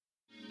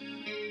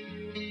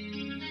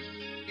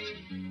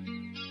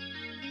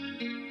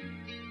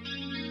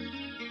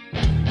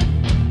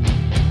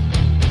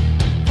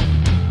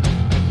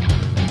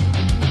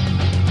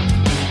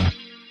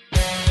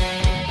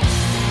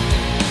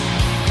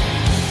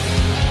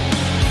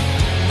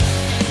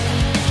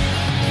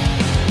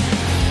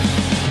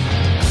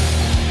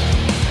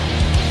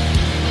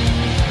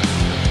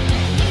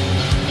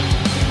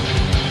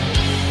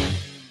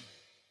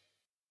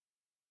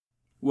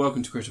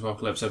welcome to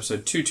Critapocalypse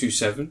episode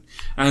 227.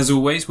 As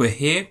always, we're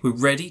here, we're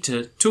ready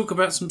to talk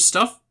about some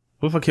stuff.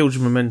 What if I killed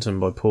your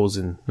momentum by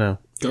pausing now?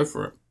 Go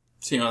for it.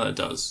 See how that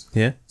does.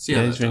 Yeah? See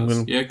how that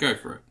does. Yeah, go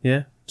for it.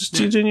 Yeah? Just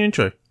doing your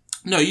intro.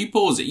 No, you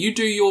pause it. You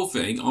do your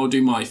thing, I'll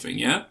do my thing,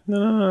 yeah?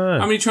 No.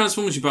 How many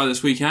Transformers you buy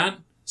this weekend?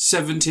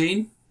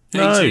 17?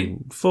 18? No,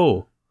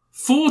 4.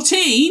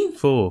 14?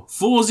 4.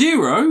 40?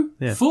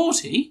 Yeah.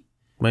 40?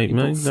 Mate,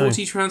 no.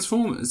 40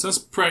 Transformers. That's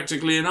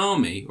practically an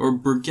army or a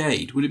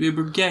brigade. Would it be a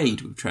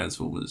brigade with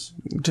Transformers?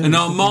 An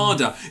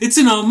armada. It's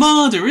an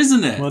armada,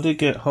 isn't it? Well, I did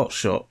get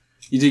Hotshot.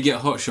 You did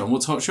get Hotshot.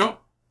 What's Hotshot?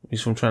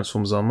 He's from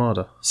Transformers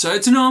Armada. So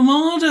it's an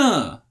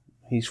armada.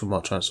 He's from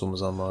our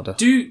Transformers Armada.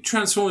 Do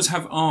Transformers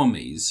have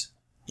armies?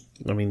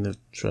 I mean,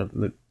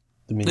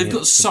 They've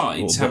got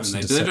sides, haven't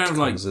they? But they don't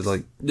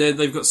have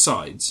they've got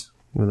sides.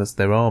 Well, that's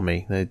their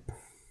army. They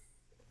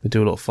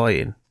do a lot of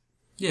fighting.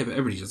 Yeah, but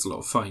everybody does a lot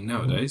of fighting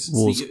nowadays.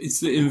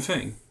 It's the in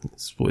thing.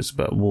 It's what it's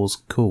about. War's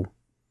cool.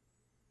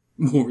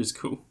 War is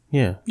cool.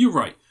 Yeah. You're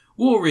right.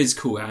 War is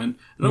cool, Anne.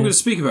 And I'm going to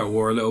speak about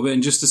war a little bit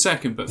in just a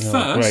second. But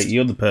first... Great,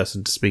 you're the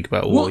person to speak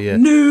about war, yeah. What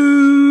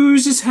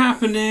news is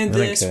happening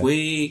this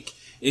week?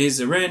 Is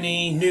there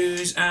any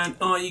news? And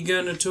are you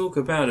going to talk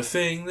about a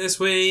thing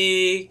this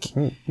week?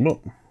 What?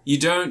 You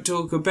don't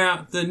talk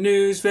about the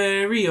news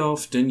very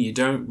often. You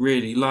don't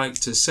really like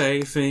to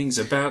say things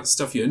about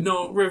stuff you're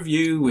not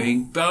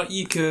reviewing, but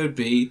you could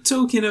be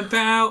talking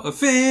about a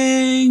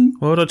thing.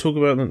 What would I talk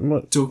about?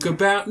 What? Talk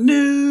about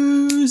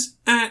news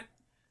and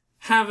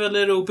have a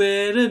little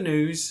bit of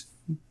news.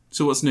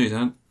 So what's news,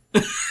 Ant?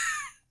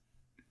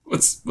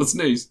 What's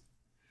news?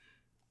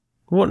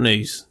 What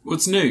news?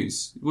 What's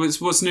news?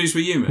 What's news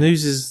with you, man?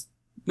 News is...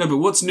 No, but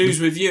what's news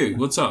with you?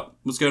 What's up?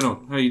 What's going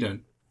on? How you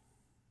doing?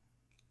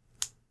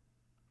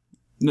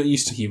 Not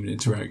used to human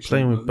interaction.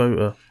 Playing with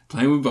Boater.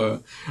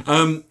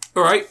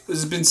 Alright,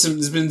 there's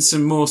been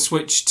some more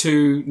Switch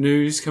 2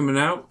 news coming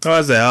out. Oh,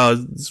 is there?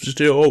 Oh, it's just...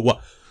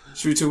 what?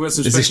 Should we talk about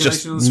some Is this speculation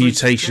just on the Switch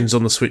mutations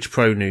on the Switch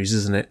Pro news,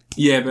 isn't it?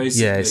 Yeah,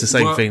 basically. Yeah, it's the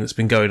same thing that's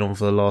been going on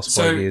for the last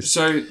 5 years.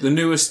 So the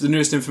newest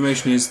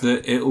information is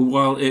that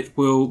while it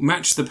will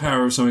match the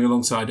power of something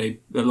alongside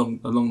along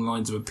the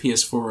lines of a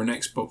PS4 and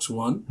Xbox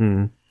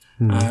One,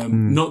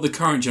 not the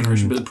current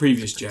generation, but the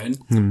previous gen,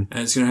 and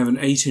it's going to have an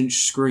 8-inch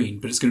screen,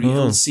 but it's going to be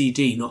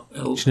LCD, not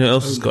LCD. Do you know what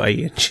else has got 8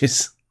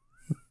 inches?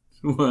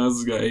 What else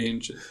has got 8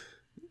 inches?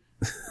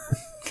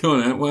 Come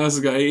on, Ant, what else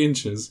has got 8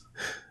 inches?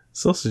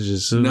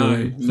 Sausages. No.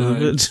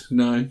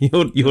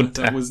 Your dad.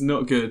 That was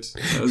not good.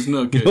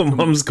 Your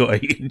mum's got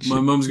 8 inches. My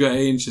mum's got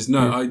 8 inches.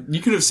 No,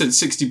 you could have said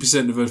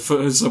 60% of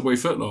a Subway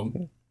foot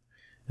long.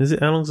 Is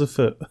it? How long's a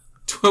foot?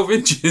 12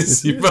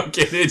 inches, you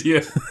fucking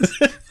idiot.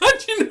 How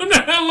do you not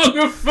know how long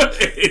a foot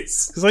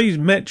is? Because I use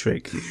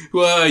metric.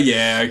 Well,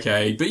 yeah,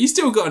 okay. But you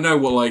still got to know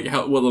what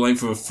the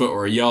length of a foot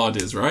or a yard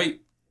is,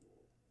 right?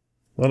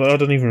 Well, I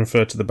don't even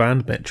refer to the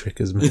band metric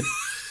as metric.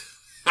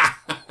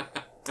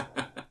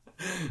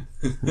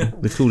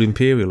 They're called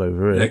Imperial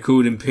over here. They're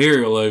called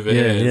Imperial over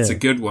here. It's a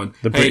good one.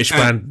 The British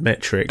band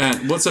metric.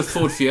 And what's a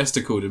Ford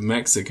Fiesta called in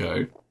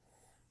Mexico?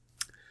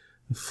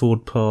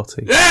 Ford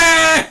Party.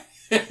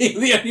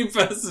 The only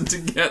person to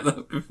get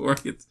that before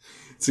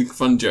it's a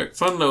fun joke.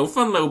 Fun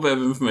little bit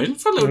of information.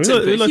 Fun little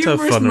tidbit. We like to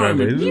have fun around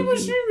here.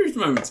 Humorous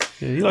moments.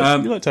 Yeah,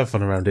 you like to have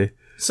fun around here.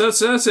 So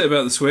that's it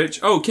about the Switch.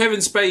 Oh,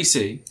 Kevin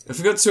Spacey. I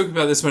forgot to talk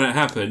about this when it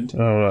happened.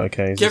 Oh, right,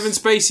 okay. Kevin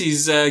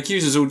Spacey's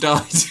accusers all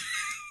died.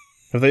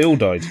 Have they all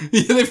died?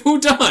 Yeah, they've all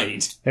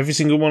died. Every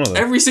single one of them?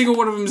 Every single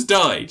one of them's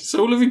died. So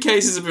all of the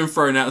cases have been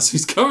thrown out. So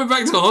he's coming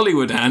back to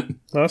Hollywood, Ant.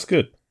 Oh, that's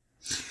good.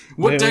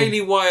 What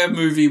Daily Wire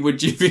movie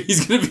would you think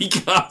he's going to be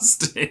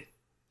cast in?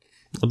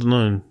 I don't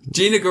know.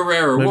 Gina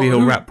Guerrero. Maybe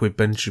he'll rap with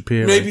Ben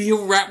Shapiro. Maybe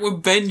he'll rap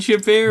with Ben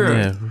Shapiro.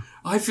 Yeah.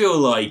 I feel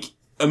like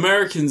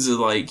Americans are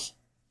like...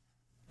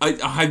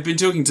 I've been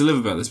talking to Liv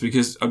about this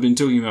because I've been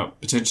talking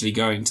about potentially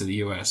going to the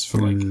US for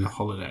like a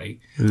holiday.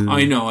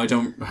 I know, I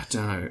don't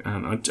know.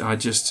 And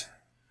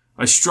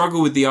I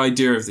struggle with the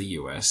idea of the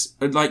US.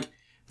 Like,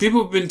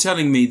 people have been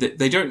telling me that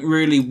they don't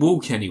really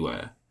walk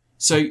anywhere.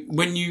 So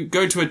when you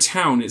go to a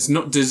town, it's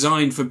not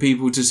designed for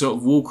people to sort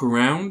of walk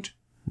around.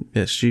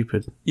 Yeah,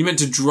 stupid. You're meant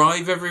to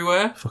drive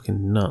everywhere?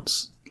 Fucking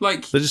nuts.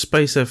 Like, they just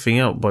space everything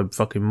out by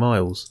fucking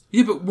miles.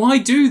 Yeah, but why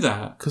do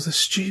that? Because they're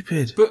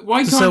stupid. But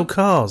why to sell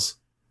cars.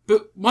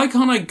 But why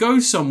can't I go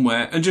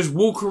somewhere and just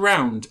walk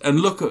around and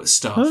look at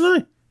stuff? I don't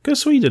know. Go to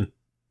Sweden.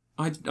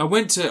 I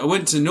went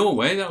to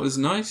Norway. That was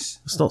nice.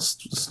 It's not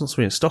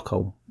Sweden.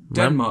 Stockholm.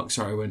 Denmark.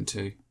 Sorry, I went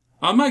to.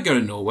 I might go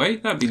to Norway.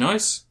 That'd be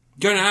nice.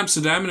 Going to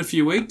Amsterdam in a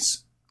few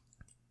weeks.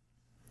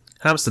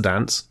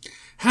 Hamsterdance.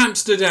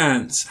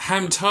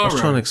 Hamtaro. I was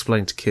trying to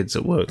explain to kids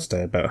at work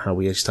today about how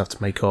we used to have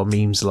to make our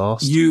memes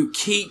last. You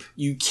keep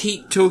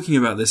talking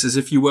about this as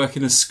if you work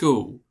in a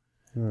school.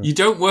 You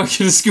don't work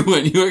in a school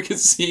and you work at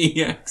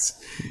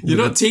CEX. You're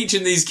not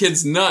teaching these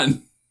kids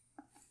none.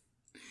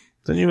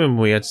 Don't you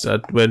remember we had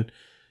when,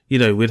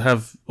 we'd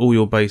have all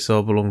your base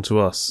are belong to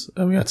us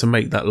and we had to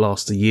make that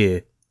last a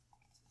year.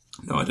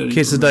 No, I don't.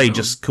 Kids even today remember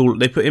just call.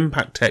 They put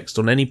impact text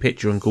on any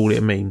picture and call it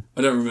a meme.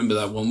 I don't remember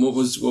that one. What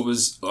was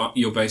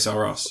Your Base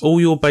Are Us? All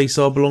your base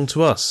are belong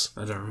to us.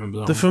 I don't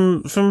remember that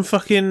one. From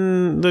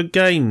fucking the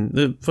game.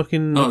 The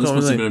fucking. Oh, this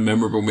must have been a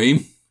memorable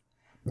meme.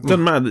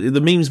 Doesn't matter.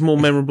 The meme's more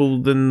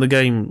memorable than the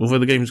game, although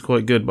the game's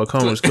quite good. But I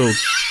can't remember what it's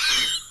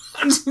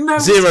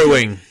called. Zero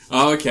Wing.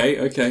 Oh, okay.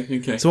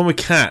 It's the one with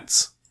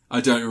cats.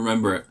 I don't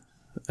remember it.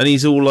 And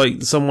he's all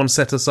like, someone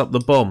set us up the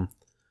bomb.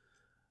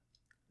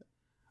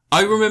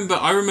 I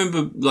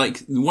remember,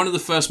 like, one of the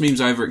first memes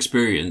I ever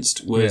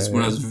experienced was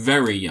when I was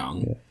very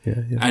young.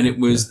 Yeah. And it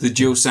was the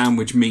Jill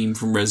Sandwich meme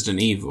from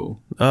Resident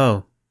Evil.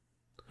 Oh.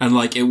 And,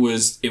 like, it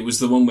was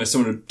the one where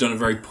someone had done a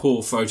very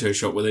poor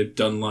Photoshop where they'd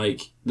done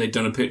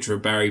a picture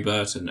of Barry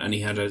Burton and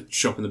he had a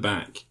shop in the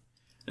back.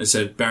 And it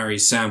said,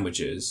 Barry's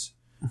Sandwiches.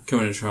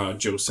 Come in and try our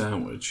Jill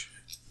Sandwich.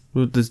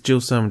 Well, the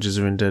Jill Sandwiches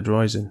are in Dead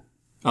Rising.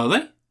 Are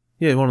they?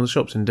 Yeah, one of the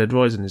shops in Dead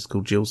Rising is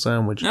called Jill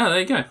Sandwich. Oh, there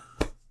you go.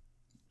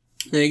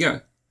 There you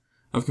go.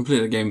 I've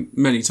completed the game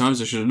many times.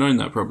 I should have known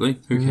that probably.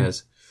 Who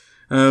cares?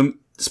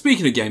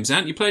 Speaking of games,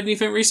 Ant, you played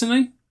anything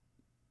recently?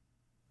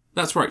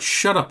 That's right.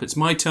 Shut up. It's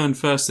my turn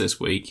first this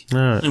week.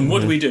 And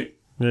what do we do?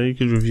 Yeah, you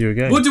could review a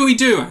game. What do we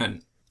do,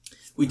 Ant?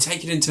 We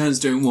take it in turns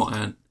doing what,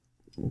 Ant?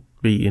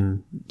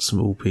 Beating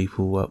small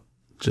people up.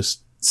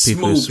 Just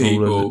Small people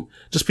people.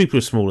 Just people who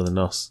are smaller than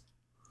us.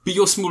 But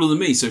you're smaller than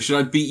me, so should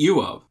I beat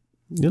you up?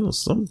 You're not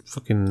some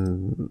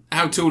fucking...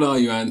 How tall are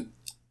you, Ant?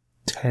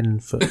 10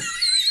 foot.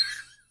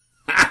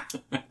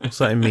 What's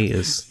that in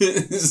metres?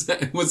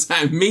 What's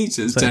that in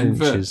metres? 10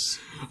 inches?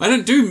 foot. I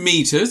don't do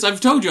metres.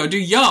 I've told you I do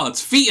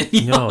yards. Feet and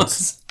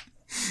yards.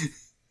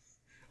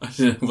 I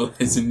don't know what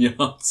that is in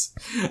yards.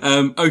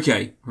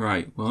 Okay,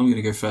 right. Well, I'm going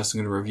to go first. I'm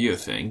going to review a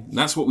thing.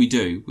 That's what we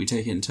do. We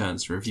take it in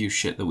turns to review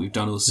shit that we've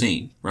done or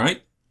seen,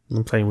 right?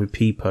 I'm playing with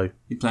Peepo.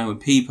 You're playing with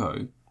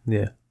Peepo?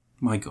 Yeah.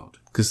 My God.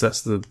 Because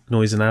that's the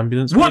noise and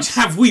ambulance. What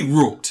have we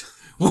wrought?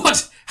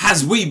 What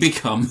has we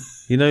become?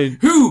 You know...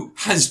 Who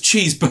has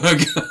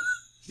cheeseburger?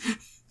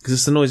 Because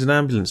it's the noise an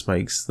ambulance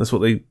makes. That's what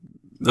they...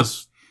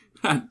 That's...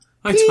 I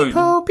don't...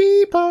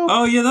 Peepo.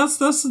 Oh, yeah,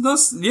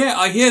 that's... Yeah,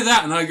 I hear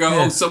that and I go,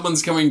 oh,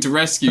 someone's coming to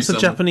rescue That's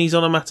someone. a Japanese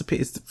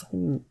onomatopoeia.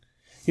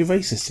 You're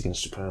racist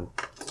against Japan.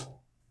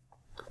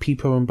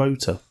 Peepo and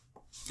Bota.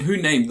 Who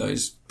named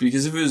those?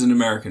 Because if it was an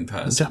American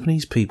person...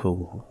 Japanese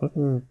people.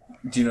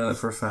 Do you know that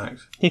for a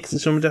fact? Yeah, because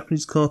it's from a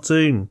Japanese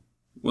cartoon.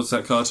 What's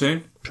that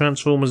cartoon?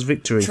 Transformers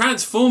Victory.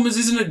 Transformers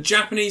isn't a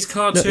Japanese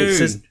cartoon.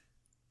 No,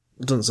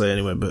 it doesn't say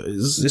anywhere, but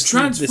it's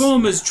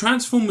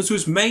Transformers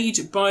was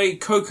made by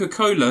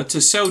Coca-Cola to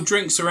sell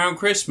drinks around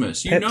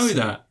Christmas. You know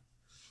that.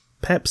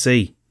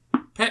 Pepsi.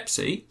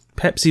 Pepsi?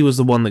 Pepsi was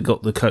the one that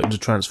got the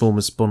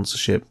Transformers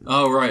sponsorship.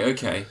 Oh, right,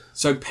 okay.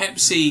 So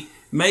Pepsi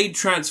made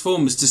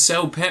Transformers to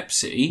sell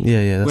Pepsi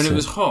when it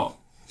was hot.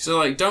 So,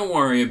 like, don't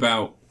worry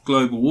about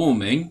global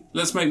warming.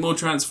 Let's make more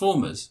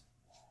Transformers.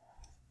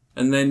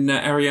 And then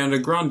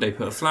Ariana Grande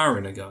put a flower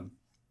in a gun.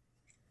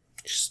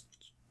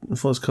 I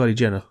thought it was Kylie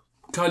Jenner.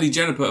 Kylie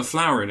Jenner put a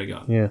flower in a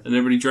gun. Yeah. And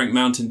everybody drank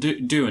Mountain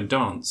Dew and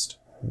danced.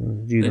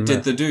 They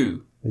did the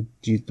do. They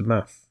did the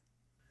math.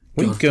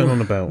 What are you going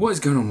on about? What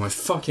is going on in my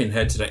fucking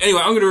head today? Anyway,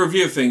 I'm going to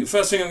review a thing.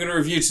 First thing I'm going to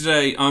review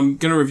today, I'm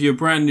going to review a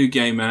brand new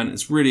game, man.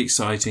 It's really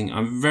exciting.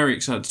 I'm very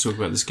excited to talk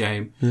about this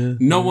game.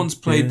 No one's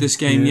played this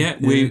game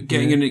yet. We're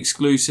getting an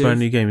exclusive. Brand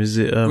new game, is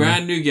it?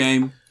 Brand new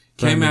game.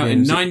 Came out in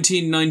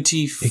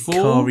 1994.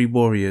 Ikari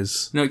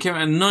Warriors. No, it came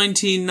out in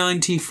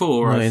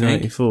 1994, I think.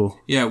 1994.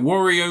 Yeah,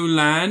 Wario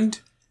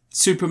Land,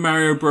 Super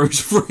Mario Bros.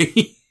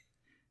 Free.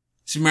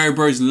 Super Mario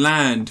Bros.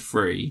 Land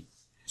free.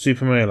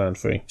 Super Mario Land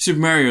free. Super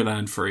Mario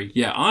Land free.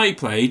 Yeah, I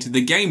played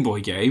the Game Boy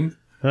game.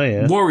 Oh,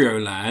 yeah.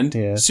 Wario Land.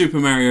 Yeah. Super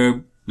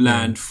Mario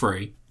Land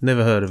free.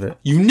 Never heard of it.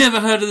 You've never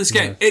heard of this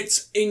game? No.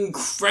 It's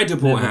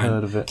incredible, Never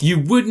heard of it. You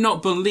would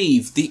not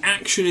believe the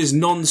action is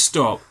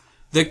non-stop.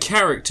 The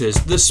characters,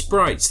 the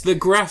sprites, the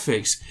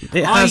graphics.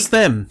 It has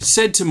them. I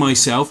said to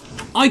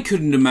myself, I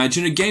couldn't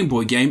imagine a Game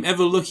Boy game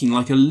ever looking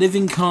like a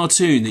living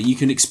cartoon that you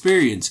can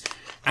experience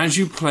as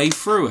you play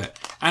through it.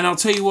 And I'll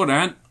tell you what,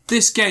 Ant,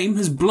 this game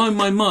has blown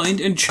my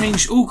mind and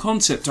changed all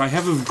concept I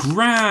have of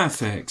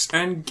graphics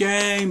and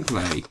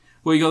gameplay.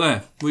 What you got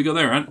there? What you got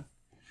there, Ant?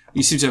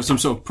 You seem to have some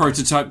sort of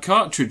prototype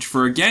cartridge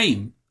for a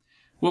game.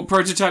 What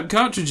prototype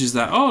cartridge is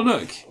that? Oh,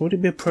 look. Would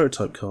it be a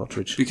prototype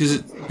cartridge?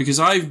 Because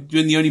I've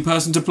been the only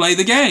person to play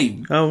the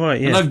game. Oh,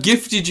 right, yeah. And I've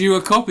gifted you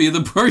a copy of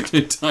the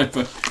prototype.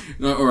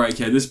 Alright,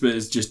 okay, this bit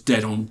is just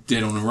dead on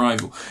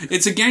arrival.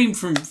 It's a game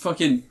from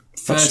fucking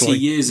 30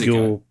 years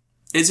ago.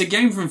 It's a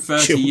game from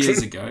 30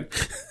 years ago.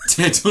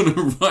 Dead on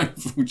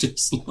arrival,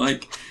 just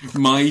like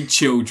my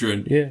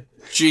children. Yeah.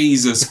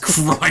 Jesus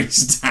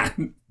Christ,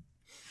 Dan.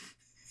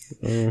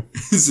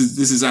 This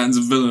is Anne's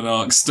villain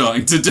arc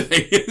starting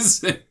today,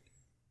 isn't it?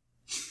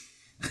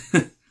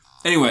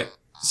 Anyway,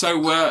 so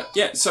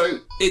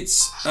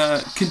it's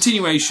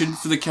continuation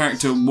for the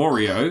character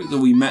Wario that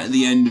we met at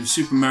the end of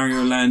Super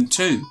Mario Land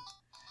 2.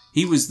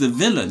 He was the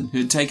villain who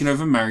had taken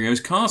over Mario's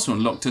castle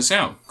and locked us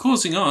out,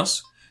 causing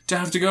us to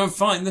have to go and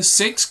find the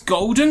 6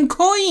 golden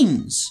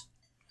coins.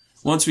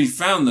 Once we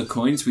found the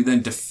coins, we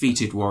then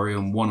defeated Wario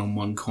in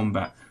one-on-one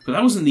combat. But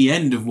that wasn't the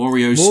end of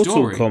Wario's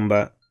story. Mortal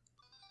Kombat.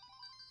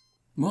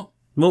 What?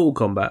 Mortal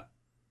Kombat.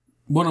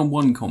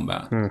 One-on-one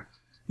combat.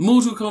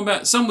 Mortal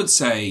Kombat, some would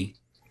say,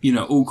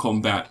 all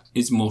combat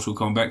is Mortal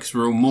Kombat because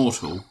we're all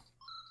mortal.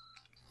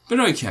 But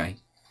okay.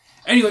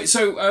 Anyway,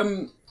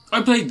 so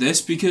I played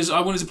this because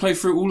I wanted to play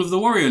through all of the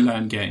Wario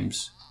Land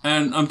games.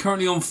 And I'm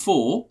currently on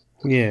 4.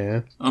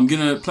 Yeah. I'm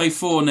going to play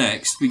 4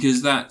 next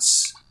because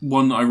that's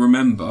one that I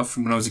remember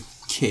from when I was a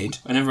kid.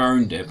 I never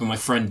owned it, but my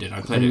friend did.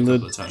 I played it a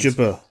couple of times.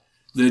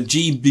 The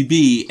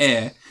GBB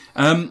Air.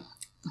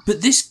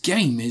 But this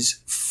game is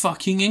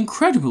fucking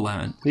incredible,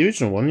 Anne. The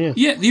original one, yeah.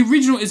 Yeah, the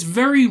original is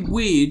very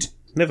weird.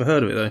 Never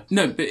heard of it, though.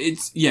 No, but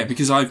it's... Yeah,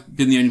 because I've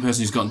been the only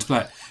person who's gotten to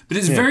play it. But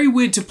it's very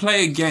weird to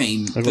play a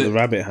game... I've got the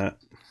rabbit hat.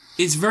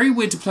 It's very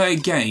weird to play a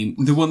game,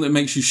 the one that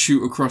makes you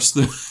shoot across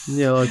the...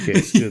 Yeah, I like it.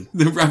 It's good.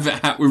 The rabbit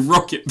hat with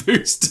rocket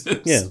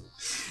boosters. Yeah.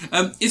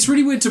 It's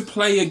really weird to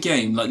play a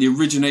game like the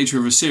originator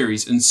of a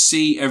series and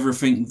see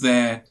everything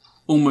there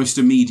almost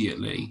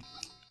immediately.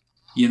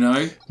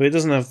 But it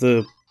doesn't have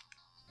the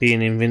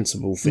being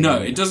invincible thing.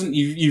 No, it doesn't.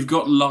 You've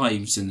got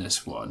lives in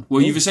this one.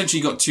 Well, you've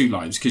essentially got 2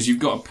 lives because you've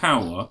got a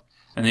power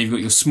and then you've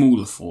got your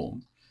smaller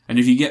form. And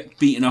if you get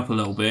beaten up a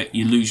little bit,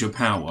 you lose your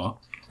power.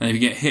 And if you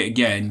get hit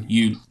again,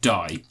 you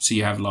die. So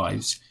you have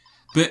lives.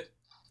 But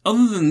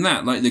other than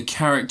that, like the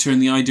character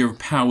and the idea of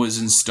powers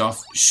and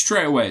stuff,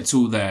 straight away it's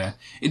all there.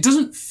 It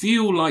doesn't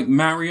feel like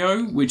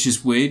Mario, which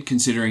is weird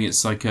considering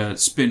it's like a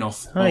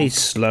spin-off. He's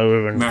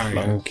slower and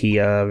Mario.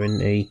 clunkier, isn't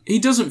he? He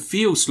doesn't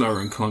feel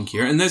slower and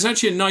clunkier. And there's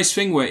actually a nice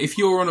thing where if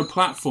you're on a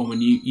platform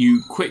and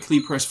you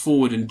quickly press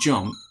forward and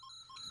jump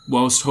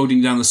whilst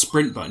holding down the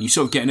sprint button, you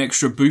sort of get an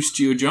extra boost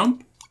to your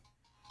jump.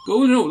 But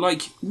all in all,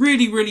 like,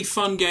 really, really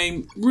fun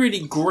game,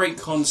 really great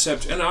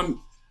concept, and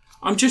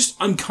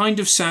I'm kind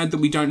of sad that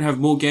we don't have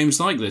more games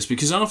like this,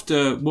 because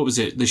after, what was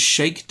it, the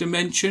Shake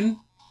Dimension?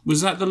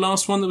 Was that the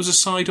last one that was a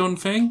side-on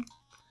thing?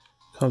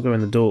 Can't go in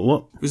the door.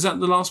 What? Was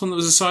that the last one that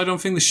was a side-on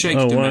thing? The Shake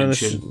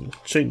Dimension?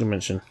 Shake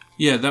Dimension.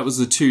 Yeah, that was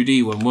the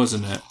 2D one,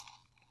 wasn't it?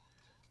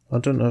 I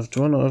don't know.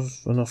 Do I not have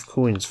enough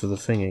coins for the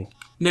thingy?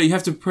 No, you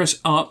have to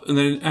press up and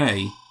then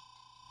A.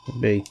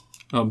 B.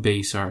 Oh,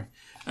 B, sorry.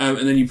 And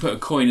then you put a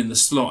coin in the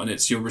slot and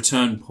it's your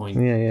return point.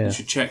 Yeah. It's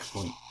your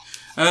checkpoint.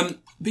 But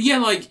yeah,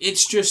 like,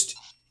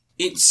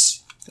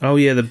 it's... Oh,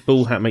 yeah, the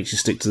bull hat makes you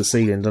stick to the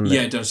ceiling, doesn't it?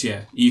 Yeah, it does,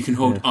 yeah. You can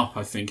hold up,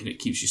 I think, and it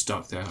keeps you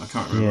stuck there. I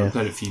can't remember. I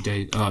played it a few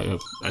days...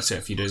 I'd say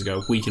a few days ago,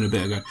 a week and a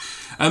bit ago.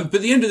 But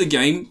at the end of the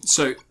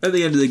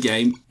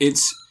game,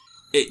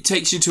 it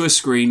takes you to a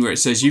screen where it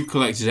says you've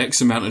collected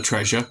X amount of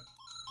treasure,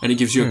 and it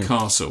gives you a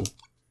castle.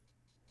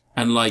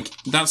 And, like,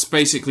 that's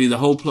basically the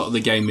whole plot of the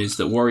game is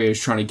that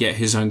Wario's trying to get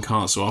his own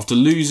castle. After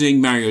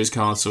losing Mario's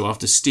castle,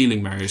 after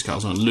stealing Mario's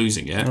castle and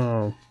losing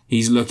it,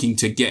 he's looking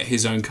to get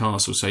his own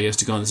castle. So he has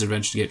to go on this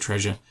adventure to get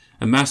treasure,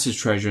 amass his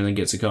treasure, and then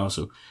gets a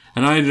castle.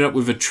 And I ended up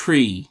with a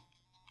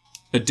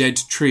dead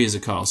tree as a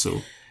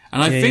castle.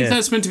 And I think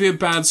that's meant to be a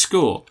bad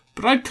score.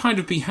 But I'd kind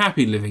of be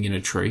happy living in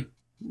a tree.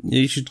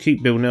 You should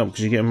keep building up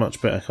because you get a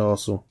much better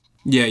castle.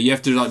 Yeah, you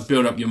have to like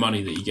build up your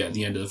money that you get at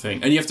the end of the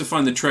thing, and you have to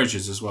find the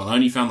treasures as well. I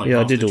only found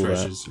half the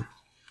treasures.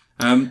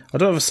 I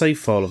don't have a save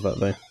file of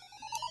that though.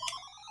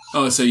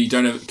 Oh, so you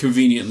don't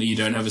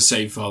have a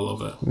save file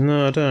of it?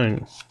 No, I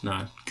don't.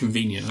 No,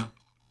 convenient. Huh?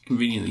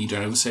 Convenient that you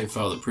don't have a save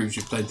file that proves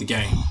you've played the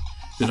game.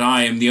 That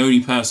I am the only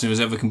person who has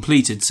ever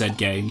completed said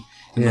game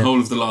in the whole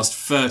of the last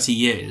 30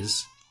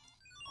 years.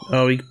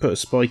 Oh, you can put a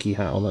spiky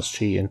hat on. That's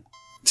cheating.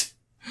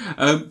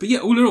 But yeah,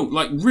 all in all,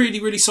 like, really,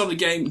 really solid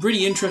game.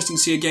 Really interesting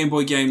to see a Game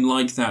Boy game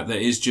like that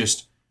is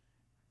just...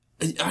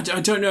 I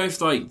don't know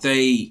if, like,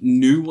 they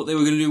knew what they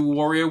were going to do with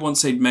Wario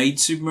once they'd made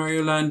Super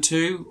Mario Land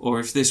 2, or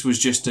if this was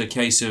just a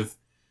case of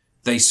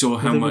they saw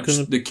how much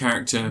the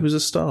character... He was a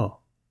star.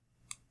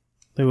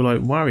 They were like,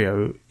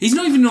 Wario... He's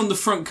not even on the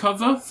front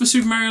cover for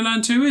Super Mario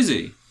Land 2, is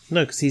he?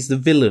 No, because he's the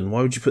villain.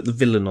 Why would you put the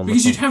villain on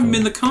because the front you'd have him cover?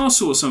 in the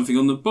castle or something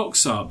on the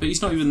box art, but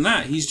he's not even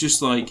that. He's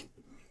just like...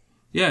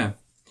 Yeah.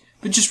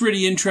 But just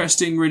really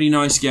interesting, really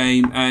nice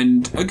game,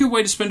 and a good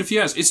way to spend a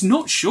few hours. It's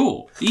not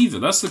short, either.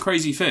 That's the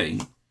crazy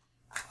thing.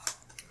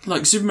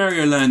 Like, Super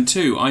Mario Land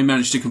 2, I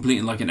managed to complete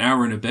in like an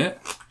hour and a bit.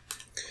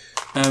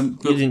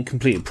 But you didn't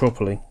complete it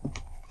properly.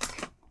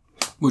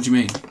 What do you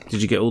mean?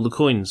 Did you get all the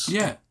coins?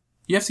 Yeah.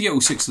 You have to get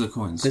all 6 of the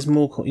coins. There's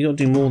more you got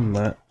to do more than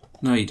that.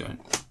 No, you don't.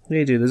 Yeah,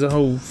 you do. There's a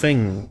whole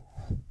thing.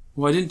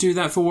 Well, I didn't do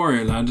that for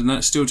Wario Land, and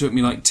that still took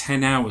me like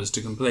 10 hours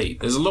to complete.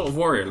 There's a lot of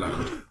Wario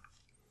Land.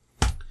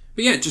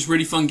 But yeah, just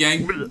really fun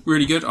game.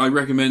 Really good. I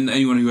recommend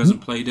anyone who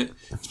hasn't played it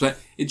to play it.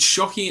 It's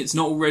shocking it's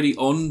not already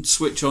on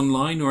Switch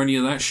Online or any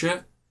of that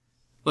shit.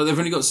 Like, they've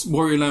only got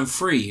Wario Land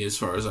free, as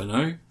far as I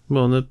know.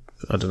 Well,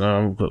 I don't know. I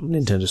haven't got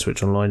Nintendo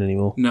Switch Online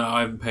anymore. No,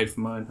 I haven't paid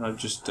for mine. I've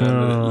just let it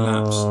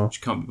lapse.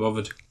 Just can't be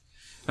bothered.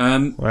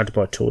 I had to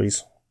buy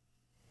toys.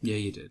 Yeah,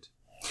 you did.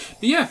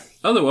 But yeah,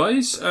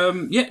 otherwise,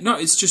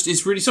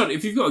 it's really solid.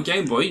 If you've got a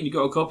Game Boy and you've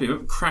got a copy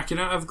of it, crack it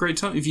out, have a great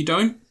time. If you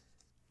don't,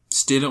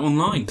 steal it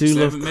online. They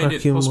haven't made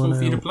it possible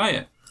for you to play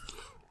it.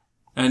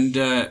 And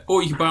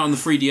or you can buy it on the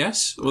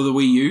 3DS or the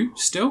Wii U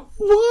still.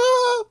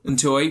 What?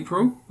 Until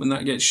April, when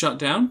that gets shut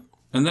down.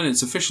 And then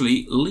it's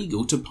officially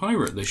legal to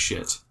pirate this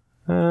shit.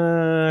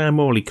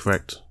 Morally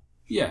correct.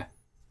 Yeah.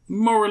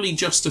 Morally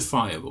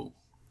justifiable.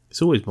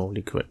 It's always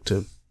morally correct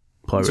to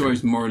pirate. It's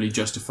always morally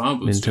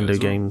justifiable. Nintendo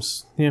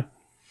games. Yeah.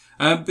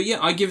 But yeah,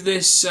 I give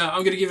this.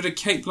 I'm going to give it a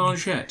Cate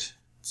Blanchett.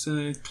 It's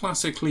a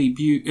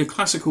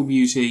classical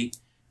beauty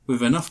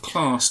with enough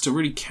class to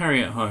really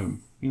carry it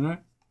home. You know?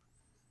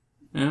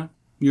 Yeah.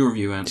 Your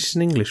review, Ant. It's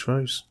an English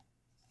Rose.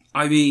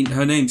 I mean,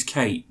 her name's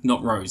Kate,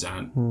 not Rose,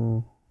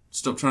 Ant.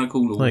 Stop trying to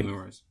call all women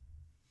Rose.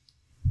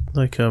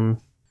 Like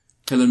Helen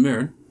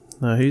Mirren.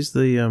 No, who's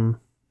the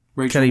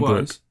Rachel Kelly Wise.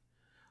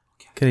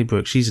 Brooke. Kelly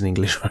Brooke. She's an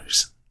English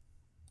Rose.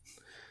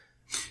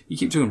 You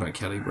keep talking about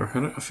Kelly Brooke.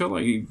 I feel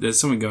like there's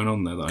something going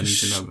on there that I need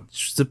to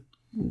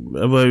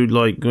know. Well,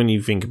 like when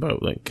you think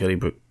about like Kelly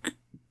Brooke,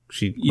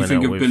 you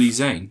think of Billy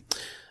Zane.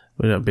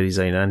 Well, not Billy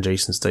Zane and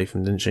Jason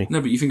Statham, didn't she?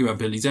 No, but you think about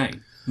Billy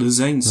Zane, the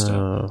Zane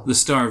star, the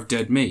star of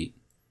Dead Meat.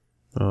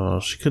 Oh,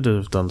 she could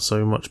have done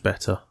so much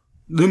better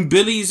than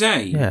Billy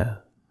Zane. Yeah,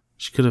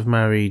 she could have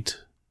married.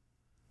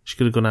 She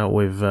could have gone out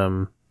with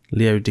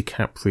Leo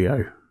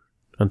DiCaprio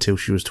until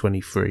she was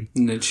 23,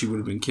 and then she would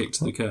have been kicked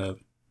to the curb.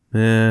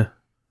 Yeah.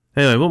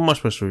 Anyway, what am I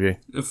supposed to review?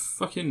 A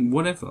fucking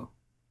whatever.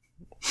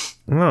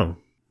 No.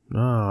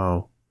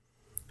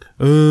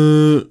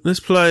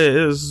 Let's play it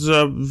as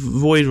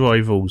Void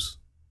Rivals.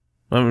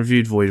 I haven't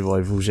reviewed Void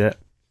Rivals yet.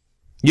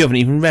 You haven't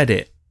even read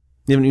it.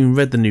 You haven't even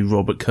read the new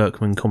Robert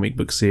Kirkman comic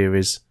book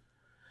series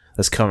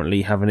that's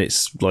currently having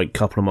its like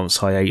couple of months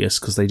hiatus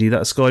because they do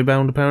that at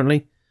Skybound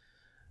apparently.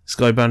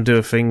 Skybound do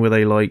a thing where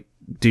they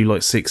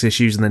do 6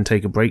 issues and then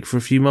take a break for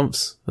a few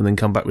months and then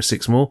come back with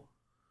 6 more.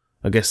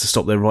 I guess to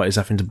stop their writers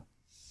having to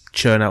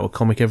churn out a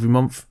comic every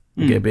month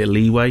and get a bit of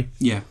leeway.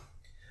 Yeah.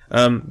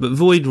 But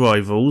Void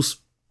Rivals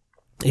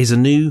is a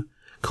new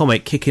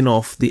comic kicking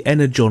off the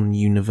Energon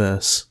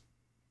universe,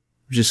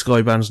 which is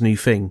Skybound's new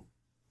thing.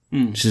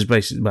 Which is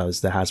basically, well,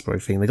 it's the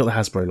Hasbro thing. They got the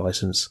Hasbro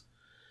license.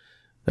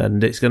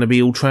 And it's going to be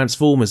all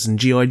Transformers and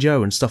G.I.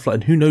 Joe and stuff like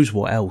that, and who knows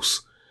what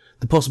else.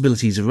 The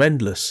possibilities are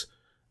endless.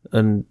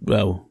 And,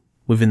 well,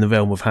 within the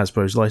realm of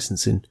Hasbro's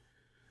licensing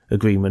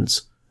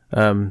agreements,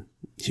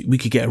 we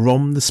could get a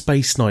Rom the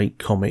Space Knight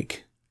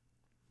comic.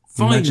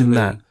 Finally. Imagine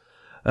that.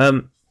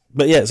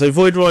 But yeah, so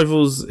Void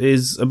Rivals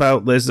is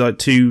about, there's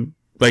 2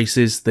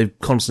 races, they're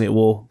constantly at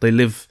war, they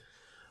live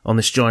on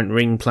this giant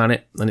ring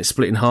planet, and it's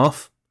split in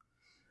half,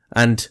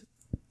 and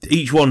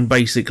each one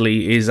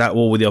basically is at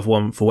war with the other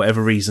one for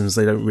whatever reasons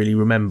they don't really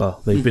remember.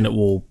 They've been at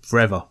war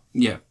forever.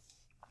 Yeah.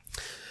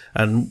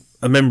 And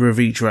a member of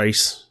each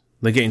race,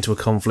 they get into a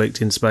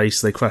conflict in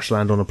space, they crash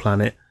land on a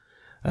planet,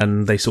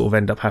 and they sort of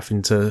end up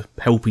having to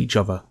help each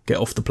other get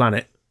off the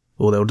planet,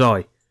 or they'll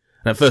die.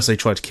 And at first they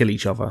try to kill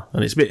each other,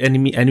 and it's a bit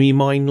Enemy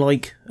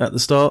Mine-like at the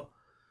start.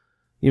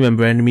 You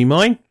remember Enemy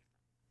Mine?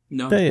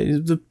 No.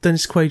 The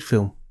Dennis Quaid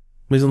film.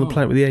 He's on the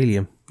planet with the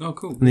alien. Oh,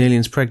 cool. And the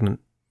alien's pregnant.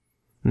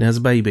 And he has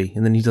a baby,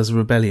 and then he does a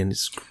rebellion.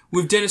 It's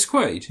with Dennis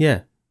Quaid?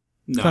 Yeah.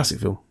 No. Classic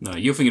film. No,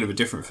 you're thinking of a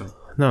different film.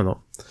 No, I'm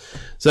not.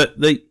 So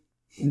they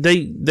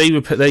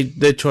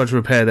try to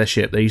repair their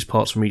ship. They use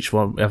parts from each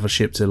other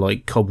ship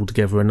to cobble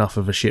together enough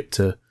of a ship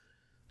to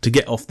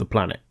get off the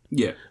planet.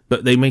 Yeah.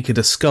 But they make a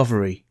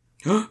discovery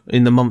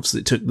in the months that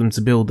it took them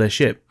to build their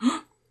ship.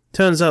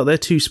 Turns out their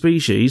 2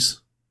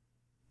 species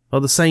are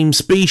the same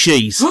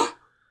species.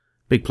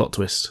 Big plot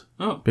twist.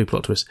 Oh. Big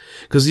plot twist.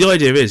 Because the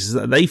idea is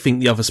that they think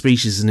the other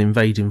species is an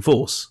invading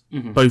force.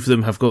 Mm-hmm. Both of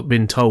them have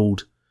been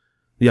told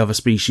the other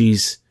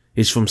species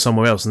is from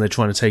somewhere else and they're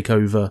trying to take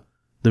over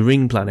the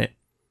ring planet.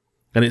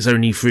 And it's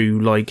only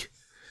through,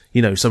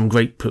 some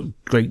great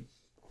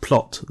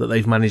plot that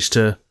they've managed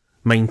to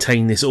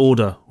maintain this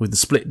order with the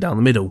split down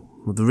the middle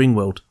of the ring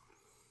world.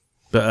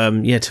 But,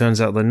 turns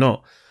out they're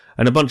not.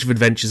 And a bunch of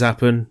adventures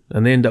happen,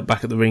 and they end up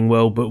back at the ring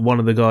world, but one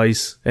of the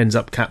guys ends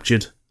up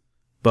captured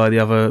by the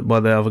other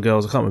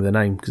girls. I can't remember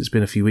their name, because it's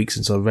been a few weeks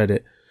since I read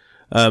it.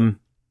 But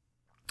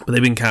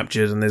they've been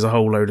captured, and there's a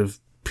whole load of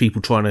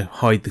people trying to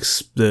hide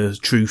the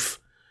truth.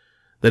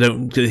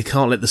 They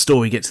can't let the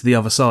story get to the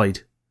other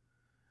side.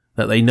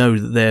 That they know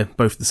that they're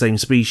both the same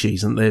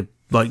species, and they're,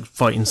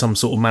 fighting some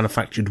sort of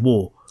manufactured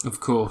war. Of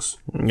course.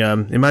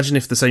 Imagine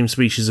if the same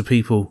species of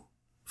people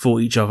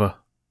fought each other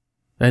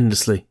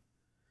endlessly.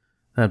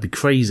 That'd be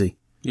crazy.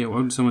 Yeah,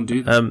 why would someone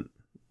do that?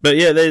 But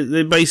yeah,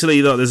 they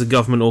basically, there's a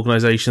government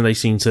organisation,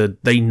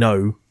 they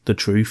know the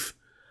truth,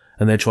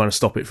 and they're trying to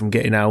stop it from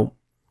getting out,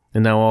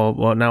 and now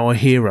our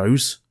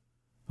heroes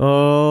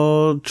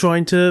are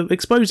trying to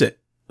expose it,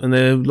 and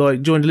they're,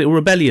 joined a little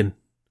rebellion.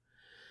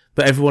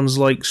 But everyone's,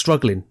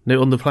 struggling. They're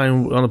on the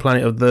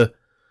planet of the,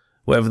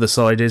 whatever the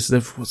side is,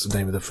 what's the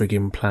name of the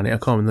frigging planet? I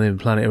can't remember the name of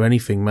the planet or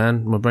anything,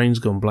 man. My brain's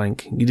gone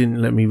blank. You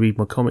didn't let me read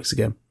my comics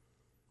again.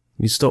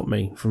 You stopped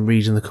me from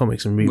reading the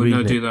comics and rereading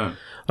it. Why do that?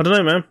 I don't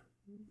know, man.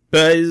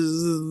 But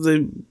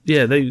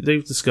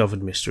they've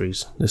discovered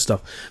mysteries and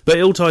stuff. But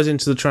it all ties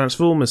into the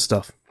Transformers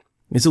stuff.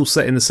 It's all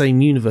set in the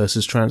same universe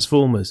as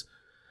Transformers.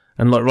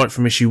 And right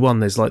from issue 1,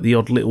 there's the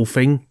odd little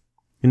thing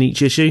in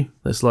each issue.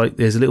 That's like,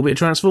 there's a little bit of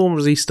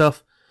Transformers-y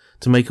stuff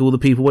to make all the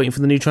people waiting for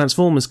the new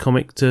Transformers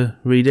comic to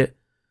read it.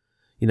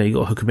 You know, you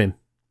got to hook them in.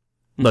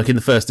 Like in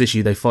the first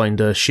issue, they find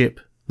a ship.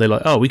 They're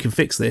like, oh, we can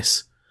fix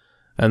this.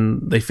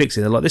 And they fix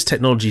it. They're like, this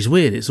technology's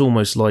weird. It's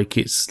almost like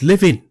it's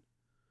living.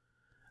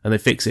 And they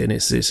fix it, and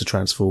it's a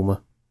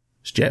Transformer.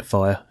 It's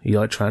Jetfire. He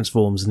like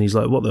transforms, and he's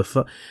like, what the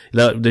fuck?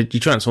 He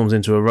transforms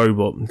into a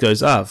robot and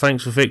goes,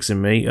 thanks for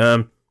fixing me.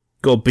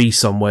 Got to be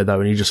somewhere though,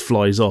 and he just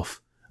flies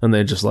off. And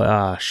they're just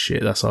like,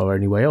 shit, that's our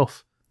only way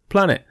off.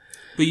 Planet.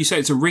 But you say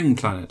it's a ring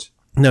planet?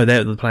 No,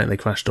 they're the planet they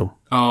crashed on.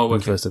 Oh, okay. In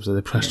the first episode,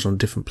 they crashed on a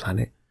different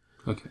planet.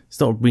 Okay. It's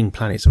not a ring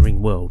planet, it's a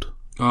ring world.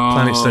 Oh,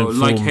 planets don't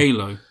like form.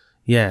 Halo.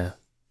 Yeah.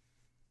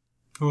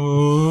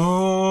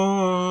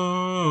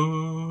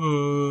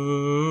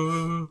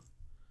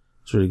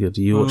 It's really good.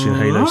 Are you watching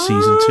Halo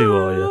Season 2,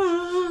 are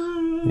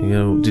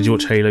you? Did you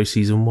watch Halo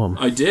Season 1?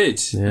 I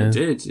did. Yeah. I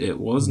did. It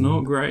was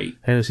not great.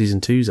 Halo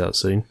Season 2's out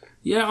soon.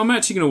 Yeah, I'm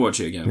actually going to watch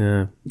it again.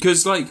 Yeah.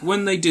 Because, like,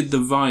 when they did the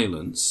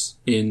violence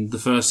in the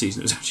first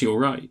season, it was actually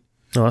alright.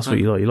 Oh, that's what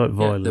you like. You like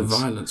violence. Yeah, the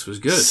violence was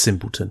good.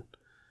 Simpleton.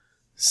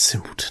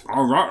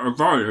 Alright,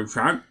 violence,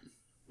 right?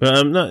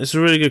 But, no, it's a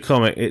really good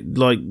comic.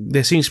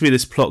 There seems to be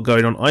this plot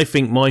going on. I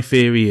think my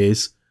theory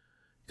is,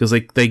 because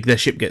their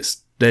ship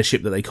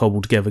that they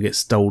cobbled together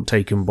gets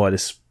taken by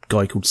this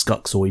guy called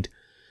Skuxoid,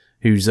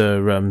 who's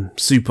a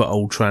super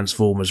old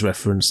Transformers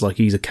reference. Like,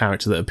 he's a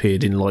character that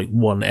appeared in like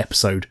one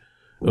episode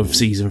of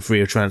season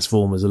 3 of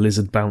Transformers, a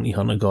lizard bounty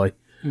hunter guy.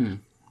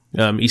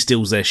 He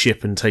steals their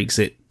ship and takes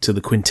it to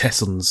the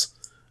Quintessons,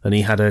 and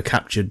he had a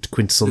captured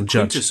Quintesson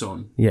judge.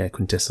 Quintesson? Yeah,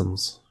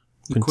 Quintessons.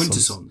 The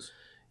Quintessons?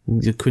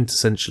 You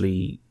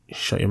quintessentially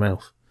shut your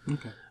mouth.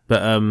 Okay.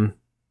 But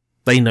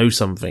they know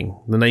something.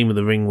 The name of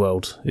the ring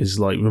world is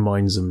like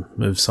reminds them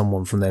of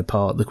someone from their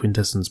the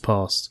Quintessons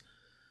past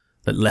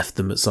that left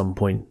them at some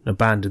point,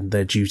 abandoned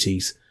their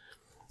duties.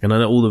 And I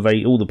know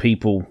all the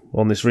people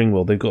on this ring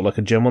world, they've got like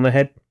a gem on their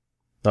head.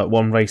 Like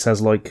one race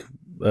has like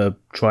a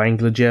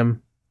triangular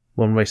gem,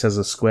 one race has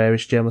a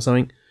squarish gem or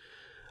something.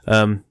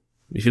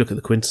 If you look at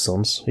the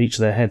Quintessons, each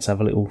of their heads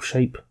have a little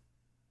shape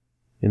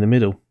in the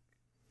middle.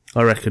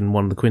 I reckon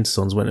one of the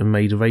Quintessons went and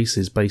made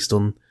races based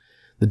on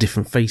the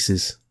different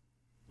faces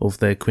of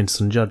their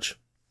Quintesson judge.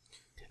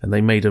 And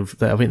I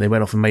think they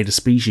went off and made a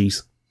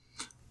species.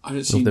 I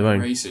don't see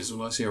races.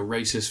 All I see are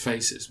racist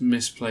faces,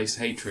 misplaced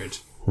hatred.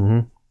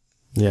 Mm-hmm.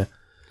 Yeah.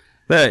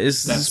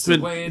 That's the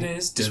way it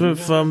is. It's been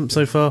fun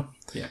so far.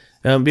 Yeah.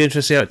 Be interested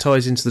to see how it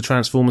ties into the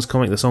Transformers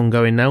comic that's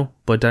ongoing now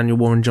by Daniel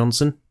Warren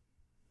Johnson,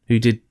 who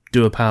did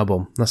Do a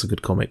Powerbomb. That's a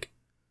good comic.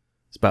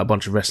 It's about a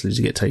bunch of wrestlers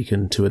who get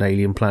taken to an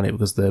alien planet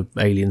because the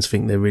aliens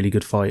think they're really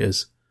good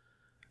fighters.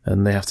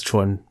 And they have to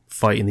try and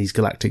fight in these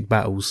galactic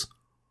battles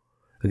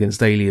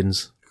against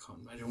aliens. I can't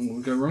imagine what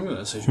would go wrong with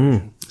that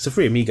situation. It's a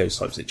Three Amigos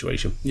type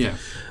situation. Yeah.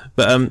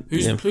 But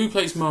who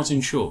plays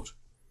Martin Short?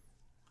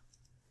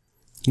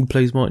 Who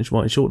plays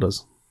Martin Short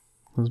does.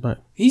 Comes back.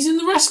 He's in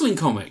the wrestling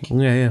comic.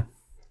 Yeah.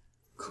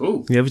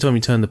 Cool. Yeah, every time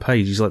you turn the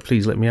page, he's like,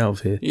 please let me out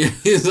of here. Yeah,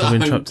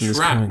 I'm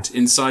trapped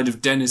inside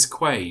of Dennis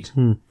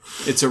Quaid.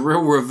 It's a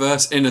real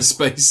reverse inner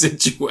space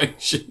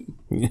situation.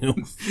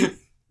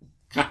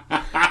 But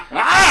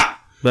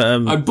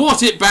I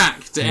brought it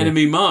back to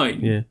Enemy Mine.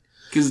 Yeah.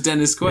 Because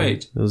Dennis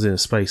Quaid. It was in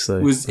space, though.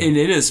 Was in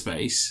inner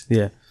space.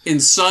 Yeah.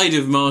 Inside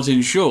of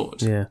Martin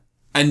Short. Yeah.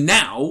 And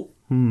now,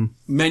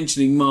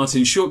 mentioning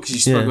Martin Short, because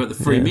you spoke about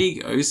the Three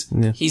Amigos,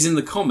 he's in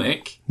the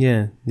comic.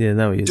 Yeah,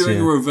 now he is.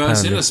 Doing a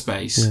reverse inner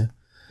space. Yeah.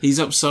 He's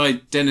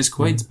upside Dennis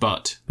Quaid's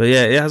butt. But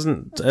yeah, it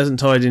hasn't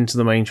tied into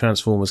the main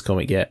Transformers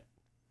comic yet.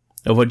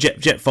 Although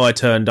Jetfire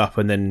turned up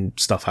and then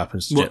stuff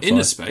happens to Jetfire.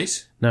 Inner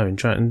space? No, in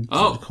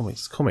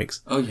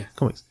comics. Oh, yeah.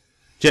 Comics.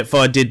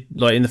 Jetfire did,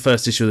 like, in the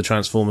first issue of the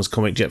Transformers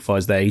comic,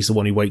 Jetfire's there. He's the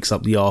one who wakes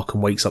up the Ark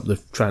and wakes up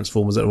the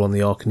Transformers that are on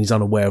the Ark, and he's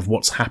unaware of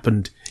what's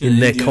happened in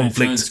their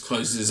conflict. Jones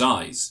closes his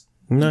eyes.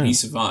 No. He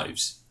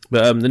survives.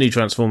 But the new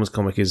Transformers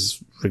comic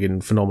is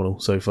friggin' phenomenal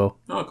so far.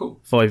 Oh,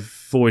 cool.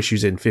 4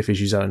 issues in, 5th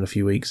issue's out in a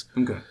few weeks.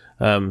 Okay.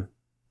 But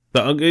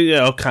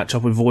I'll catch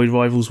up with Void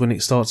Rivals when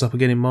it starts up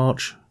again in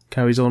March.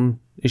 Carries on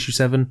issue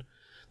 7.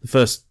 The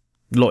first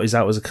lot is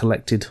out as a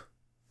collected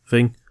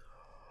thing.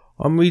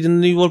 I'm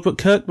reading the new Robert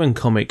Kirkman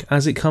comic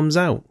as it comes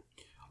out.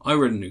 I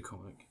read a new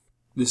comic.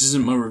 This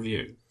isn't my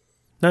review.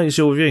 No, it's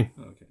your review.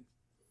 Okay.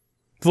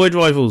 Void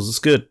Rivals, it's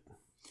good.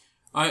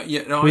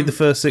 Read the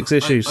first 6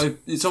 issues.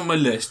 It's on my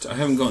list. I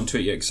haven't gotten to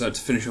it yet because I had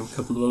to finish off a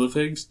couple of other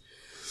things.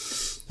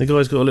 The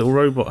guy's got a little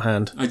robot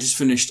hand. I just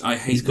finished I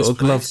Hate This Place. He's got a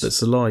glove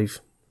that's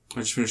alive. I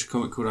just finished a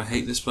comic called I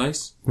Hate This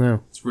Place. Yeah.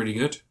 It's really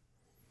good.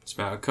 It's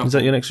about a couple. Is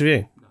that your next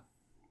review? No.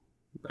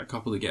 About a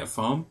couple that get a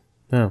farm.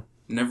 Yeah.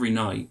 And every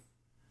night.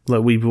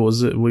 Like We Bought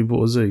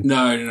a Zoo?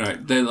 No.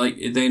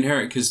 They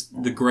inherit because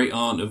the great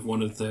aunt of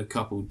one of the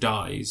couple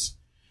dies.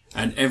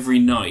 And every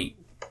night,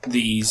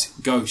 these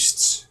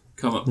ghosts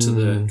come up to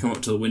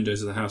the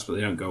windows of the house, but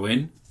they don't go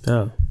in.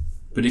 Oh.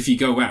 But if you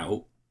go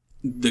out,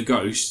 the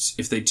ghosts,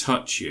 if they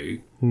touch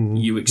you,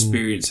 you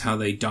experience how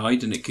they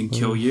died, and it can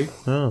kill you.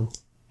 Oh.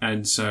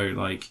 And so,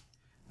 like,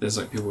 there's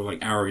like people with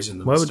like arrows in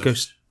them. Why and would stuff.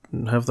 ghosts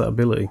have that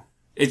ability?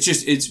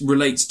 It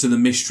relates to the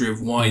mystery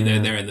of why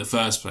they're there in the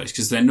first place,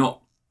 because they're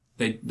not,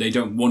 they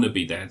don't want to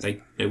be there.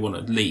 They want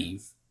to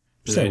leave.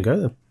 Just don't go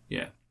then.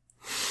 Yeah.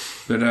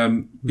 But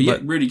yeah,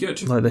 really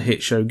good. Like the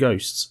hit show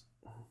Ghosts.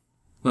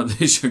 Like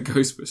the show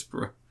Ghost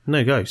Whisperer.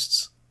 No,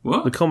 Ghosts.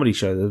 What? The comedy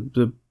show,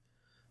 the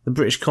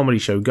British comedy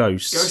show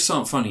Ghosts. Ghosts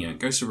aren't funny yet.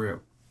 Ghosts are real.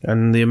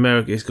 And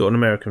it's got an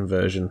American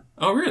version.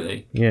 Oh,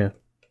 really? Yeah.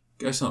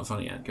 Ghosts aren't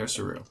funny yet. Ghosts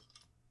are real.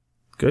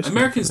 Ghosts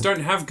Americans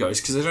don't have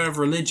ghosts because they don't have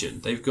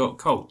religion. They've got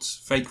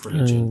cults. Fake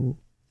religion.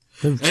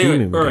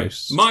 Anyway, alright.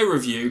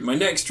 My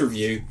next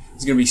review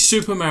is going to be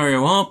Super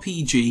Mario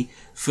RPG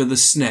for the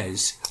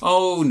SNES.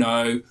 Oh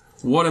no,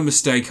 what a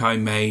mistake I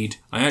made.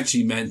 I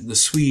actually meant the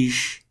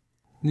Switch.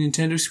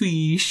 Nintendo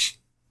Switch.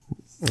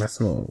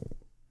 That's not...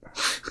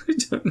 I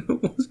don't know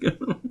what's going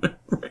on with my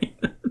brain.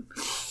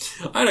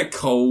 I had a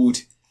cold.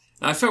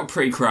 I felt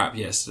pretty crap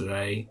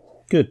yesterday.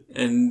 Good.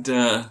 And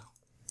I'm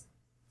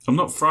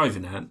not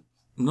thriving at.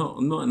 I'm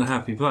not in a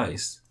happy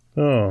place.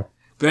 Oh.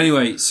 But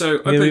anyway, so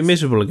You're going to be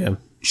miserable again.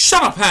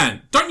 Shut up,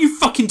 Han! Don't you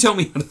fucking tell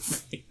me how to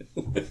feel.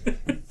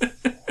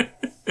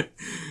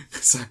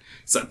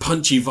 It's that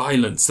punchy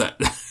violence, that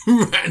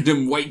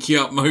random wake you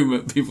up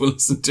moment people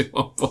listen to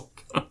our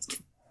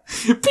podcast.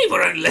 People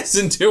don't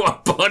listen to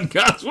our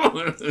podcast. What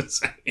was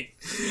I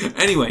saying?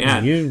 Anyway,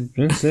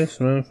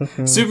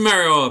 Super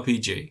Mario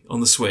RPG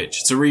on the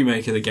Switch. It's a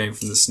remake of the game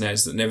from the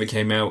SNES that never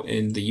came out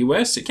in the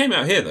US. It came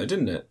out here, though,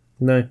 didn't it?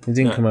 No, it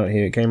didn't come out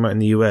here. It came out in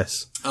the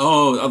US.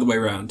 Oh, the other way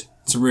around.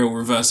 It's a real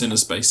reverse inner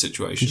space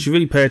situation. You should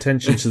really pay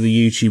attention to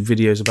the YouTube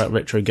videos about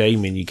retro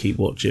gaming you keep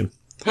watching.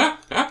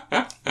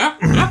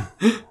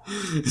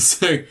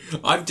 So,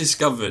 I've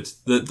discovered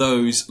that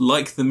those,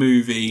 like the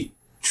movie,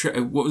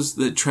 what was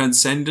the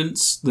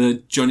Transcendence,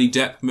 the Johnny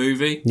Depp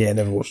movie? Yeah,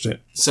 never watched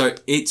it. So,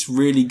 it's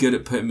really good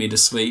at putting me to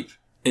sleep.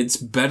 It's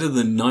better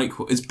than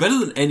NyQuil. It's better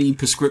than any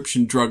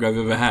prescription drug I've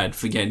ever had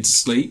for getting to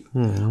sleep.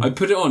 I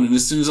put it on, and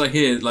as soon as I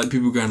hear like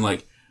people going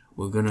like,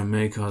 "We're gonna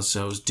make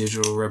ourselves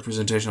digital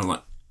representation," I'm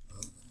like,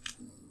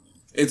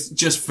 it's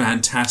just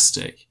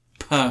fantastic,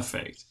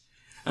 perfect.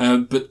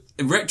 But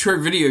retro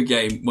video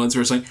game ones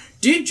where it's like,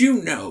 did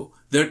you know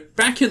that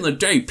back in the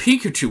day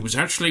Pikachu was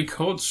actually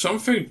called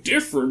something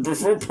different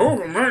before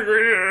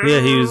Pokemon?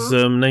 Yeah, he was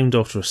named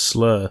after a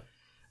slur.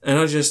 And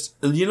I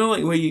just,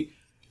 like where you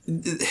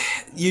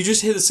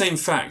just hear the same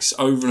facts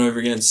over and over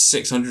again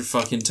 600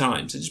 fucking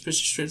times. It just puts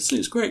you straight to sleep.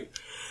 It's great.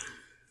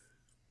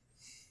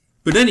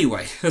 But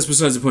anyway, that's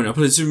besides the point. I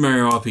played Super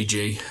Mario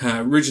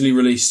RPG. Originally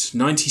released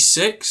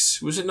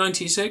 96. Was it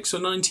 96 or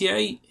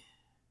 98?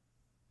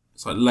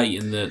 It's like late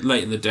in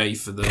the day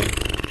for the...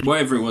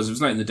 Whatever it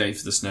was late in the day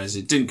for the SNES.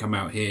 It didn't come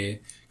out here.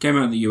 Came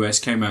out in the US,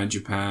 came out in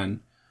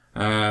Japan.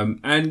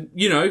 And,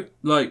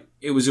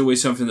 it was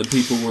always something that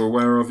people were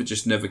aware of. It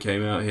just never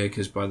came out here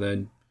because by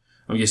then...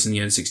 I'm guessing the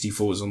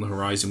N64 was on the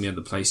horizon. We had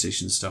the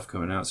PlayStation stuff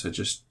coming out, so it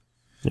just...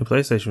 The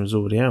PlayStation was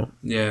already out.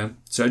 Yeah.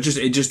 So it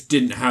just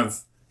didn't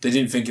have... They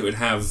didn't think it would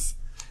have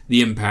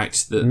the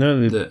impact that...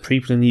 No, the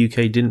people in the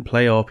UK didn't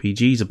play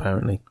RPGs,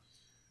 apparently.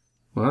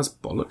 Well, that's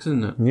bollocks,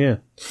 isn't it? Yeah.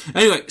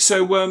 Anyway,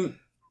 so I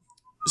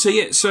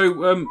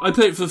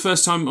played it for the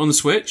first time on the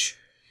Switch.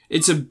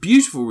 It's a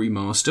beautiful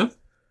remaster.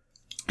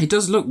 It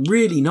does look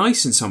really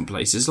nice in some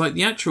places. Like,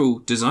 the actual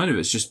design of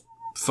it's just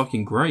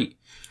fucking great.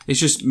 It's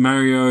just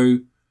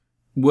Mario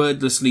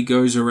wordlessly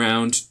goes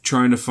around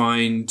trying to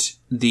find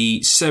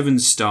the 7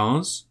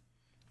 stars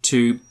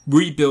to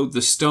rebuild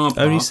the star path.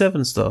 Only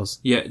 7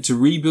 stars? Yeah, to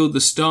rebuild the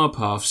star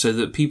path so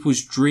that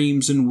people's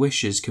dreams and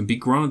wishes can be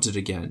granted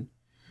again.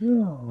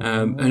 Oh.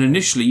 And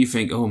initially you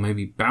think, oh,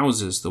 maybe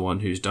Bowser's the one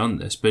who's done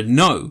this. But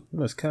no.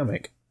 That's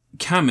Kamek.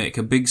 Kamek,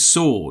 a big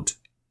sword.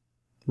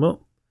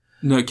 What?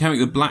 No, Kamek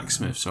the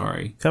blacksmith,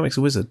 sorry. Kamek's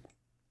a wizard.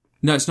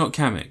 No, it's not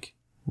Kamek.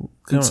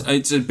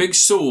 It's a big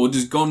sword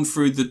has gone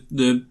through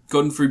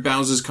gone through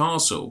Bowser's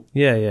castle.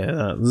 Yeah,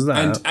 there's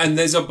that. And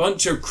there's a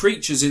bunch of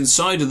creatures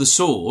inside of the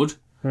sword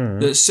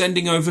that's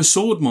sending over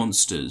sword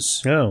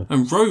monsters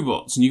and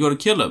robots, and you got to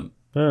kill them.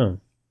 Oh.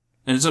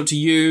 And it's up to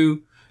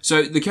you.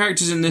 So the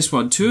characters in this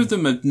one, 2 of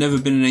them have never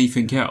been in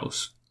anything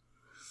else.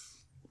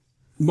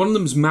 One of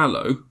them's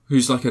Mallow,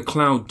 who's like a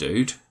cloud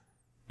dude,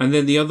 and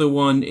then the other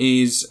one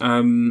is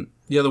Genzo.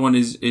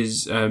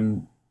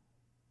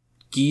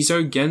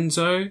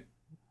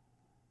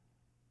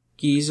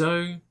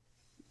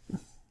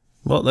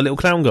 What, the little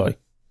clown guy?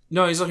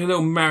 No, he's like a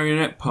little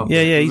marionette puppet.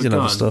 Yeah, he's in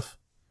other stuff.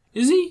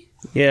 Is he?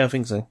 Yeah, I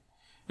think so.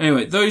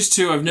 Anyway, those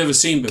 2 I've never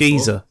seen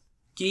before.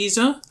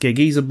 Geezer? Yeah,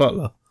 Geezer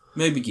Butler.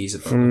 Maybe Geezer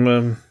Butler.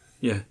 From,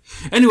 yeah.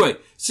 Anyway,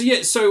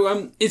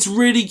 so it's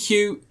really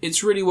cute.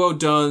 It's really well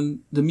done.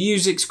 The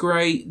music's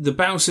great. The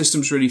battle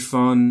system's really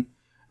fun.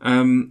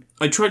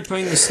 I tried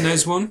playing the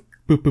SNES one.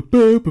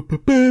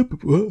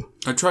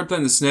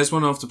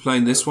 After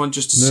playing this one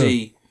just to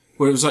see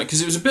what it was like,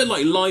 because it was a bit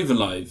like Live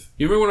Alive.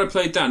 You remember when I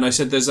played that and I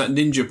said there's that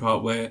ninja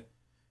part where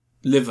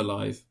Live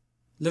Alive.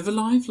 Live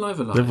Alive? Live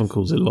Alive. Everyone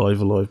calls it Live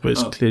Alive, but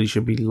it clearly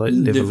should be like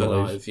Live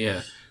Alive.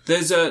 Yeah.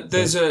 There's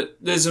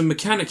a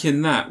mechanic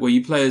in that where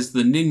you play as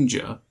the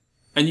ninja,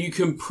 and you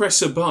can press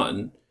a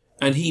button,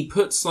 and he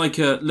puts like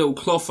a little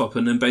cloth up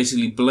and then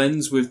basically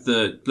blends with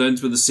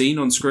the scene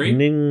on screen.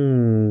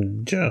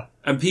 Ninja.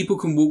 And people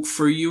can walk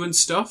through you and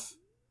stuff.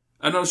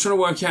 And I was trying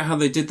to work out how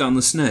they did that on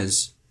the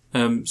SNES.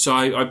 So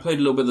I played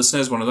a little bit of the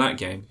SNES one of that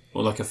game,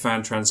 or like a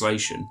fan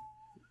translation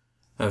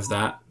of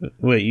that.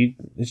 Wait,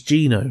 it's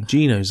Gino.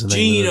 Gino's the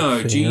name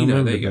of the thing.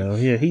 Gino, there you go.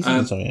 Yeah, he's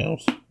in something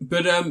else.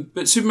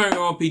 But Super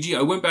Mario RPG,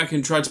 I went back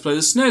and tried to play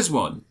the SNES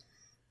one.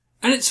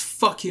 And it's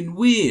fucking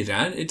weird,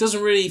 and it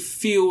doesn't really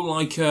feel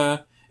like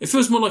it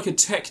feels more like a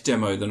tech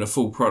demo than a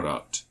full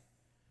product.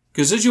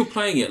 Because as you're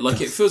playing it, like,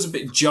 it feels a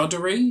bit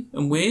juddery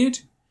and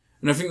weird.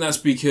 And I think that's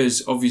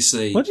because,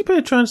 obviously... Why did you play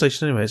a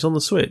translation anyway? It's on the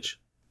Switch.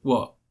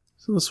 What?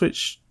 It's on the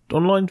Switch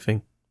online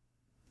thing.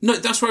 No,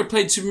 that's where I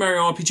played Super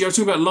Mario RPG. I was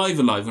talking about Live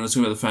Alive when I was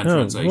talking about the fan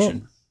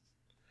translation.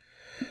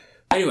 What?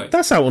 Anyway.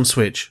 That's out on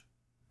Switch.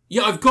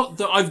 Yeah, I've got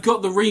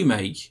the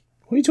remake.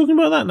 What are you talking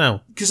about that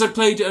now? Because I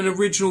played an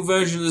original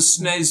version of the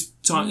SNES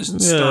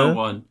style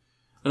one.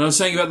 And I was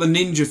saying about the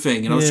ninja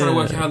thing, and I was trying to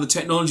work out how the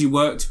technology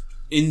worked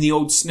in the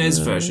old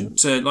SNES version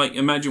to, like,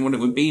 imagine what it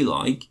would be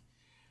like.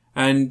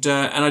 And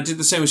I did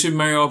the same with Super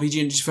Mario RPG,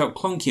 and it just felt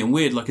clunky and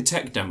weird, like a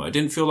tech demo. It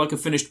didn't feel like a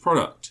finished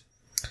product.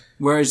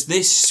 Whereas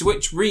this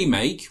Switch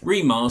remake,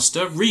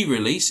 remaster,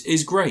 re-release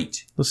is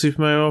great. The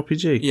Super Mario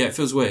RPG? Yeah, it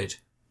feels weird.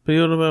 But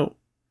you're on about...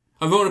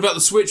 I'm on about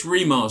the Switch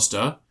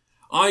remaster.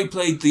 I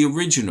played the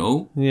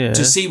original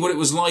to see what it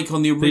was like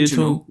on the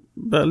original.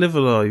 About Live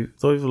Alive.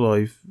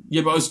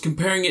 Yeah, but I was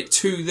comparing it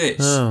to this.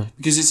 Oh.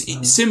 Because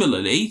it's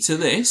similarly to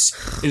this,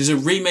 it is a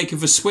remake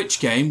of a Switch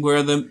game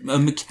where the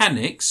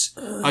mechanics,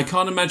 I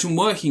can't imagine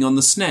working on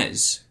the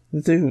SNES.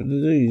 They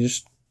do.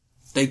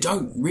 They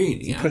don't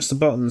really. Press the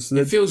buttons.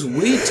 It feels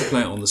weird to play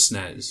it on the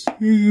SNES.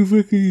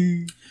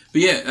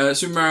 But yeah,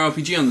 Super Mario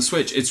RPG on the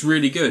Switch, it's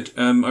really good.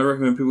 I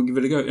recommend people give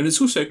it a go. And it's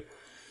also...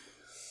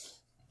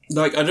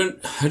 Like, I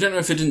don't know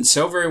if it didn't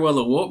sell very well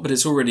or what, but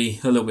it's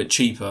already a little bit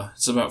cheaper.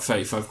 It's about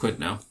 £35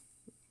 now.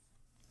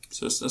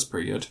 So that's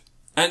pretty good.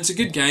 And it's a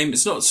good game.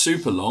 It's not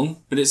super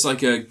long, but it's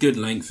like a good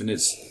length, and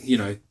it's, you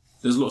know,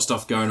 there's a lot of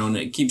stuff going on.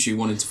 It keeps you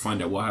wanting to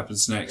find out what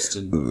happens next,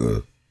 and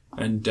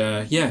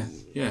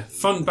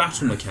fun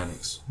battle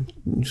mechanics.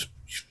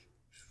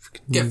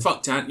 Get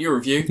fucked, Ant. Your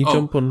review.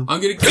 I'm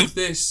gonna give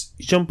this.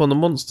 You jump on the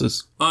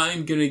monsters.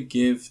 I'm gonna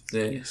give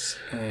this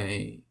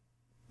a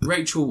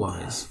Rachel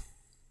Wise.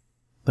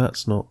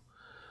 That's not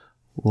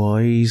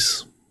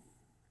wise.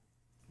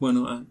 Why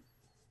not, Ant?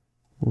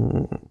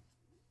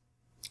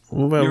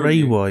 What about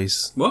Ray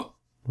Wise? What?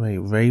 Wait,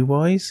 Ray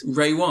Wise?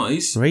 Ray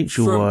Wise?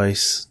 Rachel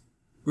Wise.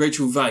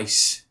 Rachel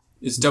Weisz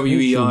is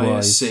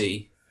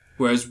Weisc,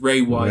 whereas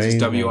Ray Wise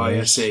is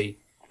Wisc.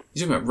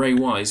 You're talking about Ray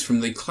Wise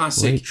from the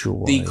classic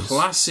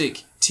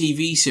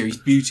TV series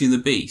Beauty and the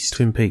Beast.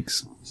 Twin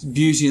Peaks.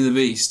 Beauty and the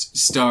Beast,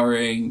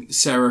 starring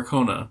Sarah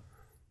Connor.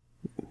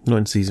 Not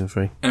in season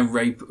 3. And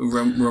Ron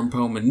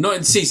Perlman. Not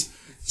in season...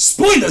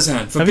 Spoilers,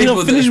 Ant! Have you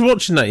not finished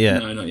watching that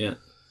yet? No, not yet.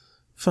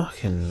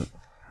 Fucking...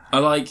 I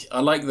like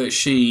that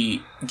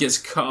she gets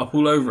cut up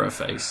all over her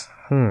face.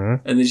 And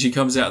then she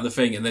comes out of the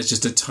thing and there's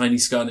just a tiny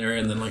scar in her ear,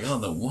 and then like, oh,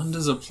 the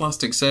wonders of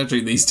plastic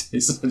surgery these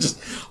days.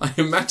 I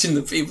imagine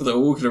the people that are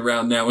walking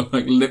around now with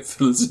like lip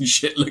fillers and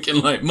shit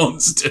looking like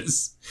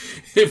monsters.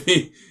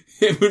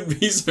 It wouldn't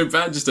be so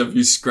bad just to have a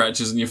few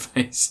scratches on your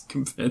face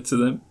compared to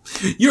them.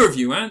 Your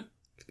review, Ant.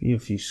 You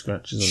have a few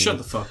scratches on Shut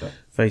the fuck up.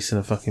 Face in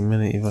a fucking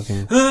minute, you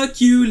fucking...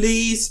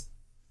 Hercules!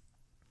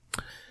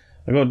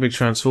 I got a big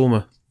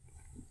Transformer.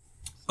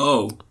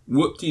 Oh,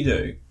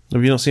 whoop-de-doo.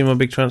 Have you not seen my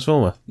big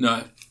Transformer?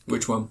 No.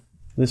 Which one?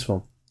 This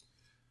one.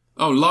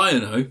 Oh,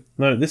 Lion-O.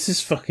 No, this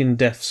is fucking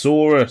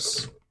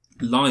Deathsaurus.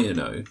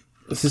 Lion-O.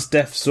 This is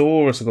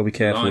Deathsaurus, I've got to be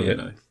careful with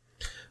it.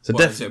 So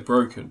is it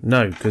broken?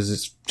 No, because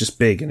it's just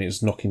big and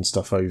it's knocking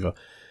stuff over.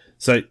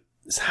 So,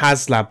 it's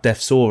HasLab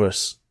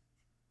Deathsaurus.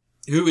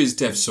 Who is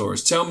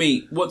Deathsaurus? Tell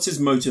me, what's his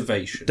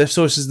motivation?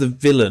 Deathsaurus is the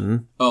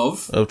villain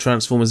of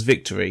Transformers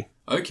Victory.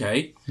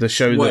 Okay. The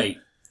show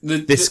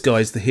this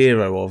guy's the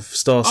hero of.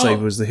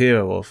 Starsaber is the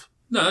hero of.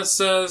 No,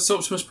 that's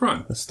Optimus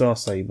Prime. That's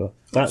Starsaber.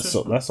 That's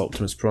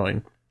Optimus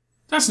Prime.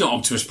 That's not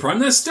Optimus Prime,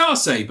 that's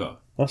Starsaber.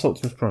 That's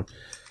Optimus Prime.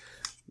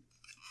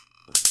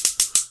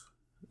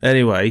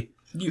 Anyway.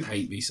 You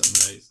hate me some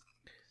days.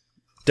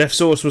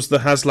 Deathsaurus was the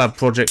HasLab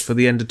project for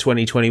the end of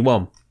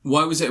 2021.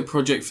 Why was it a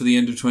project for the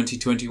end of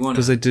 2021?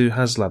 Because they do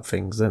HasLab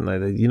things, don't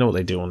they? You know what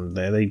they do on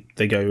there?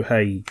 They go,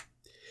 hey,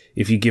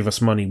 if you give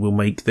us money, we'll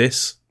make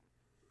this.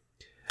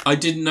 I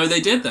didn't know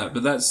they did that,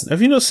 but that's...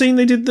 Have you not seen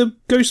they did the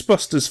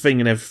Ghostbusters thing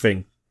and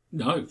everything?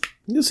 No.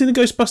 You not seen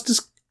the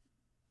Ghostbusters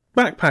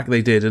backpack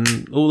they did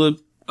and all the...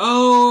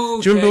 Oh,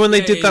 okay, do you remember when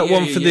they did that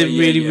one for the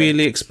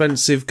really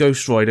expensive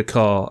Ghost Rider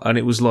car and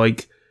it was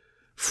like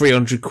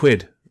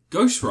 £300?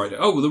 Ghost Rider?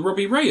 Oh, the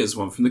Robbie Reyes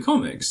one from the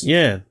comics?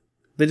 Yeah.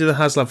 They did a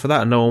HasLab for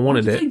that and no one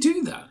wanted it. Why did they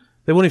do that?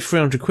 They wanted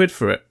 £300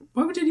 for it.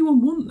 Why would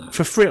anyone want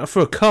that?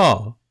 For a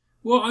car.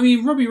 Well, I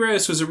mean, Robbie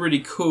Reyes was a really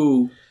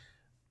cool,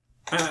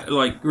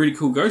 really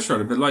cool Ghost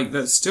Rider, but like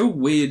that's still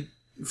weird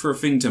for a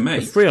thing to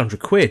make.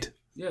 £300.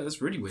 Yeah,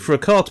 that's really weird. For a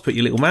car to put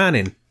your little man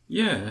in.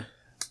 Yeah.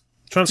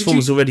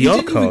 Transformers already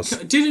are cars.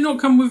 Did it not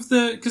come with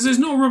the... Because there's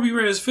not a Robbie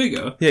Reyes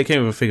figure. Yeah, it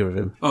came with a figure of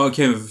him. Oh, it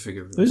came with a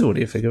figure of him. There's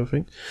already a figure, I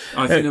think.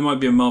 I think there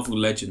might be a Marvel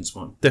Legends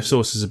one. Death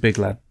Source is a big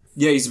lad.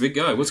 Yeah, he's a big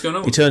guy. What's going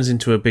on? He turns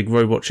into a big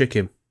robot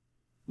chicken.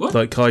 What?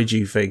 Like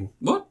kaiju thing.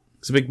 What?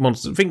 It's a big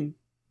monster. I think,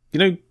 you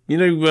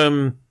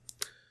know,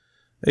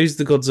 who's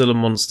the Godzilla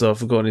monster? I've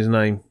forgotten his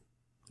name.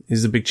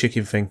 He's the big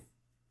chicken thing.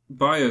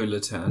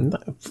 Biolatan.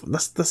 No,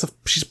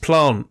 she's a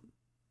plant.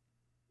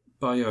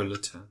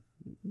 Biolatan.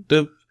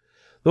 The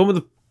one with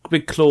the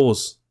big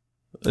claws,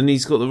 and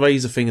he's got the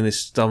razor thing in his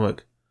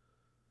stomach.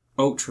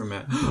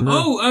 Ultraman.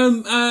 No.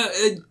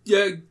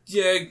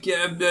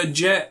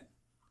 Jet.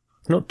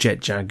 Not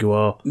Jet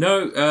Jaguar.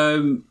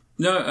 No.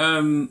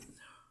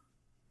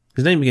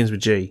 His name begins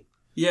with G.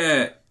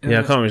 Yeah. Yeah,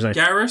 I can't remember his name.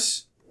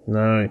 Garrus.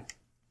 No.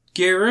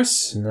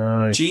 Garrus.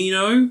 No.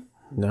 Gino.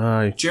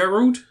 No.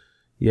 Gerald.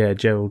 Yeah,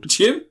 Gerald.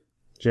 Jim.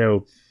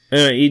 Gerald.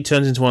 Anyway, he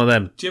turns into one of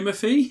them.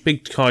 Jimothy.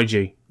 Big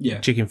kaiju. Yeah.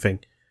 Chicken thing.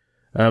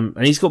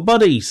 And he's got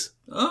buddies.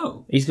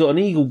 Oh. He's got an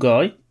eagle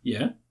guy.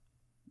 Yeah.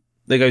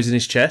 That goes in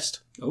his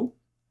chest. Oh.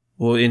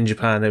 Or in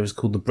Japan, they was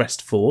called the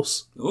breast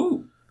force.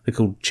 Oh. They're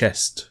called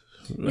chest.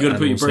 You got to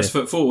put your breast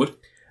foot forward.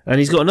 And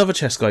he's got another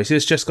chest guy. See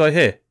this chest guy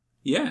here?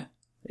 Yeah.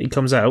 He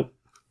comes out.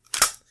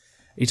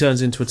 He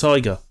turns into a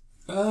tiger.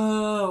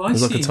 Oh, I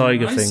It's see. like a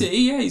tiger I thing.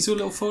 see. Yeah, he's all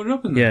little folded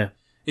up in there. Yeah.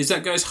 Is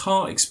that guy's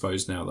heart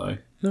exposed now, though?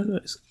 No,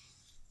 it's...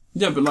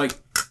 Yeah, but like...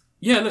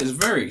 Yeah, look, it's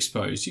very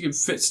exposed. You can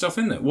fit stuff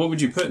in there. What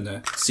would you put in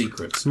there?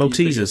 Secrets. Maltesers.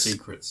 You'd put your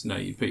secrets. No,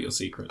 you put your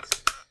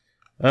secrets.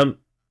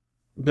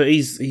 But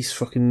he's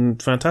fucking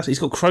fantastic. He's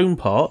got chrome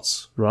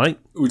parts, right?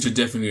 Which are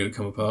definitely going to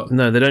come apart.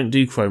 No, they don't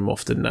do chrome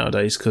often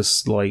nowadays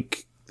because,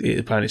 like,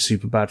 apparently it's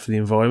super bad for the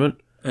environment.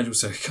 And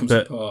also it comes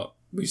But apart.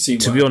 We've seen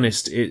to be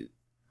honest,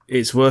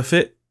 it's worth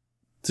it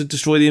to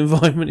destroy the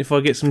environment if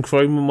I get some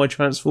chrome on my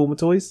Transformer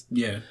toys.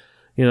 Yeah.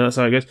 You know, that's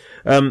how it goes.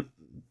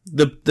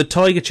 The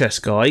tiger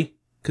chest guy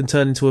can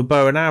turn into a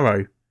bow and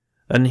arrow,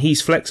 and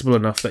he's flexible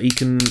enough that he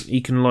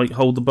can like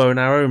hold the bow and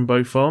arrow in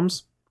both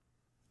arms.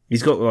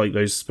 He's got like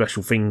those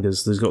special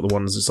fingers. There's got the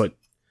ones that's like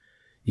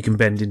you can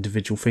bend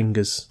individual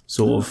fingers,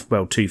 sort of.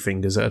 Well, 2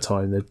 fingers at a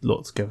time. They're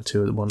locked together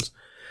 2 at once.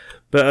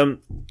 But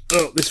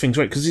this thing's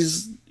great because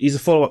he's a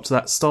follow up to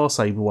that Star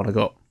Saber one I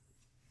got.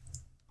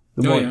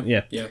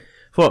 Yeah.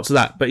 Follow up to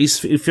that, but he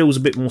feels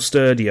a bit more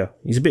sturdier.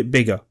 He's a bit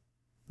bigger,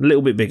 a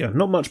little bit bigger,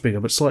 not much bigger,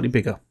 but slightly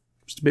bigger,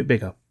 just a bit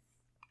bigger.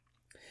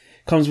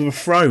 Comes with a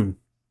throne,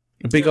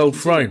 a big old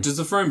throne. Does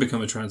the throne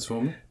become a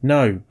Transformer?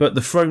 No, but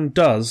the throne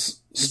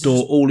does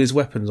store all his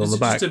weapons on the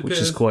back, which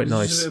is quite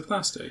nice. Just a bit of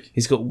plastic.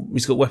 He's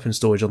got weapon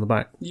storage on the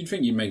back. You'd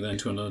think you'd make that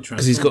into another Transformer.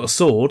 Because he's got a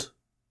sword,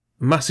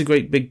 a massive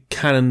great big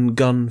cannon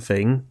gun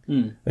thing,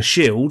 a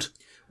shield,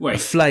 a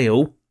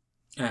flail,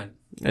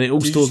 and it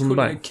all stores on the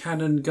back. A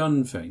cannon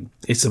gun thing.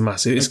 It's a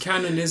massive. A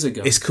cannon is a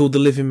gun. It's called the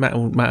living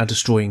matter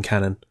destroying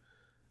cannon.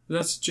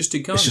 That's just a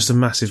gun. It's just a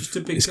massive. Just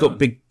a big it's gun. got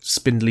big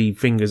spindly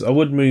fingers. I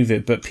would move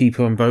it, but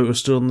Peepo and Boat are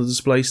still on the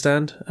display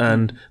stand,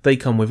 and they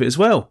come with it as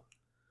well.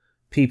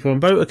 Peepo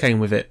and Boat came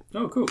with it.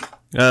 Oh, cool.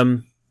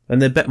 And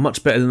they're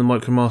much better than the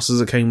Micromasters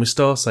that came with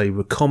Star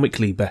Saber.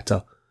 Comically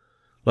better,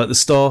 like the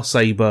Star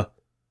Saber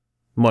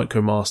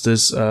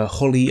Micromasters,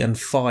 Holly and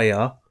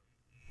Fire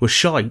were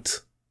shite.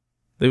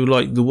 They were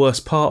like the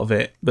worst part of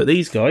it. But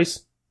these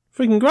guys,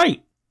 freaking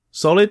great.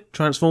 Solid,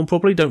 transform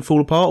properly, don't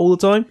fall apart all the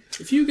time.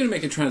 If you were going to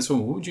make a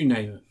Transformer, what would you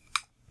name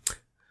it?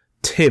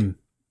 Tim.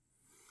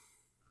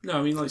 No,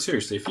 I mean, like,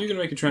 seriously, if you were going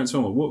to make a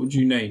Transformer, what would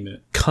you name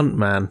it?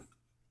 Cuntman.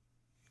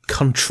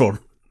 Cuntron.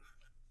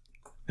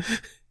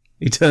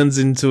 He turns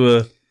into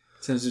a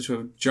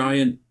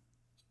giant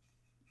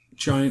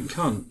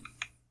cunt.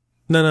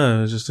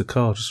 No, it's just a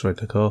car, just a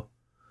regular car.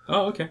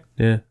 Oh, okay.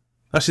 Yeah.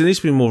 Actually, there needs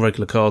to be more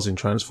regular cars in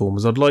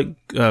Transformers. I'd like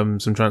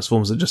some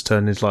Transformers that just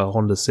turn into like a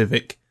Honda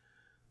Civic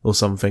or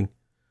something.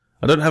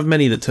 I don't have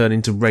many that turn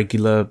into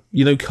regular,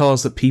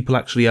 cars that people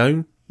actually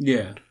own.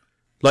 Yeah.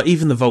 Like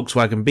even the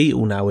Volkswagen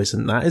Beetle now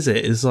isn't that, is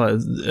it? It's like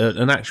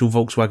an actual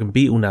Volkswagen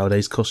Beetle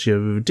nowadays costs you a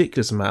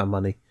ridiculous amount of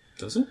money.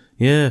 Does it?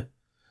 Yeah.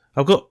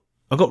 I've got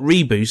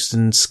Reboost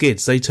and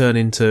Skids. They turn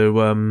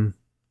into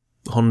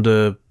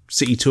Honda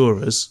City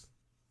Tourers.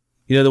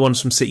 You know the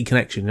ones from City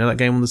Connection? You know that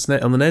game on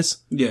the NES?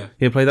 Yeah.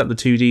 Yeah, play that, the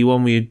 2D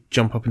one where you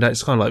jump up and down.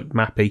 It's kind of like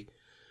Mappy.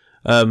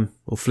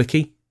 Or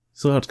Flicky.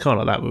 So it's kind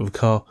of like that with a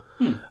car.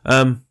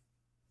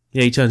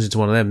 Yeah, he turns into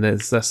one of them.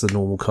 That's the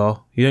normal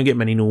car. You don't get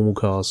many normal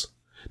cars.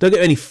 Don't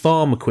get any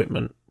farm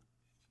equipment.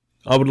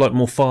 I would like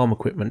more farm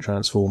equipment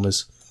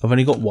Transformers. I've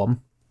only got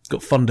one.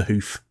 Got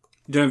Thunderhoof.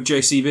 You don't have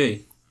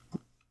JCB?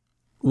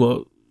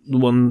 Well, the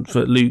one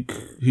for Luke,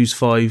 who's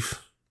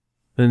 5,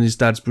 and his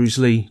dad's Bruce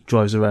Lee,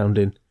 drives around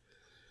in.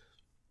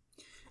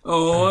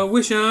 Oh, I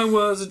wish I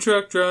was a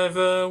truck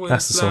driver with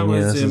That's the song,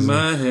 flowers in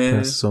my hair.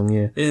 That's the song,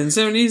 yeah. In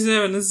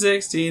 77 and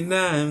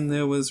 69,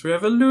 there was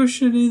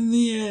revolution in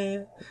the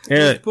air.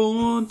 Yeah. Was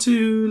born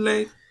too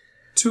late.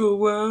 To a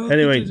world.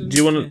 Anyway,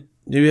 do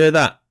you hear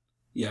that?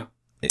 Yeah.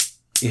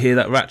 You hear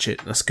that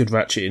ratchet? That's good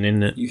ratcheting,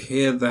 isn't it? You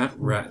hear that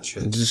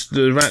ratchet. Just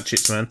the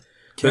ratchets, man.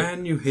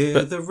 Can you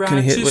hear the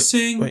ratchet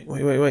sing?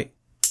 Wait.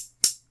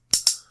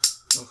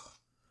 Oh,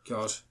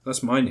 God.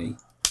 That's my knee.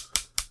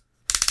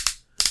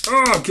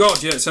 Oh,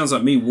 God, yeah, it sounds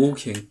like me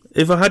walking.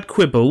 If I had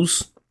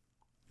quibbles,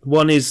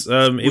 one is...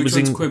 Which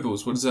one's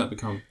quibbles? What does that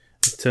become?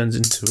 It turns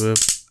into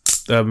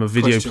a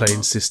video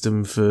playing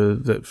system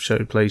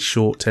that plays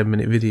short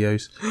 10-minute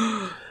videos.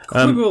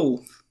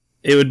 Quibble!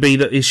 It would be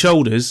that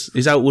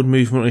his outward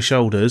movement on his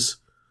shoulders,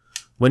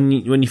 when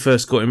you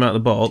first got him out of the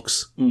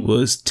box,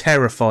 was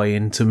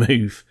terrifying to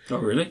move. Oh,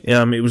 really?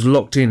 It was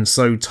locked in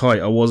so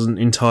tight I wasn't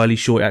entirely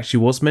sure it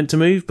actually was meant to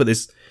move, but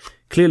there's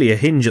clearly a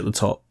hinge at the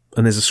top,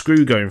 and there's a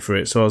screw going through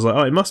it, so I was like,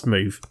 oh, it must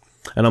move.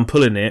 And I'm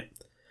pulling it,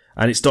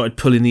 and it started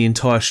pulling the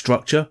entire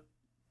structure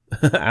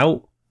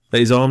out that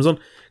his arm's on,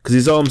 because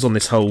his arm's on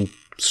this whole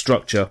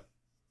structure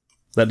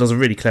that does a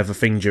really clever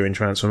thing during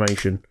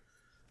transformation,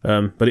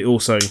 but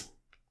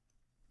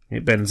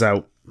it bends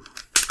out.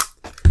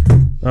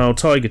 Oh,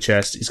 tiger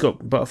chest. He's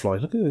got butterfly.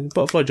 Look at the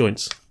butterfly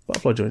joints.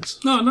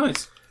 Oh,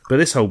 nice. But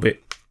this whole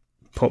bit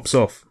pops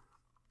off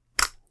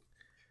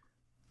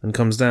and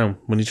comes down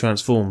when he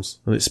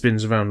transforms, and it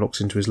spins around,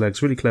 locks into his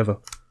legs. Really clever.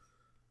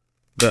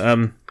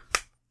 But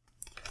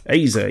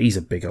he's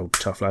a big old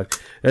tough lad.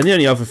 And the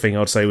only other thing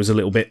I'd say was a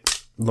little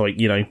bit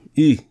like,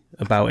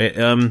 about it.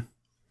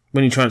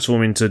 When you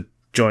transform into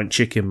giant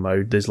chicken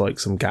mode, there's like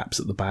some gaps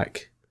at the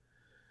back.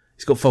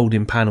 He's got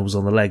folding panels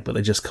on the leg, but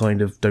they just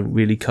kind of don't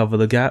really cover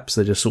the gaps.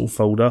 They just sort of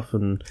fold up,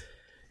 and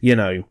you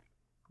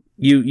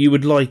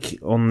would like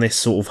on this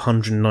sort of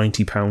 £190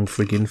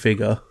 friggin'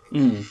 figure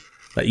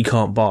that you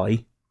can't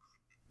buy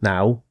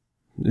now.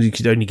 You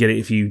could only get it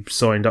if you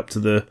signed up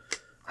to the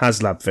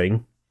HasLab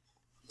thing,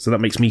 so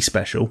that makes me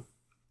special.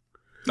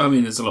 I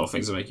mean, there's a lot of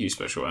things that make you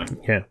special, right?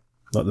 Yeah,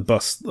 like the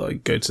bus that I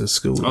go to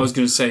school. I was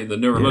going to say the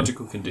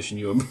neurological condition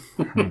you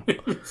were.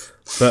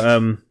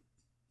 But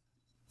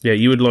yeah,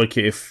 you would like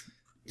it if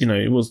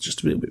it was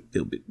just a little bit,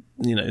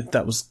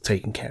 that was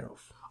taken care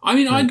of. I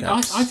mean,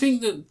 I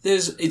think that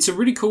it's a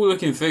really cool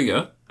looking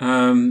figure.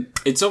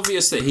 It's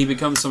obvious that he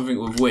becomes something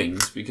with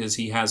wings because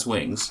he has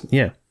wings.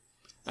 Yeah.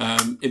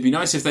 It'd be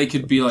nice if they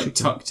could be like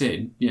tucked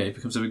in. Yeah, he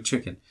becomes a big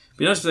chicken. It'd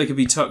be nice if they could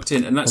be tucked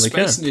in, and that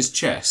space in his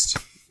chest.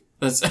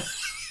 That's.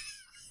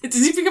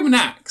 Does he become an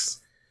axe?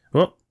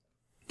 What?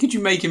 Could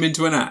you make him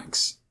into an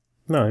axe?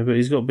 No, but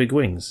he's got big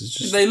wings. It's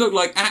just... They look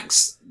like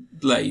axe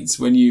blades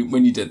when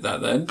you did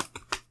that. Then.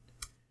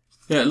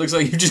 Yeah, it looks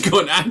like you've just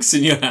got an axe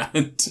in your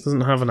hand.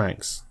 Doesn't have an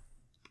axe.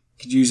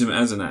 Could use him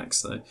as an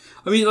axe, though.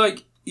 I mean,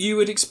 like, you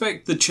would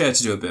expect the chair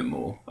to do a bit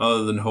more,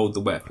 other than hold the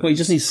weapon. Well, he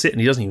just needs to sit,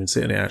 and he doesn't even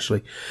sit in it,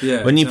 actually.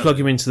 Yeah. When you plug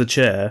him into the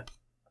chair...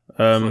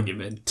 plug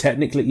him in.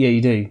 Technically, yeah,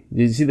 you do.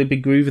 Did you see the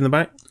big groove in the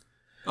back?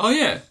 Oh,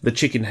 yeah. The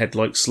chicken head,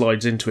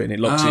 slides into it, and it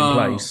locks it in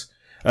place.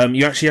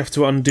 You actually have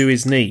to undo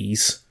his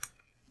knees,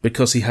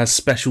 because he has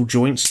special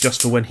joints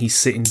just for when he's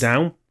sitting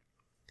down.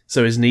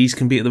 So his knees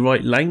can be at the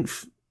right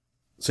length.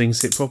 So he can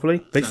sit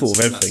properly. They thought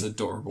of everything. That's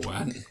adorable,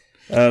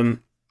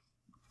 man.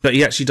 But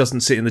he actually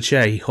doesn't sit in the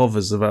chair. He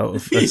hovers about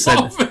a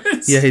centimetre.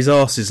 Yeah, his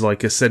arse is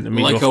like a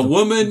centimetre. Like a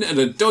woman at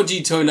a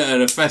dodgy toilet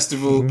at a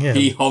festival,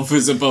 he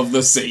hovers above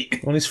the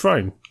seat. On his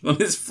throne. On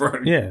his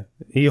throne. Yeah,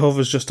 he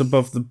hovers just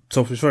above the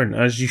top of his throne,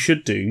 as you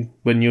should do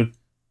when your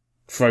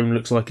throne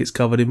looks like it's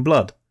covered in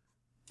blood.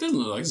 Doesn't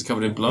look like it's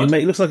covered in blood.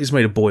 It looks like it's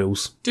made of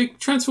boils. Do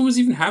Transformers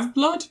even have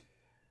blood?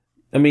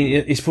 I mean,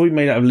 it's probably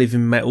made out of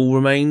living metal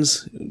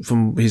remains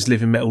from his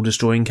living metal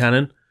destroying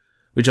cannon,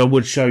 which I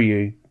would show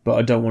you, but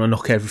I don't want to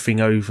knock everything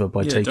over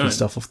by taking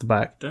stuff off the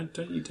back. Don't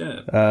you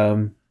dare.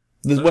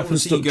 The weapon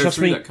storage. Trust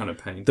me, that kind of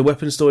pain. The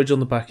weapon storage on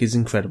the back is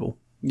incredible.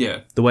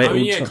 Yeah, the way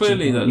it all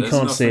clearly you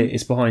can't see it.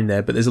 It's behind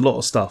there, but there's a lot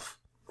of stuff.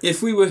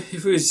 If we were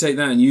to take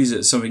that and use it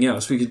as something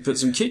else, we could put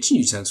some kitchen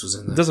utensils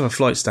in there. It does have a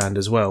flight stand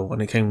as well,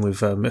 and it came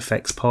with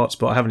effects parts,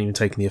 but I haven't even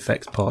taken the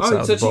effects parts out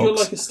of the box. Oh, it's actually got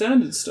like a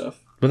standard stuff.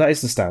 But that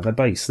is the stand, the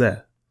base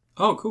there.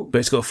 Oh, cool. But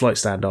it's got a flight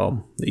stand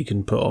arm that you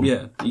can put on.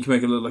 Yeah, you can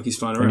make it look like he's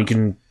flying around. And you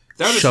can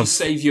that would actually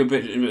save you a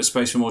bit of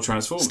space for more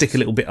Transformers. Stick a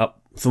little bit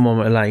up for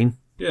Monmouth Lane.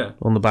 Yeah.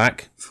 On the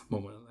back.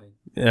 Monmouth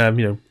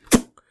Lane.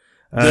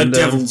 And, the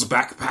Devil's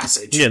Back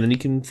Passage. Yeah, then you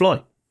can fly.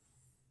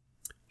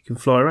 You can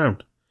fly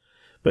around.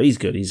 But he's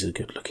good. He's a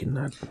good-looking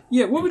lad.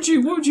 Yeah. What would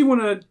you want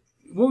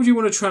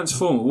to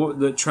transform? What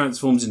that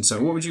transforms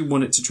into? What would you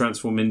want it to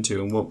transform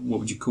into? And what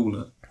would you call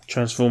it?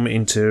 Transform it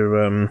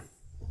into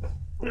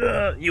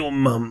your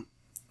mum.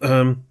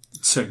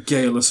 So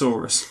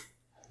Galeosaurus.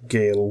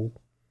 Gale.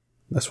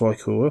 That's what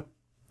I call her.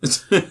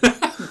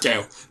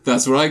 Gale.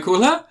 That's what I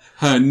call her.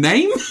 Her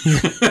name.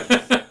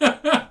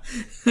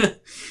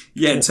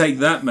 Yeah, take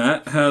that,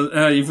 Matt. How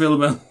do you feel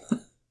about that?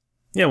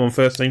 Yeah, I'm on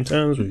first name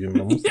terms with your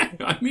mum. Yeah,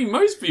 I mean,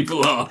 most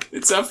people are.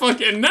 It's her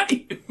fucking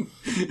name.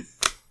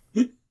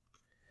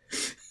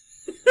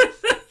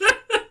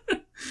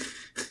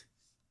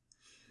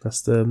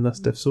 That's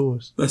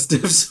Devsaurus. That's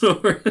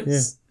Devsaurus.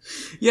 Yeah.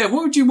 Yeah,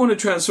 what would you want to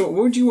transform?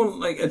 What would you want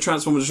like a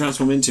transformer to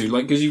transform into?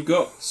 Like, because you've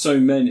got so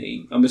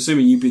many. I'm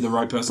assuming you'd be the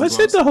right person. I to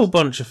said ask. a whole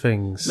bunch of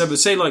things. No, but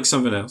say like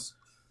something else.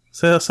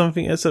 So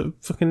something. It's a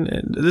fucking.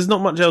 There's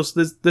not much else.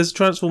 There's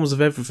transformers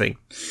of everything.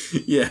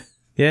 Yeah.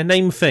 Yeah.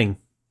 Name a thing.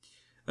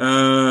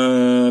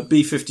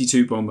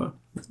 B-52 bomber.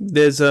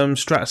 There's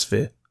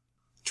Stratosphere.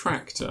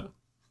 Tractor.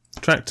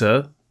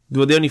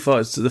 Well, the only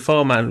the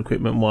fireman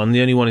equipment one.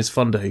 The only one is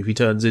Thunderhoof. He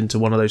turns into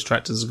one of those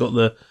tractors. Has got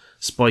the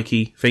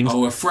spiky things.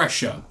 Oh, a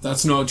thresher.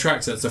 That's not a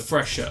tractor. It's a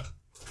thresher.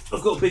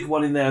 I've got a big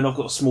one in there, and I've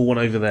got a small one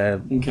over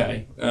there.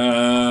 Okay.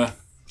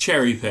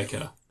 Cherry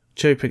picker.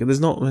 Cherry picker. There's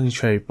not any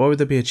cherry. Why would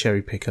there be a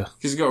cherry picker?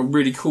 Because it's got a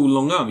really cool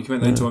long arm. You can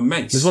make that into a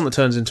mace. There's one that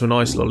turns into an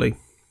ice lolly.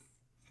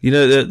 You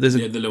know, there's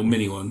the little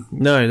mini one.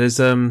 No, there's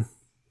I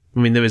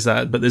mean, there is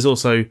that, but there's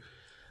also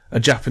a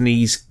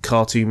Japanese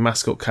cartoon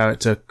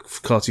character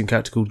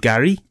called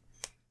Gary.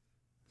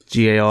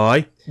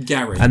 G-A-I.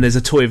 Gary. And there's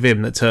a toy of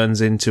him that turns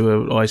into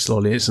an ice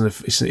lolly. It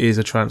is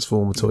a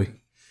Transformer toy.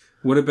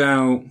 What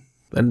about...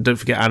 And don't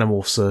forget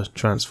Animorphs are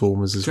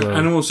Transformers as well.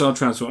 Animorphs are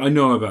Transformers. I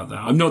know about that.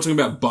 I'm not talking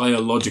about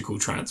biological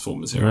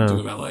Transformers here. I'm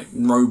talking about like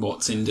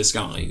robots in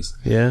disguise.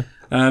 Yeah.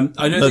 I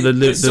know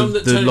there's some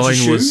that turn into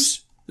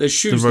shoes. There's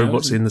shoes. The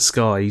robots in the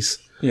skies.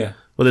 Yeah.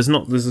 Well, there's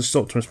the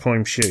Optimus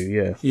Prime shoe,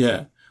 yeah.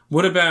 Yeah.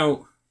 What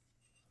about...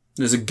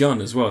 There's a gun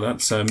as well.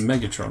 That's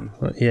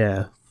Megatron.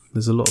 Yeah.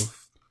 There's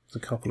a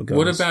couple of guns.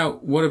 What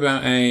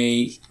about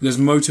there's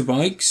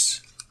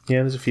motorbikes? Yeah,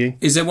 there's a few.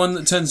 Is there one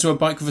that turns into a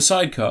bike with a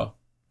sidecar?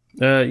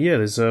 Yeah,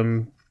 there's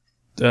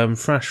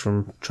Thrash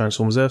from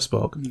Transformers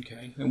Earthspark.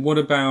 Okay. And what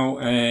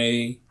about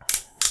a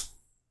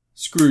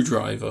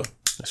screwdriver?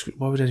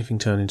 Why would anything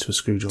turn into a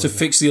screwdriver? To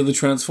fix the other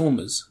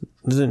Transformers.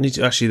 Doesn't need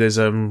to, actually, there's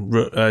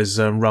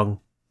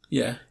Rung.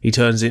 Yeah. He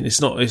turns in. It's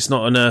not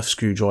an Earth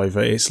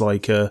screwdriver. It's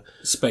like a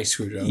space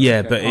screwdriver. Yeah,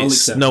 okay. but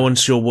it's no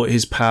one's sure what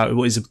his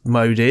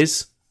mode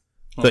is.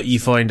 But you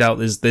find out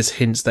there's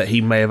hints that he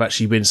may have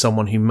actually been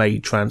someone who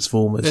made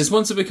Transformers. There's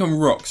ones that become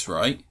rocks,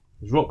 right?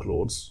 Rock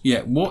Lords.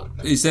 Yeah. What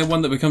is there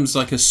one that becomes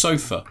like a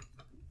sofa?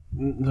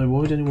 No.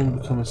 Why would anyone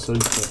become a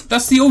sofa?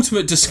 That's the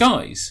ultimate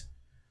disguise.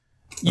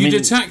 You'd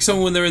attack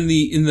someone when they're in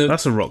the.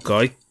 That's a rock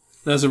guy.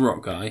 There's a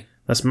rock guy.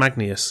 That's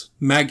Magnius.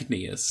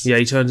 Yeah,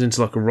 he turns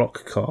into like a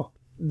rock car.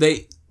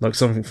 Like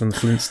something from the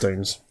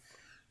Flintstones.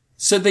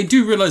 So they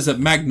do realise that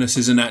Magnus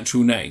is an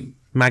actual name.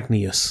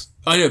 Magnius.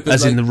 I know, but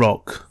as in the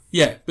rock.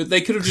 Yeah, but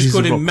they could have just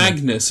called him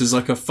Magnus as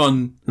like a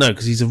fun... No,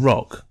 because he's a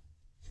rock.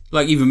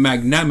 Like even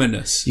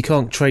Magnanimous. You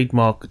can't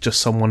trademark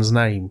just someone's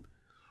name.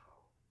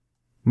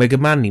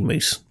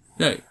 Megamanimus.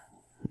 No.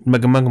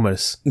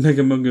 Megamugmus.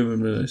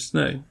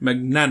 No.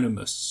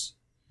 Magnanimous.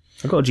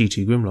 I got a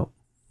G2 Grimlock.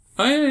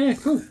 Oh, yeah,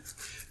 cool.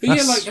 But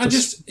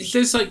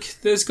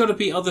there's got to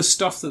be other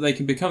stuff that they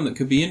can become that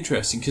could be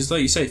interesting. Because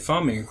like you say,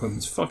 farming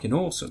equipment's fucking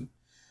awesome.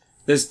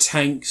 There's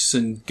tanks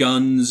and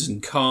guns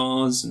and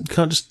cars. And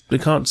They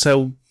can't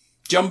sell...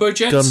 Jumbo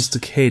jets? Guns to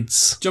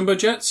kids. Jumbo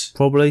jets?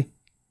 Probably.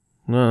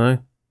 I don't know.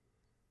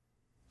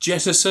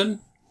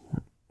 Jettison?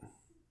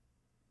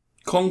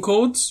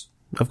 Concords?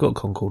 I've got a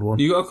Concorde one.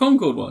 You got a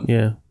Concorde one?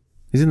 Yeah.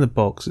 He's in the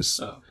box.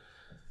 It's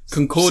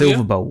Concordia?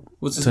 Silverbolt.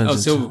 What's it?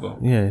 Silverbolt.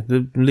 Yeah,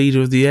 the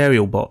leader of the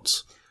aerial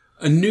bots.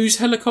 A news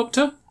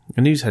helicopter?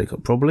 A news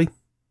helicopter, probably.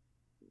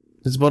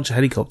 There's a bunch of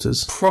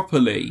helicopters.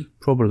 Probably.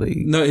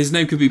 No, his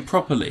name could be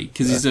Properly,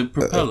 because he's a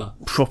propeller.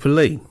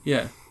 Properly?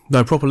 Yeah.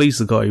 No, Properly's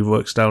the guy who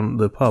works down at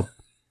the pub.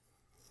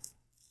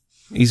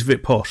 He's a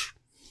bit posh.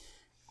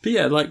 But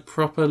yeah, like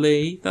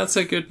Properly, that's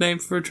a good name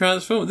for a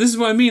Transformer. This is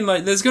what I mean,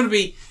 like, there's got to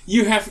be...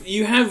 You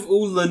have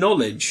all the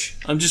knowledge.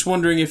 I'm just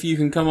wondering if you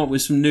can come up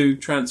with some new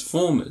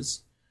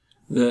Transformers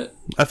that...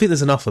 I think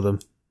there's enough of them.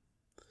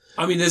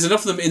 I mean, there's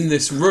enough of them in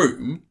this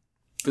room,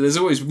 but there's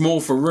always more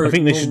for room. I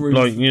think they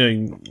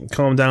should,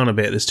 calm down a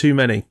bit. There's too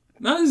many.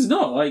 No, there's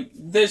not. Like,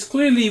 there's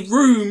clearly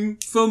room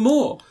for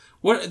more.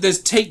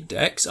 There's tape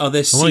decks. Are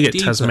there CD players? I want to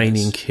get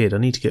Tasmanian Kid. I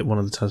need to get one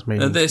of the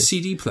Tasmanian Are there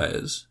CD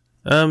players?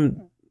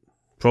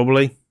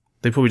 Probably.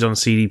 They've probably done a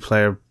CD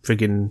player,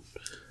 friggin'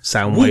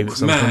 Soundwave at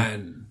some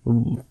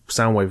point.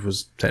 Soundwave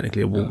was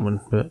technically a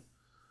Walkman, but,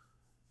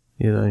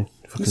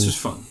 This was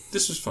fun.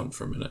 This was fun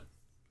for a minute.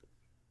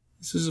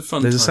 This was a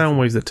fun There's time. a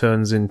Soundwave that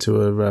turns into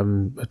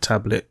a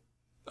tablet.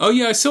 Oh,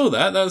 yeah, I saw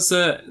that. There was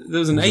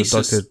an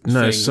Asus thing,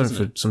 it's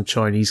something for some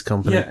Chinese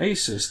company. Yeah,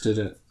 Asus did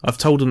it. I've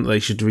told them that they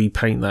should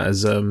repaint that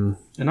as a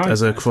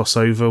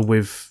crossover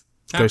with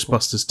Apple.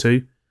 Ghostbusters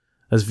 2,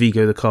 as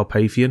Vigo the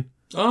Carpathian.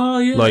 Oh,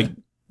 yeah. Like,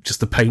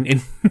 just the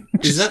painting.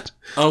 Is that?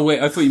 Oh, wait,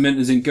 I thought you meant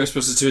as in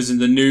Ghostbusters 2 as in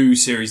the new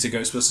series of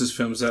Ghostbusters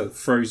films, that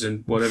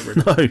Frozen, whatever.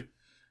 No. God,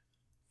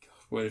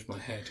 where's my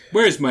head?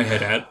 Where is my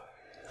head at?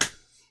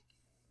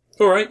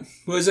 Alright,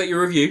 well, is that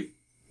your review?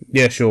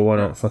 Yeah, sure, why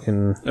not?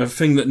 Fucking... A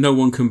thing that no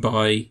one can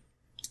buy.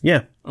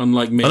 Yeah.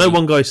 Unlike me. I know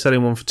one guy's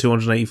selling one for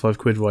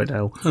 £285 right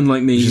now.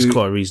 Unlike me. Which is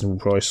quite a reasonable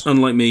price.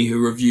 Unlike me,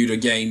 who reviewed a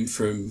game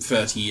from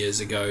 30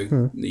 years ago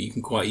that you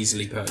can quite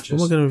easily purchase.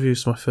 What am I going to review?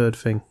 It's my third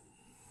thing.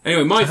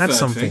 Anyway, my had third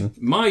something.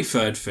 thing I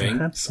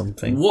had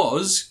something.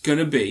 was going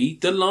to be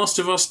The Last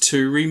of Us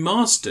 2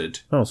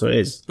 Remastered. Oh, so it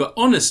is. But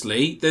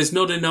honestly, there's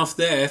not enough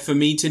there for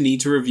me to need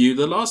to review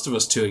The Last of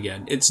Us 2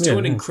 again. It's still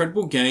an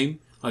incredible game.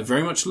 I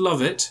very much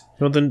love it.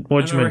 Well, then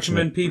why'd you I mention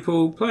recommend it?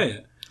 people play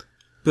it.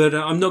 But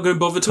I'm not going to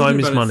bother Time talking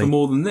is about money. it for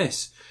more than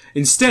this.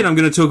 Instead, I'm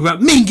going to talk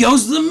about Mean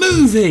Girls the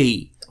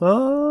movie.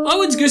 Oh. I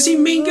went to go see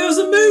Mean Girls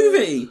the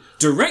movie,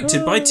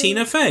 directed by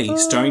Tina Fey,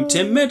 starring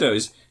Tim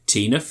Meadows,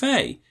 Tina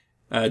Fey,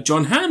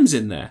 John Hamm's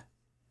in there.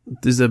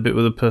 Is there a bit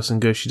where the person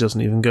goes, she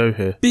doesn't even go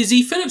here?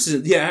 Busy Phillips is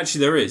in. Yeah,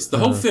 actually there is. The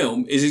whole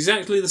film is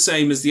exactly the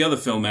same as the other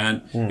film,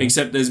 man,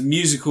 except there's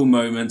musical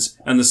moments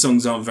and the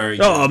songs aren't very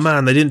good. Oh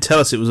man, they didn't tell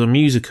us it was a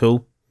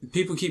musical.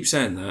 People keep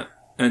saying that.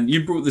 And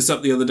you brought this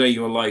up the other day,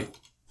 you were like,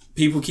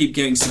 people keep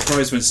getting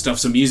surprised when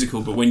stuff's a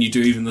musical, but when you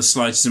do even the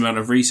slightest amount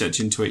of research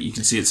into it, you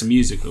can see it's a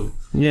musical.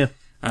 Yeah.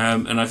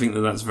 And I think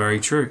that that's very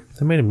true.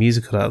 They made a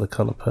musical out of The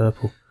Colour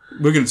Purple.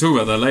 We're going to talk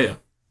about that later.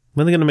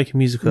 When are they going to make a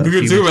musical out We're of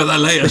going to talk about that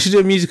They later. should do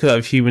a musical out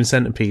of Human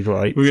Centipede,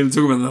 right? We're going to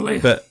talk about that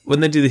later. But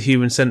when they do the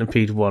Human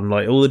Centipede one,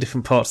 like, all the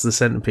different parts of the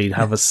centipede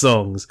have a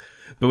songs,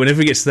 but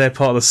whenever it gets to their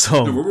part of the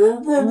song,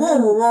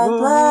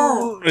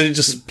 and it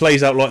just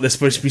plays out like they're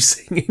supposed to be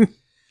singing.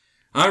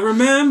 I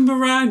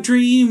remember I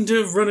dreamed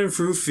of running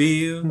through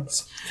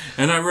fields,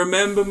 and I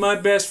remember my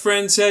best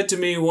friend said to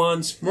me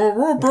once,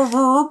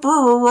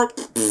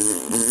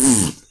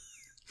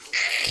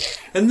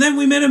 and then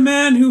we met a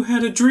man who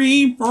had a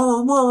dream.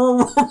 And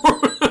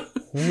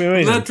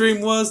that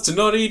dream was to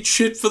not eat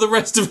shit for the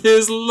rest of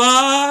his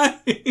life.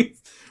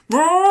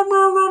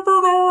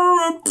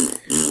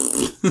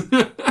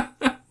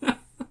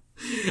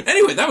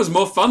 Anyway, that was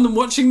more fun than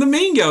watching the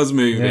Mean Girls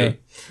movie.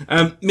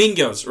 Yeah. Mean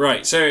Girls,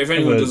 right. So if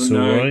anyone doesn't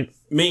know, right.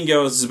 Mean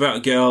Girls is about a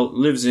girl,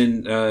 lives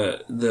in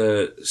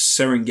the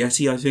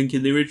Serengeti, I think,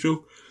 in the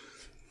original.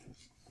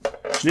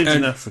 She lived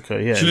in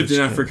Africa, yeah. She lived in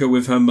Africa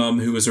with her mum,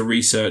 who was a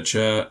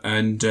researcher,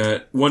 and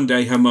one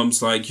day her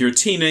mum's like, you're a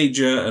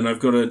teenager, and I've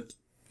got to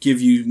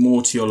give you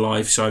more to your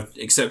life, so I've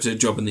accepted a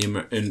job in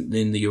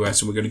the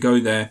US, and we're going to go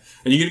there,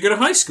 and you're going to go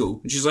to high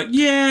school. And she's like,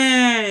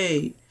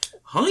 yay!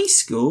 High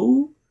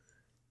school?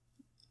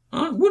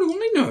 What do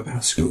I know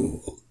about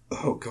school?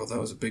 Oh, God, that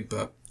was a big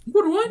burp.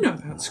 What do I know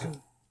about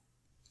school?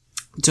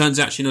 It turns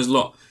out she knows a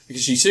lot,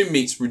 because she soon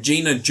meets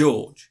Regina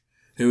George,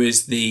 who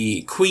is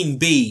the queen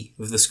bee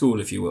of the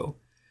school, if you will.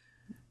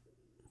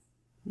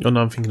 Oh,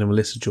 no, I'm thinking of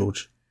Melissa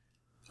George.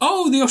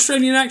 Oh, the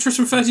Australian actress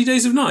from 30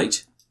 Days of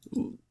Night?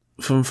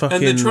 From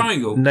fucking And The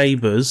Triangle.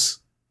 Neighbours,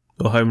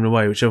 or Home and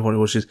Away, whichever one it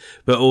was,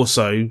 but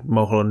also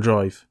Mulholland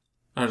Drive.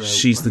 I don't know.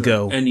 She's the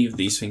girl. Any of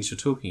these things you're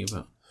talking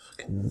about.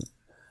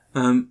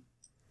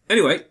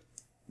 Anyway,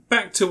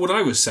 back to what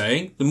I was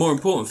saying, the more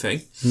important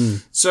thing.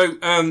 So,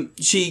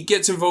 she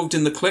gets involved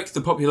in the clique,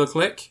 the popular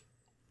clique,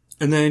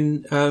 and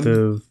then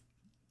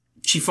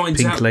she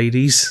finds Pink out...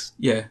 Ladies.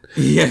 Yeah,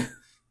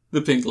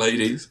 the Pink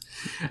Ladies.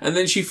 And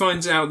then she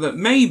finds out that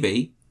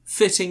maybe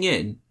fitting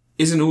in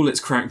isn't all it's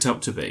cracked up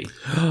to be,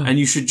 and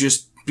you should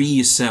just be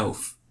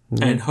yourself,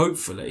 and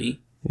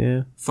hopefully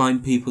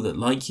find people that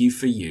like you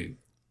for you.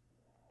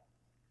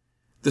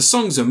 The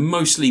songs are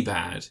mostly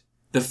bad.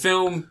 The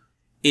film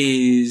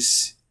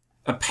is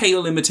a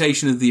pale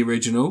imitation of the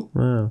original.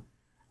 Wow.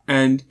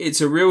 And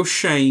it's a real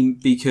shame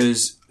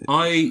because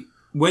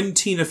when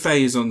Tina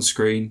Fey is on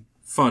screen,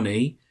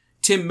 funny.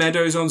 Tim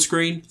Meadows on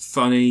screen,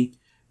 funny.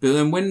 But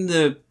then when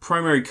the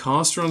primary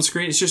cast are on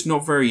screen, it's just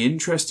not very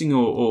interesting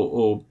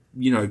or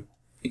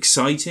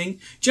exciting.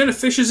 Jenna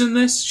Fisher's in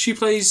this. She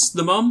plays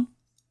the mum.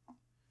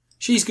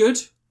 She's good.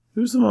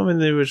 Who's the mum in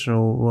the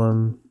original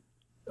one?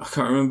 I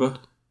can't remember.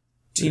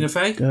 Tina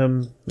Fey?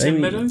 Tim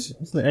Meadows?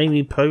 Wasn't it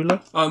Amy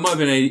Poehler? Oh, it might have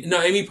been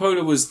Amy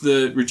Poehler was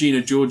the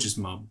Regina George's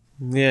mum.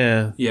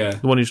 Yeah. Yeah.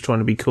 The one who's trying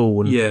to be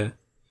cool and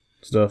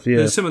stuff, yeah.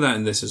 There's some of that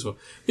in this as well.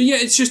 But yeah,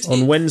 it's just...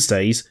 On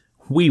Wednesdays,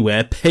 we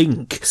wear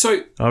pink.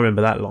 So I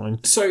remember that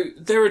line. So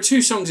there are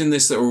two songs in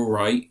this that are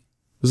alright.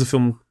 Was the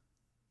film...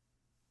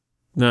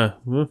 No.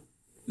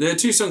 There are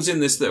two songs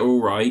in this that are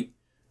alright.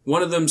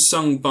 One of them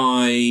sung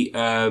by...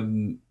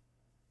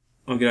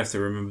 I'm going to have to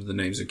remember the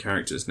names of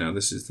characters now.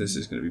 This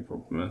is going to be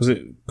problematic. Was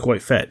it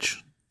quite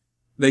fetch?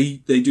 They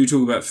do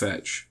talk about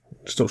fetch.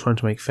 Stop trying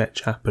to make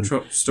fetch happen.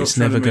 Stop it's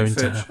never going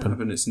to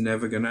happen. It's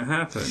never going to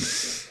happen.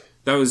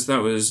 That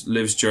was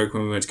Liv's joke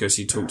when we went to go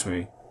see Talk to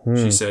Me.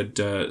 She said,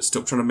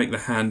 stop trying to make the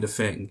hand a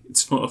thing.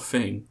 It's not a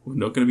thing. We're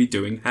not going to be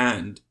doing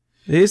hand.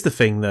 It is the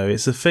thing, though.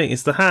 It's the thing.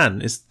 It's the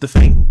hand. It's the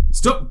thing.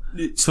 Stop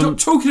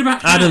talking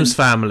about hand. Adam's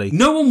Family.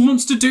 No one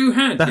wants to do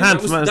hand. The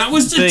hand that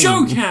was the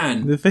joke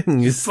hand. The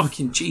thing is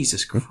fucking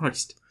Jesus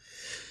Christ.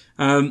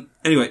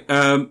 Anyway,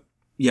 I'm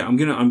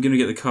gonna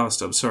get the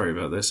cast up. Sorry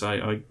about this.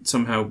 I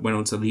somehow went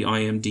onto the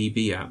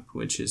IMDb app,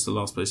 which is the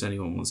last place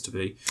anyone wants to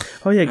be.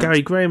 Oh yeah,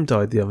 Gary Graham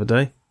died the other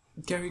day.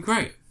 Gary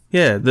Graham?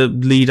 Yeah, the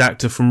lead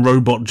actor from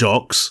Robot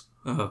Jocks.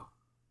 Oh.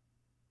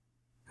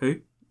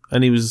 Who?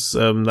 And he was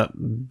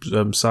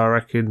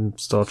Sarek in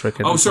Star Trek.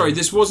 Oh, sorry,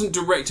 this wasn't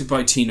directed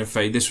by Tina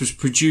Fey. This was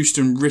produced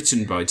and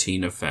written by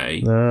Tina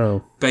Fey.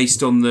 No.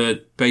 Based on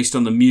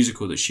the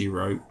musical that she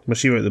wrote. Well,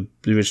 she wrote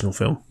the original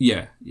film.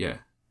 Yeah.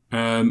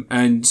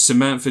 And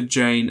Samantha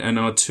Jane and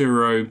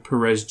Arturo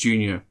Perez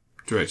Jr.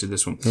 directed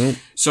this one. Oh.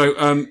 So,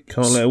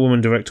 can't let a woman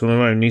direct on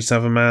her own. Needs to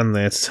have a man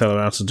there to tell her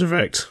how to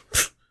direct.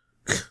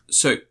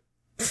 So,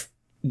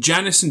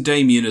 Janice and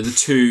Damien are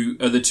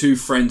the two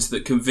friends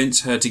that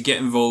convince her to get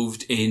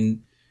involved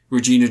in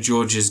Regina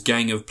George's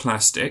gang of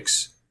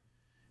plastics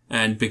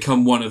and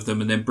become one of them,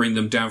 and then bring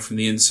them down from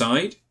the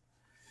inside.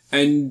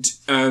 And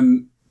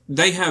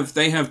they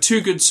have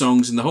two good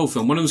songs in the whole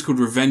film. One of them's called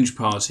Revenge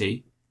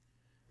Party,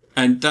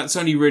 and that's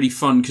only really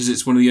fun because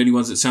it's one of the only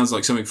ones that sounds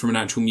like something from an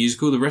actual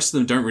musical. The rest of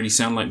them don't really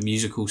sound like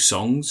musical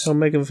songs. Oh,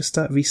 Megan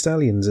Thee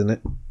Stallion's in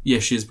it. Yeah,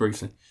 she is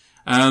briefly.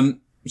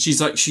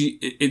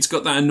 It's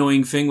got that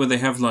annoying thing where they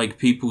have like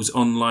people's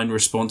online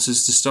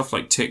responses to stuff,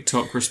 like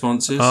TikTok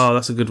responses. Oh,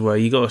 that's a good way.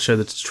 You got to show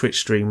the Twitch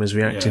streamers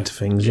reacting to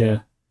things. Yeah.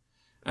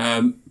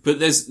 But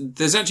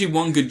there's actually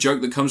one good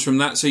joke that comes from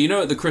that. So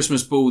at the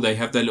Christmas ball they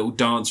have their little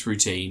dance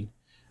routine,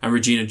 and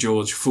Regina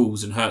George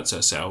falls and hurts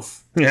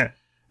herself. Yeah.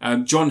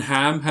 John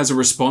Hamm has a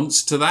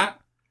response to that.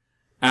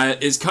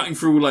 It's cutting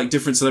through like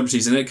different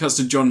celebrities, and it cuts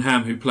to John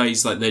Hamm, who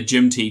plays like their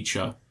gym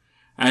teacher.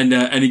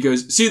 And he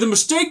goes, see, the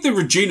mistake that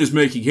Regina's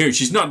making here,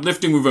 she's not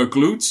lifting with her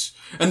glutes.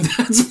 And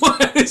that's why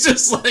it's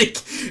just like,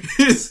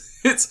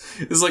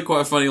 it's like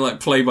quite a funny, like,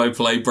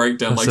 play-by-play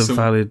breakdown. That's like some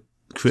valid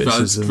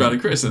criticism.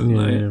 Valid criticism.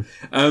 Yeah.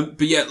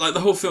 But yeah, like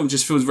the whole film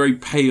just feels very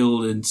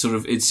pale and sort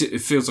of, it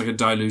feels like a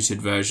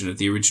diluted version of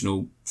the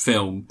original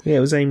film. Yeah,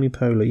 it was Amy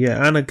Poehler.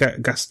 Yeah, Anna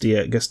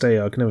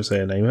Gastea, I can never say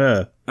her name.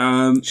 Her.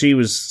 She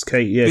was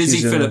Kate. Yeah,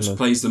 Busy Phillips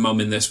plays the mum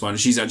in this one.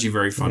 She's actually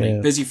very funny.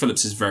 Yeah. Busy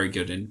Phillips is very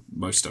good in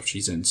most stuff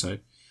she's in. So,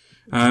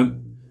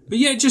 but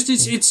yeah, just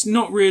it's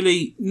not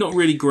really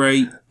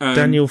great.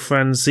 Daniel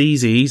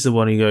Franzese, he's the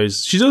one who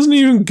goes, she doesn't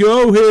even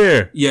go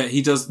here. Yeah,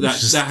 he does that.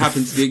 That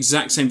happens. The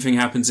exact same thing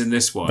happens in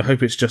this one. I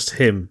hope it's just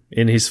him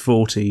in his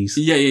 40s.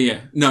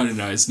 Yeah. No,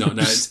 it's not.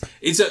 No, it's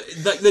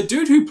like the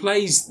dude who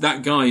plays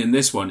that guy in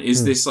this one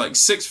is this like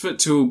 6 foot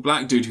tall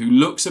black dude who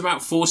looks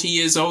about 40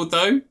 years old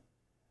though.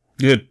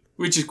 Good.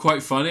 Which is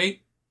quite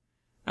funny.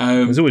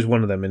 There's always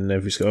one of them in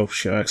every school. Oh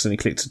shit, I accidentally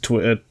clicked a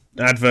Twitter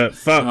advert.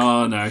 Fuck.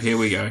 Oh no, here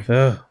we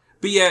go.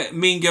 But yeah,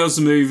 Mean Girls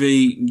the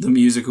movie, the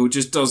musical,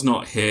 just does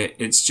not hit.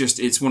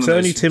 It's one of those. So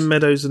only Tim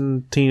Meadows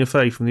and Tina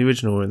Fey from the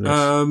original are in this.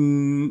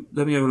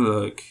 Let me have a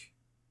look.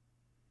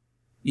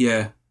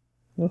 Yeah.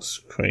 That's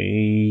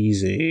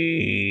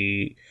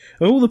crazy.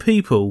 Of all the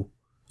people,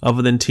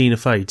 other than Tina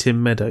Fey,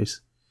 Tim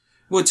Meadows.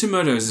 Well, Tim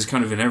Meadows is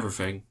kind of in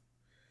everything.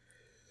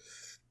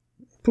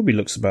 Probably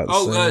looks about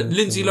the same.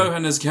 Lindsay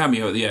Lohan has a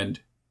cameo at the end.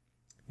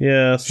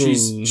 Yeah,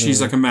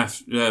 she's like a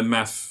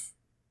math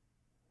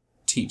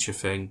teacher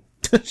thing.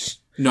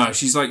 No,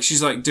 she's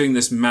like doing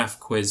this math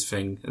quiz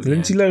thing.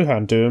 Lindsay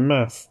Lohan doing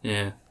math.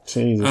 Yeah.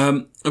 Jesus.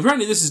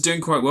 Apparently this is doing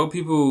quite well.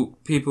 People.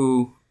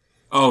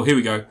 Oh, here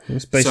we go.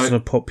 It's based on a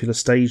popular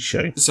stage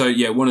show. So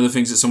yeah, one of the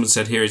things that someone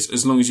said here is,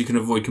 as long as you can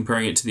avoid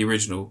comparing it to the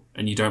original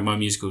and you don't mind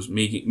musicals,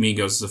 Mean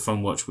Girls is a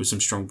fun watch with some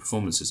strong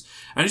performances.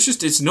 And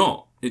it's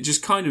not. It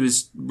just kind of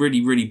is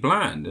really, really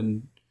bland.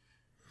 And,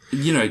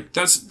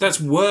 that's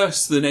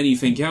worse than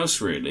anything else,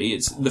 really.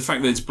 It's the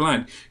fact that it's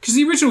bland. Because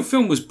the original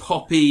film was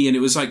poppy and it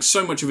was like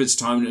so much of its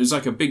time and it was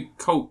like a big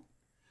cult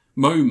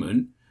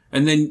moment.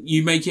 And then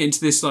you make it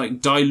into this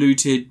like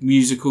diluted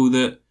musical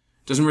that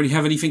doesn't really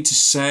have anything to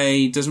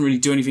say, doesn't really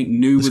do anything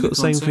new with the concept. It's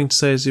got the same thing to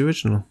say as the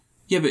original.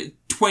 Yeah, but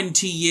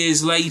 20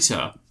 years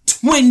later.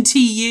 20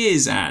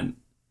 years, Anne!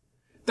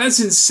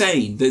 That's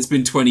insane that it's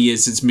been 20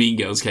 years since Mean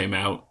Girls came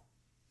out.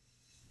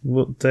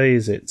 What day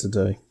is it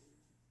today?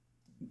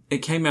 It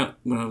came out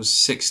when I was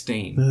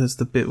 16. There's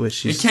the bit where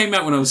she's... It came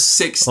out when I was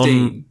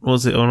 16.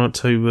 Was it on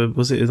October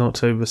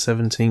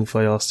 17th?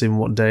 I asked him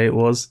what day it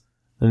was,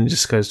 and he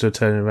just goes to a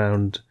turn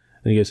around,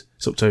 and he goes,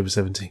 it's October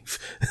 17th.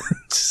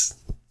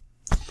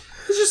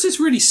 It's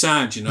really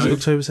sad, Is it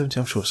October 17th?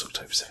 I'm sure it's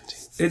October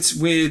 17th. It's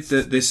weird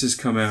that this has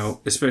come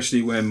out,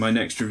 especially when my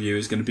next review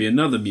is going to be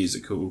another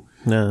musical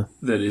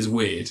that is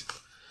weird.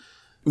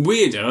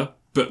 Weirder,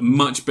 but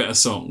much better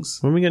songs.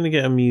 When are we going to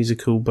get a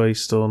musical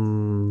based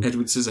on...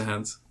 Edward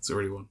Scissorhands. It's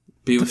already one.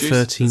 The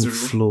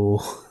 13th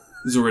floor.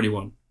 There's already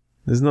one.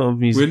 There's not a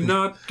musical... We're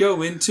not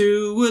going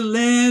to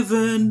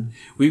 11.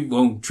 We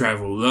won't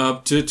travel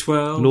up to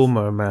 12.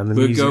 Lawnmower Man, the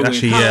musical...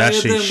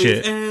 Actually,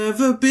 shit.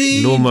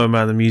 Lawnmower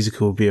Man, the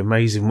musical would be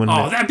amazing, wouldn't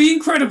it? Oh, that'd be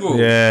incredible.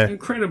 Yeah.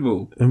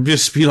 Incredible. And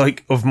just be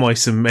like, Of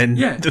Mice and Men.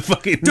 Yeah. The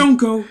fucking... Don't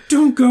go.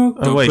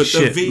 Oh, wait,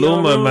 shit.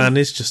 Lawnmower Man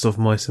is just Of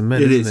Mice and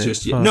Men, isn't it?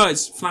 Just... Yeah. No,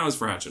 it's Flowers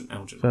for Elgin.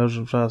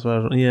 Flowers for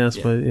Elgin. Yeah, I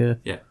suppose, yeah.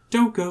 Yeah.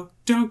 Don't go.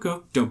 Don't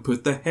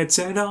put the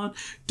headset on.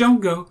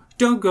 Don't go.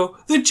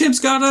 The chimp's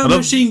got a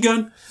machine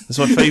gun. That's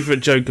my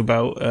favourite joke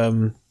about,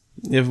 you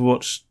ever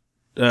watched,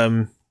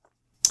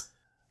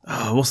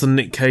 what's the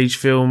Nick Cage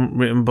film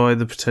written by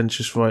the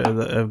pretentious writer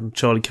that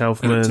Charlie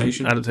Kaufman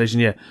adaptation?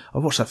 Yeah,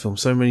 I've watched that film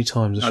so many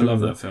times. I love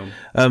that film.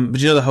 But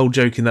you know the whole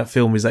joke in that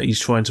film is that he's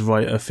trying to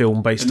write a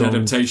film based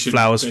on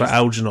flowers for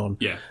Algernon.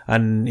 Yeah,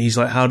 and he's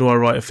like, "How do I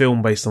write a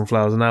film based on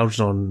flowers and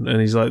Algernon?" And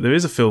he's like, "There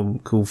is a film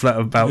called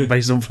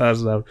based on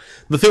flowers and Algernon.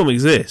 The film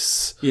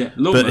exists." Yeah,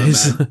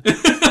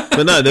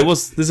 but no,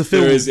 there's a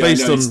film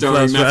based on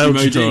flowers for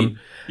Algernon.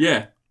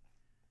 Yeah,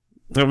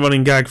 a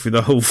running gag through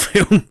the whole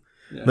film.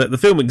 Yeah. The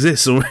film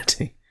exists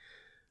already.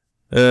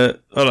 I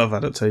love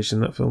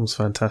Adaptation. That film's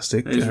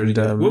fantastic. It is really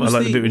good. I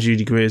like the bit with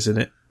Judy Greer's in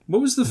it. What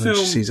was the film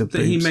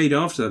that he made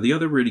after that? The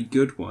other really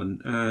good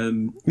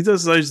one. He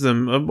does loads of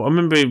them. I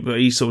remember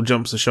he sort of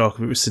jumps the shark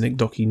a bit with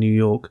Synecdoche, New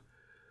York.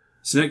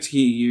 Synecdoche,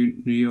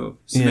 New York.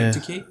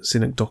 Synecdoche? Yeah,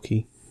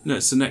 Synecdoche. No,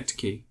 it's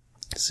Synecdoche.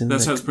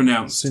 That's how it's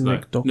pronounced.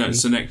 Synecdoche. No,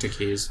 Synecdoche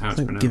is how it's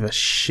pronounced. Don't give a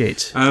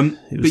shit.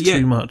 It was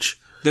too much.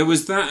 There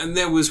was that, and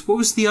there was, what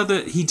was the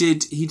other? He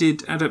did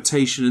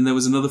Adaptation, and there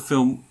was another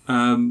film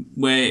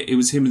where it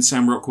was him and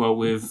Sam Rockwell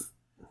with,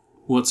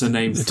 what's her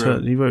name?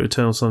 He wrote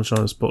Eternal Sunshine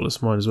of the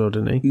Spotless Mind as well,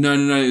 didn't he? No.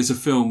 It was a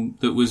film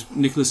that was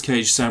Nicolas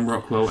Cage, Sam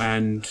Rockwell,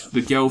 and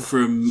the girl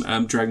from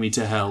Drag Me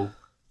to Hell.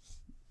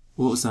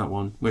 What was that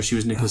one? Where she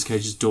was Nicolas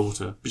Cage's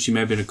daughter, but she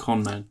may have been a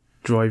con man.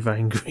 Drive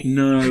Angry.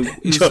 No.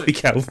 Charlie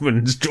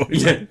Kaufman's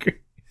Drive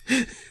Angry.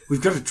 We've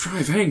got to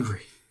drive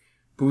angry.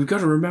 But we've got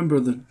to remember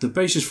that the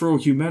basis for all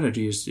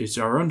humanity is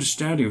our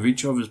understanding of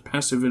each other's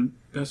passive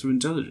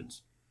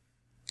intelligence.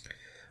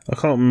 I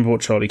can't remember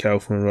what Charlie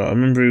Kaufman wrote. I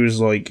remember he was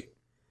like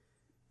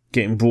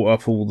getting brought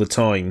up all the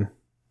time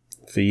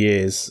for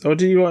years. Oh,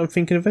 did he write I'm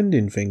Thinking of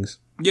Ending Things?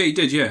 Yeah, he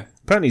did, yeah.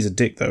 Apparently he's a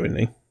dick though, isn't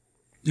he?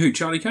 Who,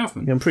 Charlie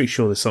Kaufman? Yeah, I'm pretty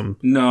sure there's some...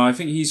 No, I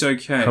think he's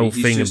okay. Whole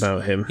thing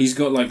about him. He's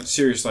got like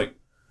serious like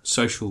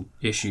social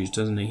issues,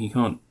 doesn't he? He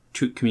can't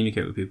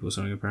communicate with people or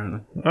something,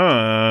 apparently.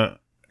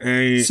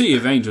 City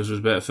of Angels was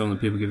a better film than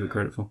people give it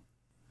credit for.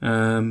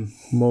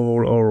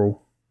 Moral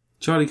Oral.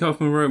 Charlie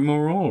Kaufman wrote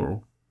Moral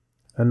Oral.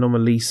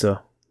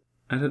 Anomalisa.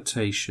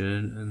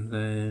 Adaptation, and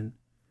then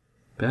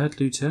Bad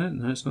Lieutenant.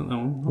 No, it's not that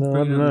one. No, I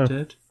don't know.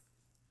 Dead.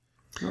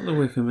 Not The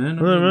Wicker Man.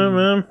 I don't know,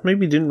 man.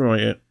 Maybe he didn't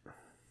write it.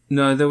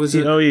 No, there was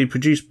he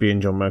produced Being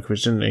John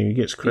Malkovich, didn't he? He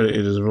gets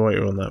credited as a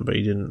writer on that, but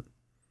he didn't.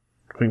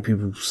 I think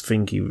people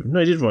think he...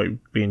 No, he did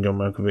write Being John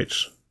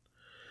Malkovich.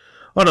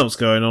 I know what's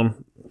going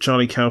on.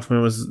 Charlie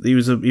Kaufman was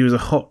a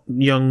hot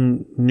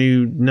young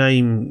new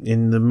name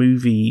in the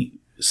movie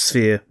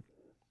sphere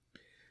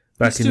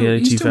back in the early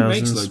 2000s. He still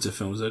makes loads of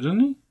films though, doesn't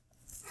he?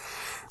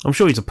 I'm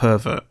sure he's a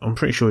pervert. I'm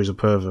pretty sure he's a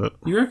pervert.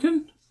 You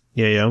reckon?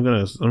 Yeah.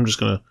 I'm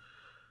just gonna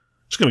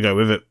go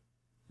with it.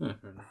 Yeah,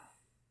 fair enough.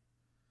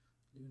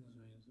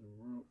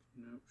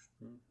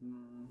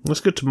 That's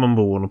good to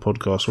mumble on a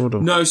podcast, hold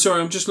on. No,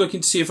 sorry, I'm just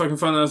looking to see if I can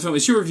find that film.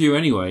 It's your review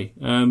anyway.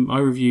 I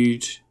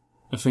reviewed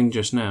a thing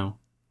just now.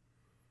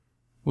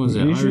 What was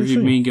it? I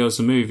reviewed Mean Girls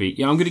the movie.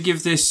 Yeah, I'm going to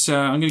give this.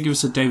 I'm going to give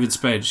us a David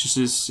Spade.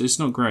 It's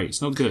not great.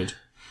 It's not good.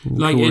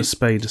 Like call a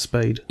spade a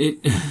spade.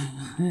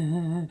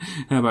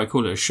 How about I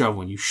call it a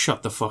shovel and you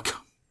shut the fuck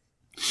up?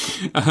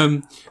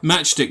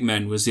 Matchstick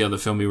Men was the other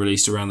film he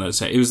released around that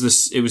time. It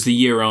was the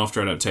year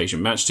after Adaptation.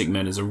 Matchstick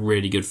Men is a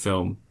really good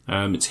film.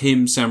 It's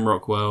him, Sam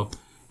Rockwell,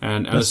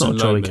 and Alison Lohman.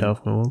 That's not Charlie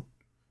Kaufman one.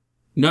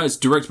 No, it's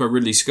directed by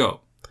Ridley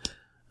Scott.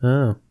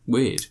 Oh,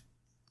 weird.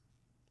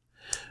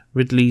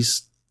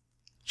 Ridley's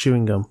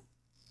chewing gum.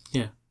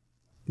 Yeah,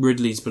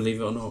 Ridley's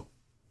Believe It or Not.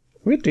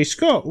 Ridley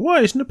Scott.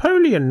 Why is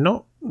Napoleon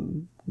not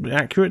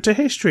accurate to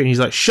history? And he's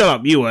like, "Shut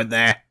up, you weren't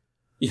there."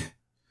 Yeah.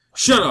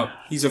 Shut up!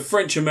 He's a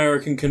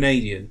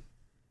French-American-Canadian.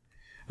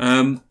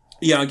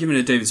 Yeah, I'm giving it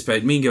a David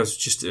Spade. Mean Girls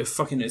just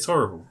it's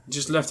horrible. It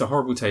just left a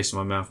horrible taste in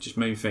my mouth. Just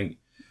made me think,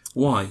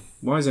 why?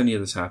 Why is any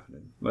of this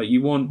happening? Like,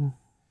 you want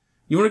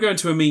to go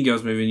into a Mean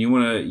Girls movie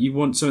and you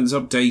want something that's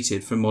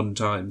updated for modern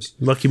times.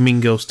 Like in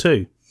Mean Girls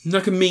 2.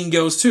 Like a Mean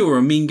Girls 2 or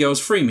a Mean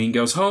Girls 3, Mean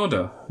Girls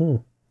Harder.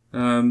 Or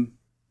a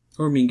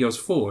Mean Girls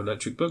 4,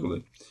 Electric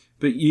Boogaloo.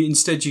 But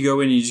instead you go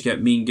in and you just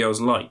get Mean Girls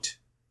Light.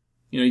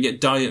 You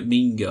get Diet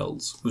Mean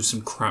Girls with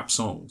some crap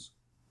songs.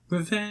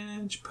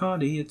 Revenge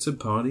party, it's a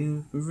party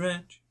of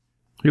revenge.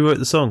 Who wrote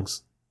the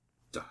songs?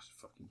 I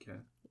fucking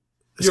care.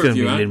 It's going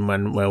to be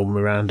Lin-Manuel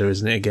Miranda,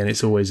 isn't it? Again,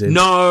 it's always in.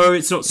 No,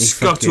 it's not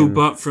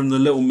Scuttlebutt from The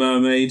Little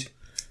Mermaid.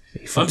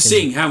 I'm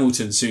seeing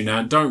Hamilton soon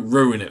now. Don't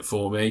ruin it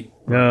for me.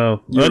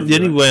 No. The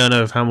only way I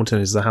know of Hamilton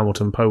is the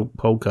Hamilton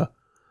polka.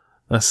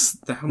 That's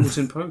the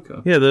Hamilton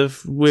polka? Yeah, the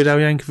Weird Al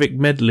Yankovic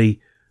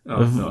medley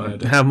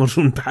of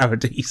Hamilton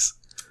parodies.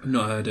 I've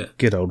not heard it.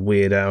 Good old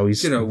Weird Al.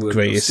 He's good old Weird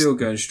greatest. Still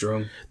going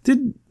strong.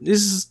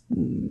 Is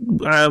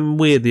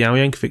Weird the Al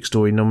Yankovic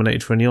story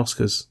nominated for any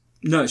Oscars?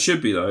 No, it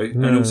should be though.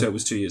 No. And also it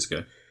was 2 years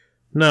ago.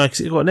 No,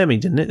 because it got an Emmy,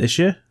 didn't it, this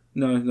year?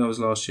 No, that was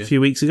last year. A few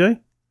weeks ago.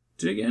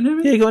 Did it get an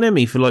Emmy? Yeah, it got an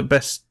Emmy for like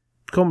best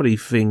comedy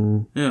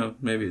thing. Yeah,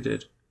 maybe it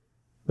did.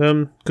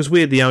 Because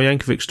Weird the Al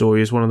Yankovic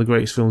story is one of the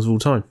greatest films of all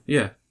time.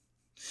 Yeah.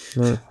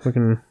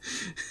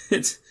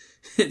 It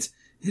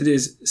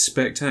is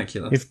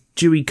spectacular. If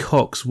Dewey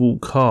Cox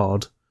Walk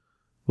Hard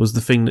was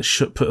the thing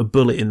that put a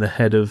bullet in the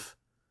head of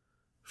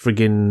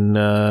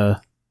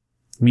friggin'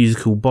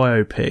 musical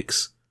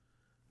biopics.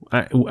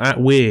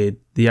 At Weird,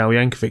 the Al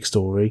Yankovic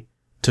story,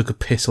 took a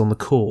piss on the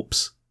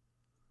corpse.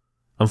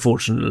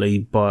 Unfortunately,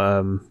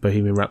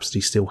 Bohemian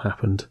Rhapsody still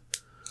happened.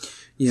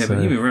 Yeah,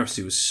 Bohemian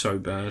Rhapsody was so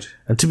bad.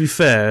 And to be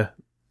fair,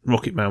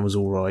 Rocket Man was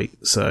alright,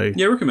 so...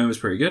 Yeah, Rocket Man was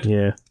pretty good.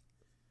 Yeah.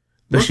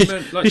 Rocket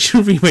Man, They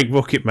should remake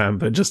Rocket Man,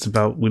 but just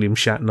about William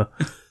Shatner.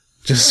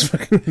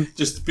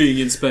 just being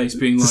in space,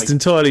 being just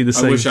entirely the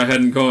same. I wish I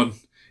hadn't gone.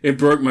 It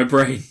broke my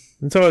brain.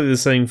 Entirely the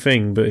same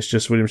thing, but it's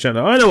just William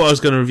Shatner. I know what I was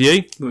going to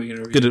review. What are you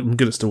going to review? I'm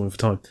good at stalling for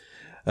time.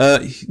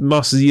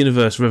 Masters of the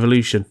Universe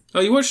Revolution.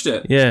 Oh, you watched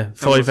it? Yeah,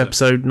 5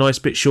 episode, nice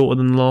bit shorter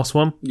than the last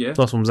one. Yeah.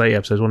 The last one was 8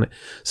 episodes, wasn't it?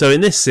 So in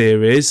this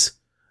series,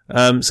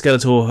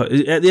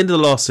 Skeletor, at the end of the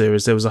last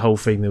series, there was a whole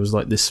thing. There was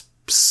like this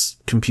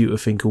computer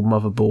thing called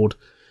Motherboard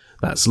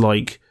that's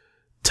like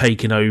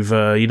taken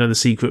over,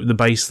 the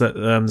base that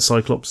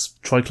the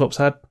Triclops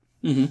had?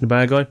 Mm-hmm. The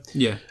bad guy?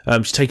 Yeah.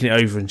 She's taking it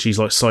over and she's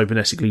like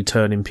cybernetically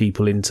turning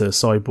people into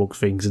cyborg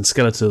things, and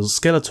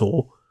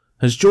Skeletor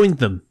has joined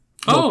them.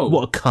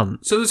 What a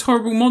cunt. So those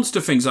horrible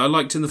monster things that I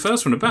liked in the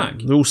first one are back.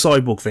 They're all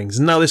cyborg things.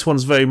 And now this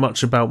one's very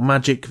much about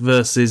magic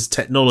versus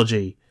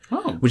technology.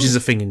 Which is a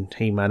thing in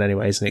He-Man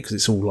anyway, isn't it? Because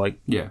it's all like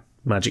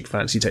magic,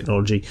 fancy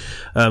technology.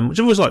 Which I've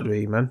always liked with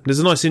He-Man. There's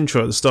a nice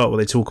intro at the start where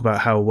they talk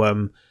about how,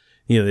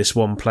 this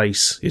one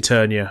place,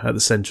 Eternia, at the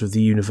centre of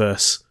the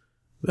universe,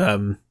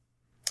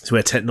 is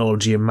where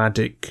technology and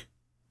magic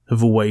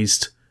have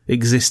always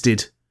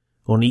existed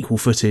on equal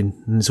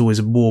footing. And there's always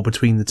a war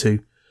between the two.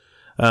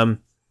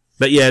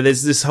 But yeah,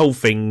 there's this whole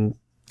thing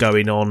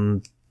going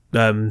on.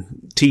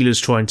 Teela's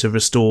trying to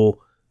restore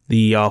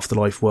the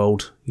Afterlife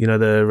world. They had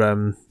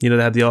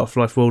the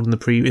Afterlife world in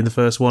the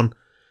first one,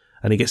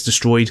 and it gets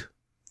destroyed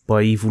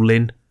by evil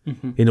Lynn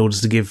in order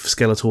to give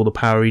Skeletor the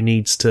power he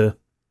needs to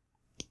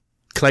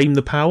claim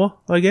the power,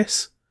 I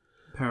guess.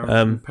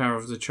 Power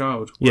of the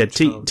child. Yeah,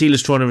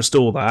 Teela's trying to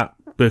restore that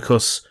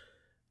because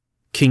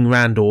King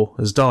Randor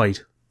has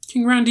died.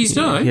 King Randy's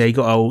died? Yeah, he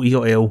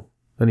got ill,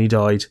 and he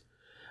died.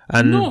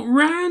 And not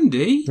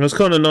Randy. It was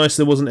kind of nice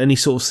there wasn't any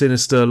sort of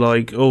sinister,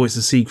 like, it's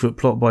a secret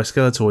plot by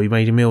Skeletor, he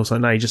made him ill. It's like,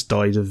 no, he just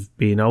died of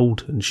being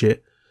old and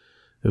shit.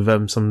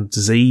 Of some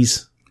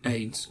disease.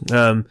 AIDS.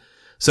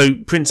 So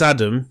Prince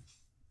Adam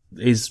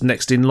is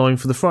next in line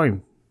for the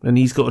throne. And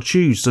he's got to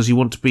choose. Does he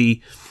want to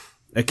be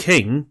a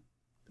king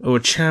or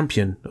a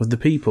champion of the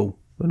people?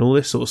 And all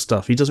this sort of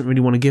stuff. He doesn't really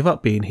want to give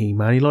up being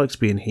He-Man. He likes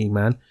being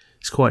He-Man.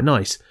 It's quite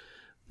nice.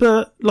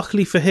 But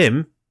luckily for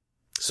him,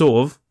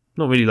 sort of,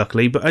 not really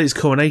luckily, but at his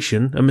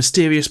coronation, a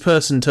mysterious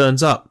person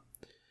turns up,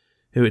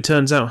 who it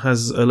turns out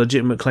has a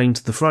legitimate claim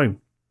to the throne.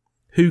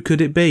 Who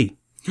could it be?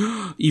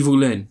 Evil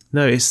Lynn.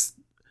 No,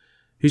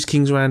 who's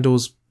King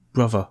Randor's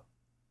brother?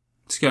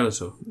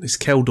 Skeletor. It's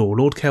Keldor,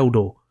 Lord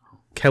Keldor.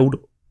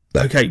 Keldor.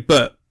 Okay,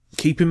 but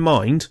keep in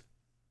mind,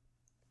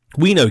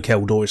 we know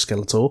Keldor is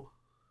Skeletor,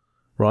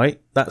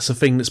 right? That's a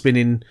thing that's been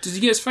in... Did he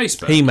get his face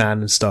back?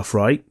 He-Man and stuff,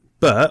 right?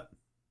 But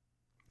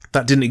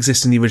that didn't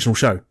exist in the original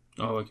show.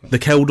 Oh, okay. The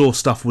Keldor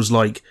stuff was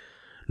like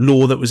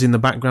lore that was in the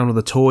background of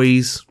the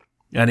toys,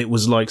 and it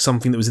was like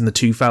something that was in the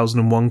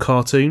 2001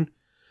 cartoon,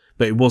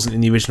 but it wasn't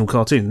in the original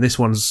cartoon. This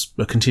one's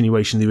a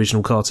continuation of the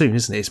original cartoon,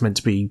 isn't it? It's meant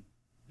to be,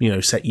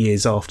 set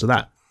years after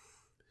that.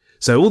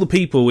 So all the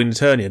people in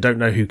Eternia don't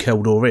know who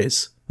Keldor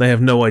is. They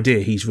have no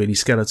idea he's really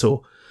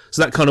Skeletor.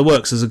 So that kind of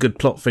works as a good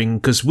plot thing,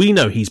 because we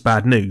know he's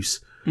bad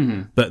news,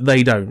 but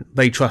they don't.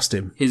 They trust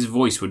him. His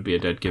voice would be a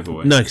dead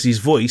giveaway. No, because he's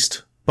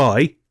voiced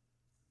by...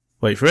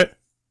 Wait for it.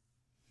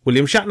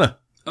 William Shatner.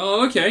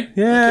 Oh, okay.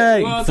 Yay!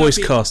 Okay. Well, voice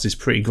cast is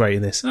pretty great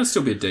in this. That'd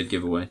still be a dead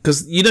giveaway.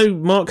 Because,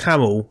 Mark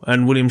Hamill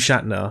and William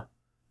Shatner,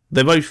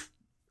 they're both...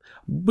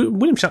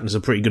 William Shatner's a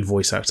pretty good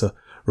voice actor,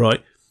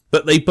 right?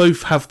 But they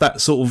both have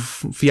that sort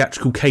of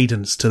theatrical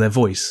cadence to their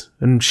voice.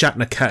 And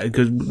Shatner,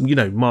 because,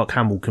 Mark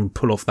Hamill can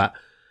pull off that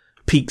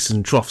peaks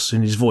and troughs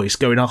in his voice,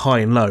 going up high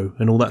and low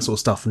and all that sort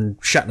of stuff. And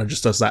Shatner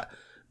just does that,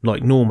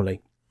 like,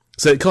 normally.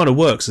 So it kind of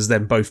works as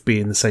them both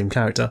being the same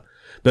character.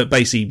 But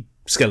basically...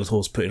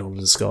 Skeletor's putting on a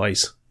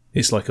disguise.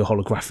 It's like a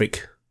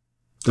holographic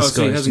disguise. Oh,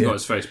 so he hasn't got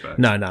his face back?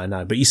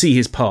 No. But you see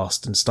his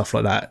past and stuff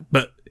like that.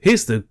 But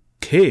here's the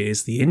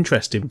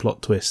interesting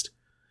plot twist.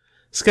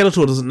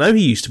 Skeletor doesn't know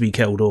he used to be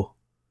Keldor.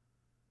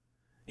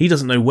 He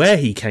doesn't know where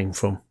he came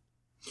from.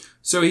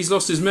 So he's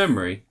lost his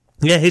memory?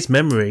 Yeah, his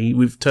memory,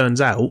 you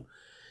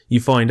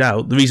find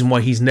out, the reason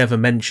why he's never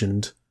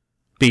mentioned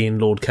being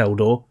Lord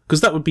Keldor, because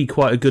that would be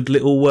quite a good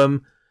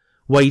little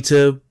way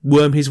to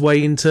worm his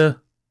way into...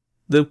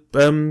 the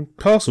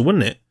castle,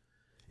 wouldn't it?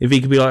 If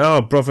he could be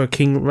like, brother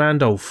King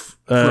Randolph.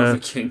 Brother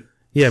King.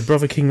 Yeah,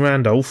 brother King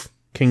Randolph,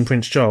 King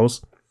Prince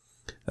Charles.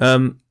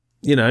 I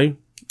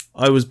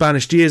was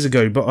banished years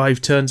ago,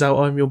 but turns out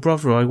I'm your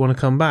brother, I want to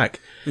come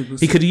back.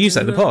 He could have used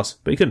that in the past,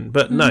 but he couldn't.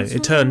 But no,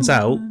 it turns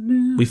out,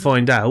 we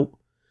find out,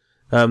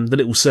 the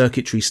little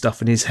circuitry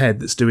stuff in his head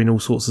that's doing all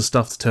sorts of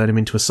stuff to turn him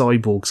into a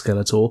cyborg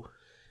Skeletor,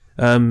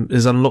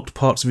 has unlocked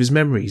parts of his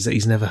memories that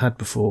he's never had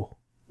before.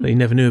 That he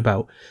never knew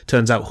about.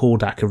 Turns out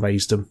Hordak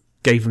erased them,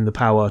 gave him the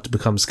power to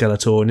become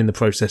Skeletor, and in the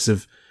process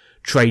of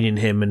training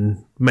him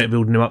and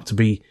building him up to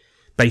be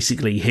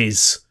basically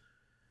his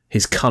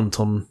cunt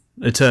on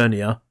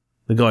Eternia.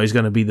 The guy who's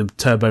going to be the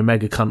turbo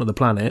mega cunt of the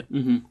planet.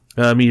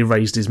 Mm-hmm. He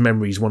erased his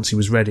memories once he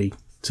was ready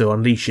to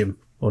unleash him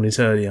on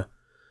Eternia.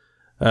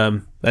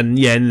 And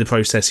yeah, in the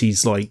process,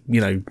 he's like,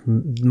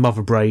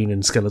 Mother Brain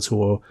and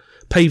Skeletor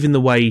paving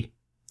the way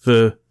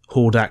for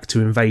Hordak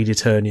to invade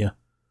Eternia.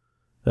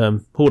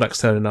 Hordak's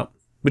turning up,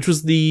 which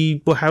was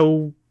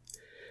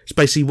it's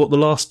basically what the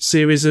last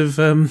series of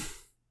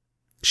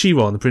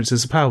She-Ra and the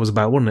Princess of Power was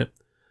about, wasn't it?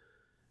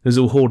 It was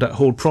all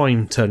Horde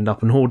Prime turned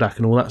up and Hordak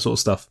and all that sort of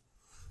stuff.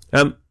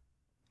 I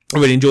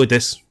really enjoyed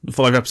this.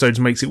 5 episodes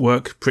makes it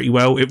work pretty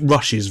well. It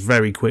rushes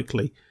very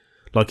quickly.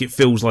 Like, it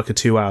feels like a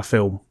 2-hour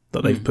film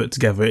that they've put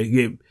together.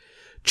 It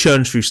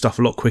churns through stuff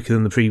a lot quicker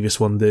than the previous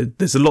one.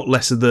 There's a lot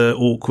less of the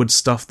awkward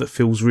stuff that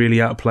feels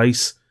really out of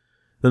place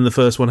than the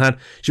first one had.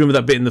 Do you remember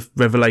that bit in the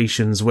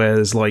Revelations where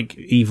there's like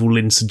Evil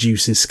Lyn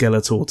seduces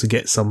Skeletor to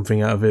get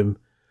something out of him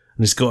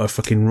and he's got her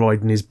fucking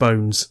riding his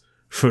bones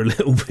for a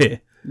little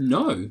bit?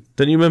 No.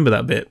 Don't you remember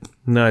that bit?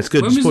 No, it's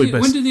good. When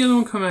did the other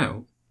one come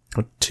out?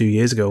 2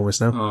 years ago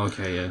almost now. Oh,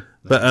 okay, yeah.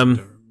 But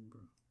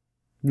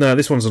no,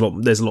 this one's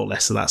there's a lot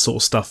less of that sort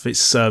of stuff. It's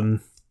still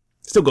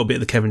got a bit of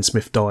the Kevin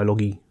Smith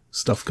dialogue-y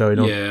stuff going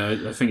on. Yeah,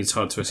 I think it's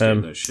hard to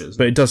escape that shit.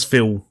 But it does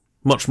feel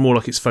much more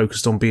like it's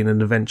focused on being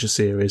an adventure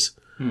series.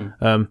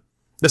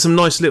 There's some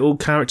nice little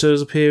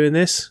characters appear in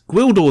this.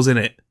 Gwildor's in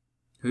it.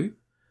 Who?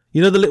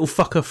 You know the little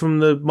fucker from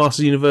the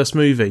Master Universe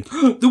movie?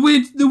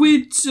 the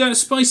weird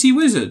spicy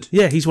wizard?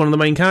 Yeah, he's one of the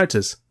main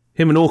characters.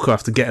 Him and Orca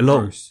have to get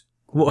along. Gross.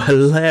 What a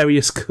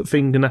hilarious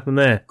thing can happen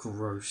there.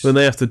 Gross. When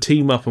they have to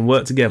team up and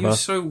work together. He's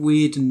so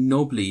weird and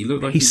knobbly. He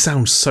looked like he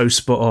sounds so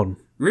spot on.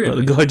 Really?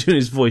 Like the guy doing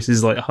his voice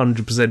is like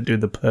 100%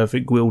 doing the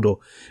perfect Gwildor.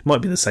 It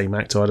might be the same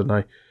actor, I don't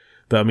know.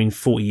 But I mean,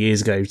 40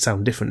 years ago, he'd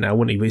sound different now,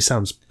 wouldn't he? But he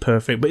sounds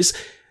perfect. But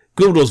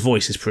Gwildor's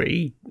voice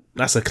is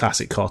that's a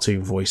classic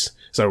cartoon voice.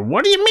 So,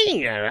 what do you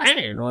mean? I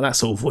don't know, that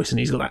sort of voice. And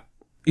he's got that.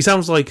 He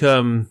sounds like,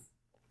 the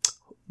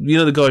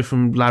guy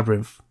from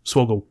Labyrinth,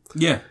 Swoggle.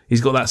 Yeah.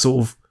 He's got that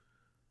sort of,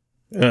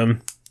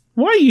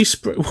 why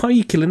are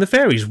you killing the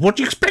fairies? What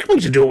do you expect me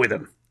to do with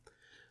them?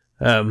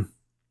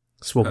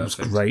 Swoggle's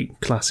great.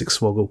 Classic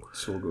Swoggle.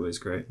 Swoggle is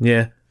great.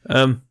 Yeah.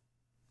 But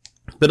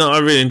no, I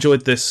really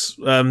enjoyed this.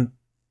 The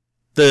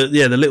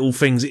little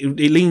things, it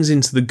leans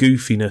into the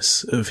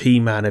goofiness of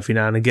He-Man every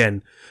now and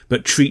again,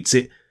 but treats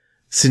it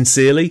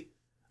sincerely.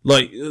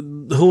 Like,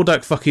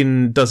 Hordak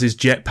fucking does his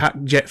jet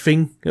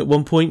thing at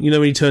one point,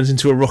 when he turns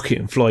into a rocket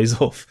and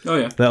flies off. Oh,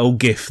 yeah. That old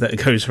gif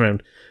that goes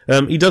around.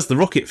 He does the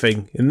rocket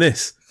thing in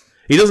this.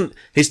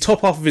 His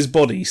top half of his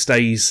body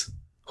stays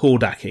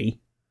Hordak-y,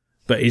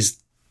 but his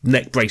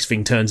neck brace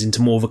thing turns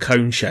into more of a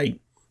cone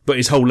shape. But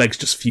his whole legs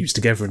just fuse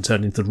together and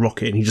turn into the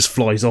rocket, and he just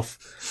flies off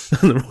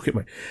the rocket,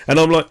 mate. And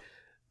I'm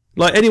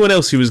like anyone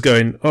else who was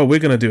going, oh, we're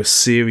going to do a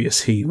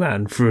serious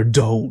He-Man for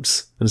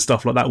adults and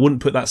stuff like that,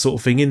 wouldn't put that sort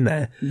of thing in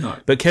there. No.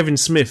 But Kevin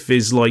Smith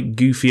is like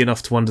goofy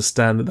enough to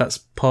understand that that's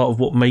part of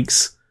what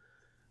makes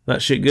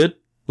that shit good.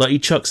 Like, he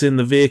chucks in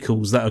the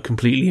vehicles that are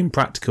completely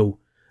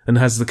impractical and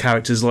has the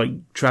characters like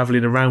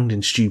travelling around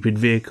in stupid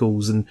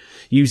vehicles and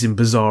using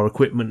bizarre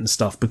equipment and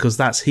stuff because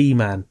that's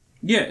He-Man.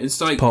 Yeah, it's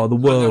like part of the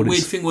world. Like that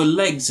weird thing with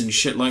legs and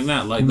shit like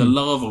that, like the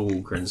Lava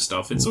Walker and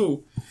stuff. It's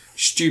all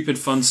stupid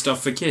fun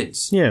stuff for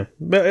kids. Yeah,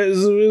 but it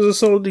was a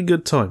solidly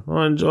good time.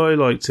 I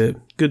liked it.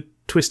 Good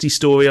twisty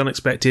story,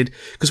 unexpected.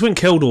 Because when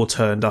Keldor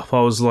turned up,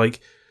 I was like,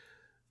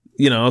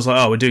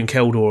 oh, we're doing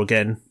Keldor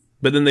again.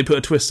 But then they put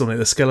a twist on it.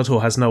 The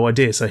Skeletor has no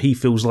idea, so he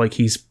feels like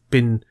he's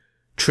been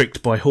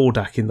tricked by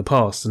Hordak in the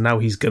past, and now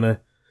he's gonna,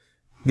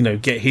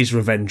 get his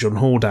revenge on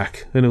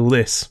Hordak and all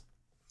this.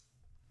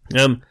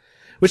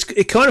 Which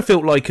it kind of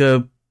felt like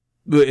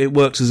it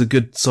works as a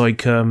good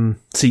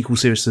sequel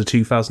series to the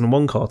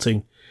 2001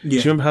 cartoon. Yeah. Do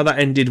you remember how that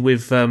ended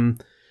with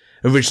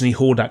originally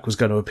Hordak was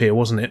going to appear,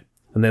 wasn't it?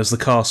 And there was the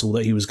castle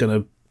that he was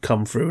going to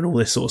come through and all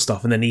this sort of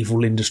stuff, and then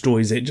Evil Lyn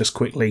destroys it just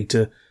quickly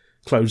to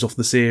close off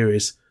the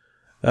series.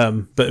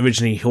 But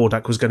originally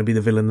Hordak was going to be the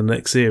villain in the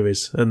next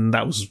series, and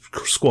that was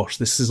squashed.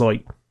 This is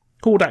like,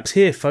 Hordak's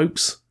here,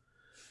 folks.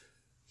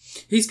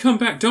 He's come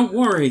back, don't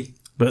worry.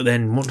 But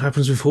then what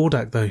happens with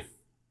Hordak, though?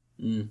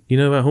 You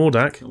know about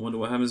Hordak? I wonder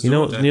what happens to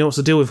Hordak. You know what's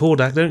the deal with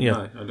Hordak, don't you?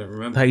 No, I don't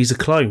remember. That he's a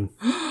clone.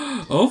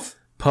 Of?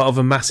 Part of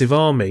a massive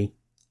army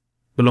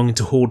belonging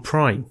to Horde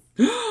Prime.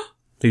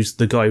 Who's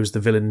the guy who was the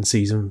villain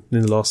in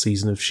the last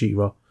season of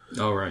She-Ra.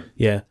 Oh, right.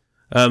 Yeah.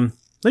 No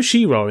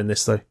She-Ra in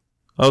this, though.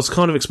 I was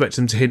kind of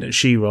expecting them to hint at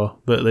She-Ra,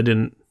 but they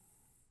didn't.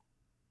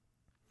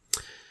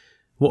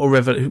 What a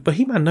revelation. But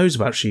He-Man knows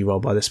about She-Ra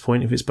by this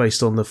point, if it's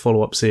based on the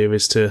follow-up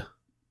series to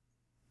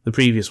the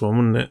previous one,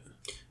 wouldn't it?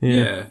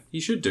 Yeah,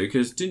 you should do,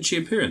 because didn't she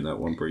appear in that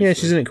one briefly? Yeah,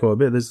 she's in it quite a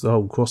bit. There's the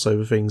whole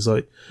crossover things.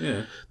 Like,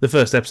 the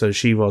first episode of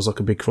She-Ra's like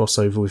a big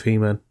crossover with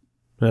He-Man.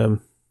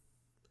 And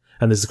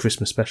there's the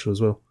Christmas special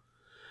as well.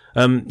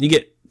 You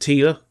get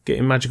Teela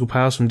getting magical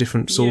powers from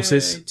different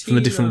sources, from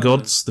the different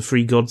gods, the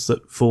 3 gods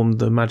that formed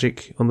the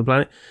magic on the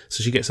planet.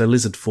 So she gets her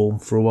lizard form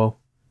for a while.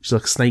 She's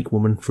like a snake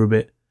woman for a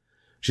bit,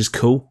 which is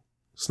cool.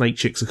 Snake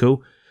chicks are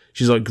cool.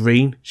 She's like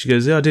green. She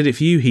goes, yeah, I did it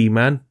for you,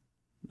 He-Man.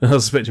 And I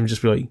suspect him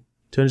just be like,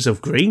 turn yourself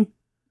green?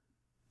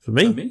 For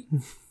me? For me?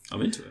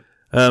 I'm into it.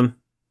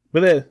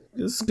 But there,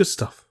 it's good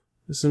stuff.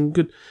 There's some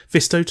good...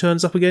 Fisto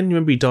turns up again. You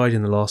remember he died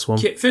in the last one?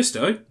 Kit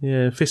Fisto?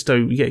 Yeah,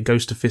 Fisto. You get a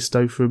ghost of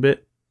Fisto for a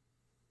bit.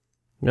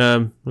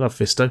 I love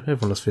Fisto.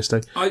 Everyone loves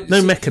Fisto.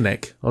 No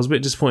Mechaneck. I was a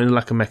bit disappointed in the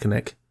lack of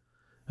Mechaneck.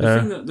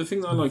 The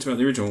thing that I liked about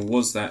the original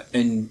was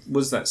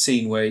that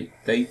scene where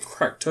they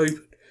cracked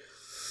open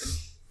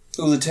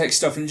all the tech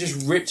stuff and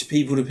just ripped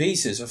people to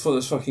pieces. I thought that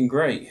was fucking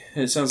great.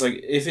 And it sounds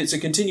like if it's a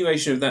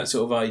continuation of that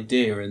sort of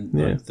idea and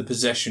like, the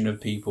possession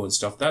of people and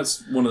stuff,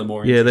 that's one of the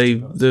more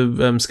interesting parts. The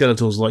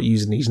Skeletors like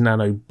using these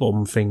nano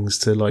bomb things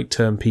to like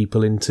turn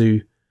people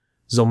into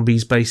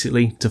zombies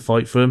basically to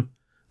fight for them.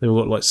 They've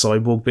all got like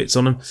cyborg bits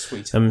on them.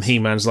 Sweet. And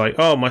He-Man's like,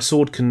 oh, my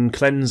sword can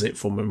cleanse it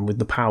from them with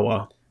the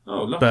power.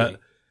 Oh, lovely.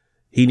 But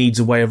he needs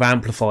a way of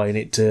amplifying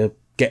it to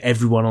get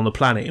everyone on the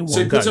planet in one go.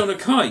 So he puts on a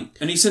kite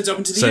and he sends up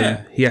into the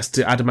air.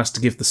 Adam has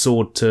to give the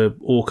sword to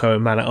Orko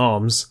and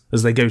Man-at-Arms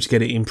as they go to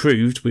get it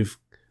improved with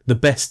the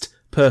best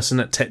person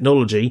at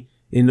technology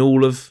in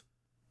all of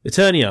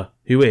Eternia,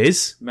 who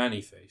is...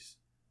 Maniface.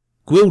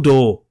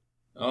 Gwildor.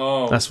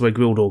 Oh. That's where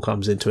Gwildor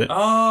comes into it.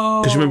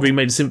 Oh. Because remember he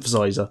made a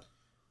synthesizer.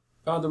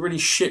 Oh, the really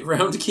shit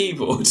round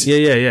keyboard.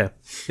 Yeah.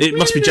 It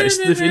must be...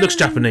 It looks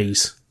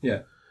Japanese.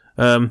 Yeah.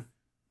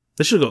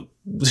 They should have got...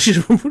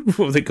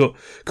 what have they got?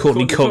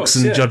 Courtney Cox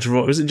and Judge...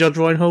 Was it Judge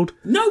Reinhold?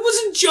 No, it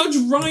wasn't Judge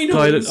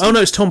Reinhold. Oh, no,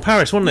 it's Tom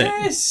Paris, wasn't it?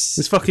 Yes.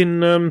 It's fucking...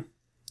 Neil...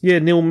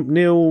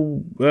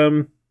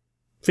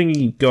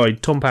 thingy guy,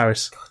 Tom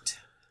Paris.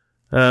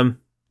 God.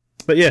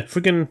 But yeah,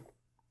 freaking...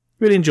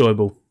 Really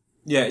enjoyable.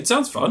 Yeah, it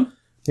sounds fun.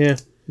 Yeah.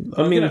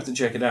 I'm going to have to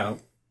check it out.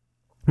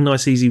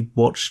 Nice, easy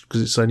watch,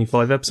 because it's only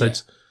 5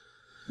 episodes.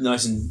 Yeah.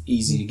 Nice and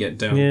easy to get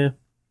down. Yeah.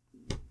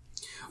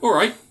 All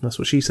right. That's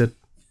what she said.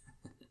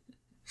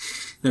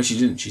 No, she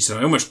didn't. She said,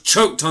 I almost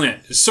choked on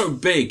it. It's so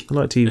big. I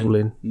liked Evil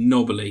Lynn.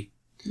 Knobbly.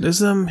 There's,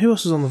 who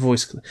else was on the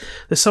voice?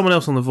 There's someone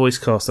else on the voice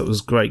cast that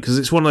was great, because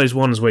it's one of those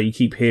ones where you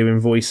keep hearing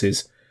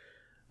voices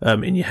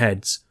in your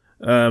heads.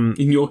 In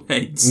your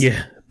heads?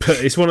 Yeah.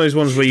 But it's one of those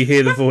ones where you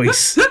hear the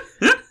voice,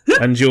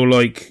 and you're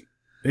like,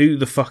 who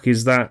the fuck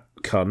is that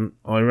cunt?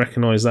 I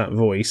recognise that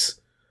voice.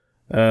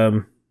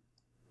 Oh,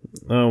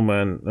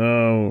 man.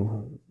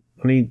 Oh.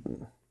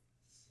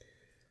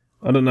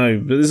 I don't know,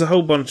 but there's a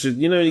whole bunch of...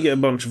 You know, you get a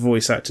bunch of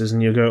voice actors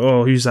and you go,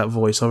 oh, who's that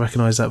voice? I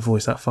recognise that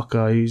voice, that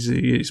fucker.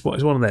 It's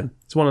one of them.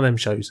 It's one of them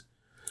shows.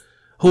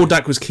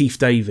 Hordak was Keith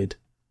David.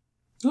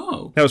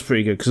 Oh. That was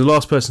pretty good, because the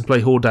last person to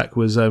play Hordak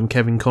was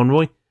Kevin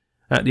Conroy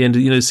at the end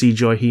of, the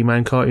CGI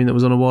He-Man cartoon that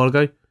was on a while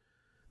ago.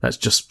 That's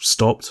just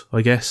stopped,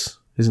 I guess.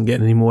 Isn't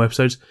getting any more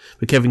episodes.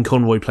 But Kevin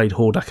Conroy played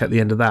Hordak at the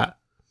end of that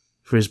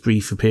for his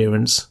brief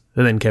appearance.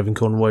 And then Kevin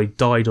Conroy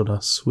died on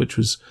us, which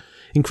was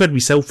incredibly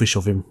selfish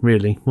of him,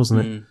 really,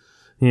 wasn't it?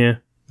 Yeah.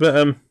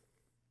 But,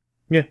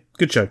 yeah,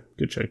 good show.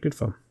 Good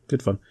fun.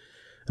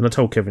 And I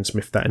told Kevin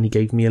Smith that and he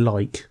gave me a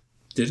like.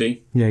 Did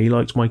he? Yeah, he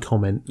liked my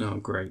comment. Oh,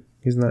 great.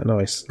 Isn't that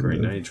nice?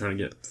 Great, now you're trying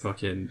to get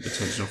fucking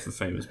attention off the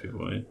famous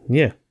people, are you?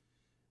 Yeah.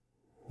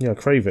 Yeah, I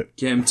crave it.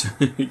 Get him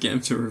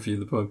to review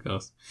the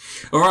podcast.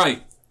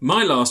 Alright,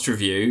 my last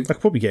review... I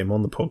could probably get him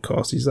on the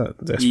podcast. He's that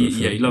desperate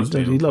for he loves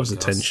He loves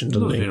attention,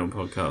 doesn't he? He loves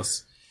being on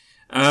podcasts.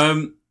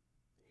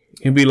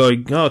 He'll be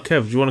like, oh,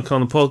 Kev, do you want to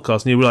come on the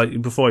podcast? And he'll be like,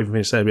 before I even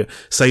finish saying it,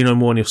 say no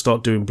more, and he'll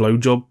start doing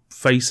blowjob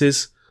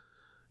faces.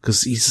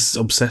 Because he's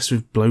obsessed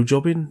with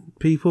blowjobbing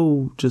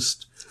people.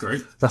 Just...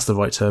 Great. That's the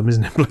right term,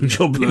 isn't it?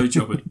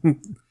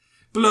 Blowjobbing.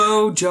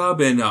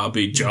 Blowjobbing, I'll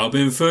be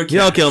jobbing for cash.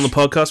 Yeah, I'll get on the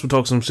podcast, we'll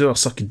talk some shit, I'll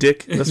suck your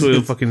dick. That's what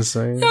he'll fucking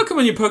say. Yeah, I'll come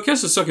on your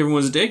podcast, I'll suck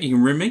everyone's dick, you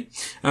can rim me.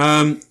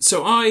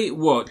 So I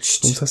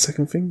watched... What was that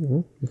second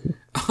thing?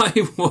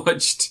 I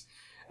watched...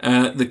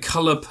 The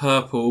Colour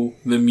Purple,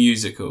 the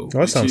musical. Oh,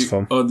 that sounds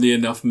fun. Oddly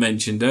enough,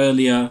 mentioned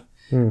earlier.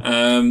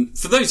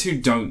 For those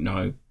who don't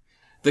know,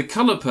 The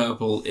Colour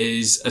Purple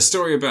is a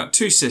story about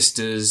two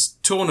sisters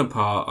torn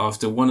apart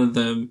after one of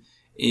them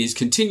is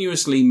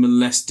continuously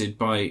molested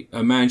by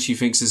a man she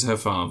thinks is her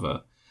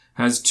father,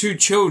 has 2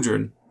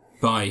 children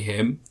by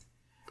him,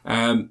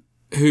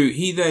 who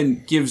he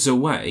then gives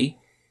away,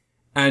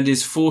 and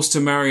is forced to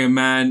marry a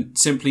man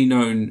simply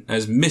known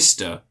as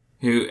Mr.,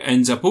 who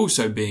ends up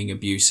also being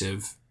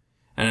abusive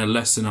and a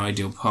less than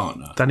ideal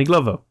partner. Danny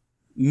Glover.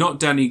 Not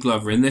Danny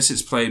Glover. In this,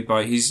 it's played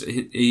by... He's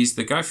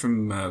the guy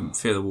from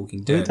Fear the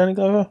Walking Dead. Is it Danny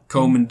Glover?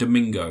 Coleman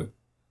Domingo.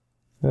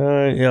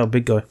 Yeah,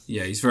 big guy.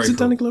 Yeah, he's very Is it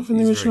cool. Danny Glover in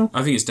the original?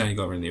 I think it's Danny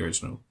Glover in the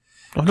original.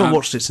 I've not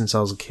watched it since I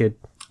was a kid.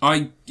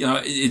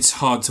 It's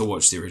hard to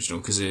watch the original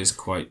because it is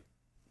quite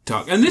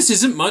dark. And this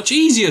isn't much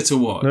easier to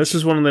watch. No, this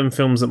is one of them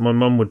films that my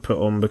mum would put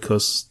on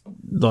because,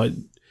 like,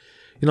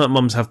 you know, like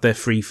mums have their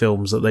free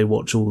films that they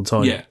watch all the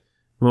time. Yeah.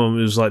 Mum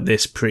was like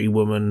this, Pretty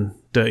Woman,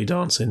 Dirty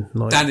Dancing.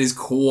 Like, that is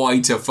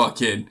quite a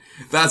fucking...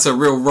 That's a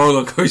real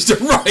roller coaster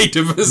ride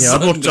of a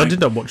Sunday. I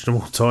did not watch them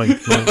all the time.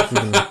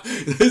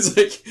 It's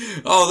like,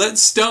 oh,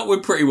 let's start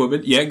with Pretty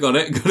Woman. Yeah, got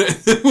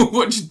it. We'll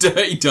watch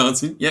Dirty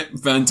Dancing. Yep,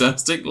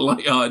 fantastic,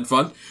 light-hearted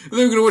fun. And then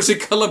we're going to watch The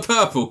Colour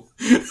Purple.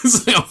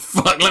 It's like, oh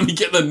fuck, let me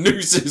get the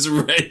nooses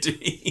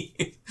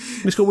ready.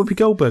 It's got Whoopi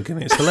Goldberg in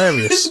it. It's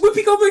hilarious.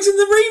 Whoopi Goldberg's in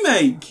the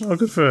remake. Oh,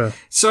 good for her.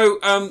 So,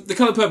 The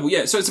Colour Purple,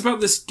 yeah. So it's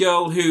about this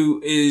girl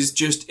who is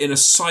just in a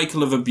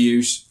cycle of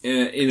abuse,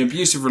 in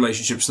abusive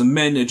relationships. The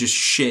men are just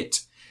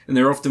shit. And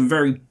they're often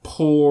very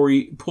poor,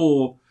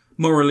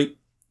 morally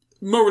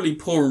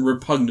poor and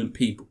repugnant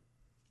people.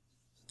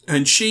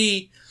 And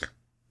she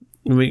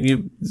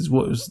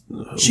goes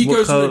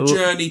on a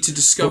journey to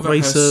discover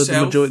herself.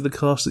 The majority of the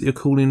cast that you're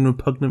calling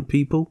repugnant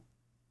people?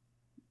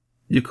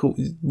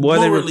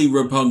 Morally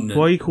repugnant.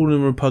 Why are you calling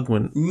them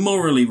repugnant?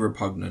 Morally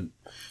repugnant.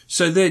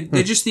 So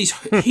they're just these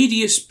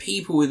hideous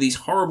people with these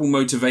horrible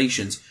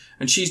motivations,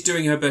 and she's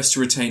doing her best to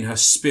retain her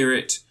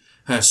spirit,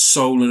 her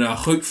soul, and her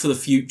hope for the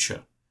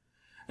future.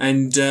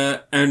 And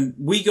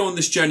we go on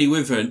this journey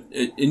with her.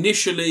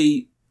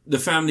 Initially, the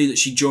family that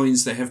she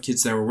joins, they have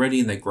kids there already,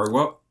 and they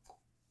grow up.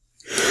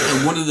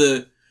 And one of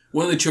the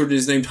children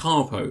is named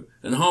Harpo,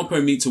 and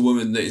Harpo meets a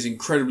woman that is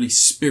incredibly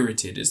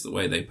spirited, is the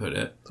way they put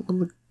it.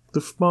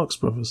 The Marx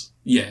Brothers.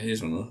 Yeah, it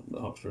is one of the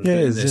Marx Brothers.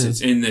 Yeah,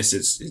 In this,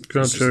 it's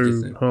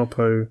Groucho,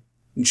 Harpo,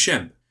 and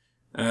Shemp.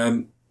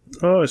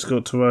 It's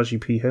got Taraji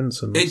P.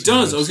 Henson. It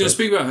does. I was going to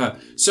speak about her.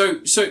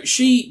 So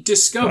she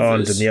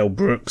discovers... and Danielle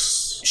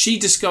Brooks. She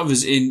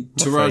discovers in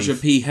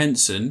Taraji P.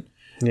 Henson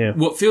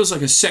what feels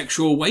like a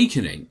sexual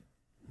awakening.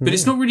 But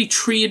it's not really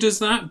treated as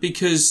that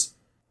because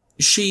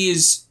she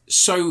is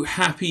so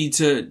happy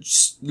to...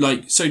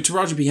 So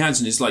Taraji P.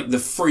 Henson is like the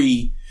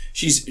free...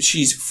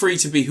 She's free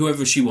to be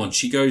whoever she wants.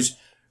 She goes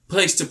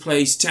place to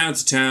place, town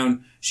to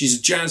town. She's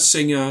a jazz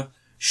singer.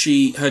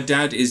 Her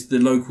dad is the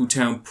local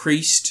town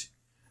priest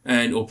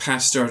or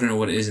pastor. I don't know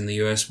what it is in the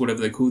US.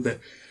 Whatever they call that.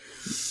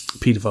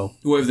 Pedophile.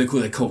 Whatever they call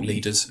their cult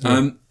leaders.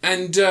 Yeah.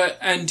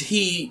 And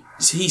he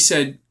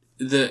said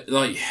that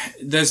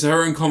there's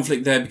her own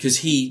conflict there because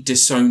he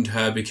disowned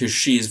her because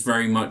she has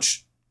very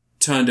much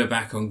turned her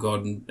back on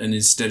God and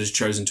instead has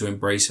chosen to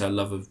embrace her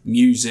love of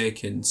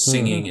music and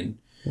singing and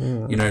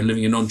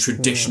living a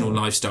non-traditional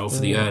lifestyle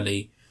for the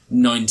early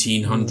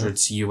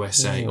 1900s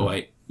USA. So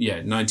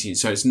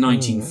it's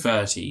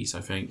 1930s,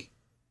 I think.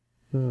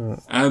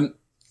 But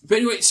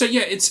anyway, so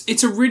yeah,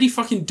 it's a really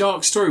fucking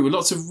dark story with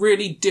lots of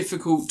really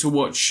difficult to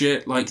watch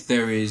shit. Like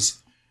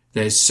there's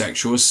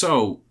sexual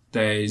assault.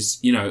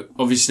 There's,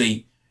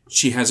 obviously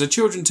she has her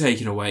children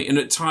taken away. And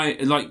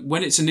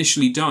when it's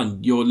initially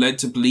done, you're led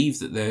to believe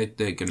that they're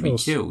going to be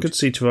killed. Good to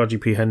see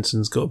Taraji P.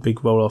 Henson's got a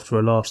big role after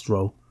her last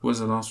role. What was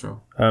her last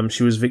role?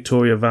 She was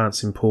Victoria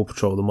Vance in Paw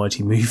Patrol, the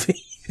Mighty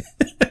Movie.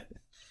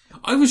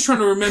 I was trying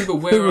to remember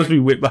where I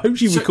hope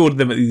she recorded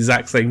them at the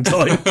exact same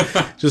time.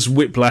 Just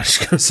whiplash.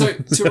 So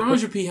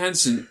Taraji P.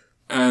 Henson,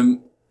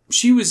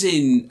 she was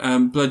in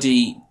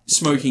bloody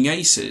Smoking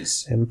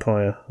Aces.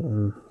 Empire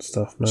and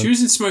stuff, man. She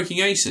was in Smoking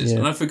Aces,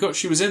 and I forgot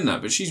she was in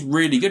that, but she's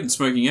really good at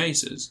Smoking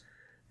Aces.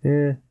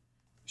 Yeah.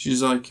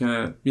 She's like,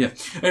 Anyway,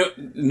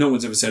 no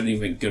one's ever said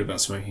anything good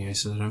about Smoking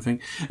Aces, I don't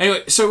think.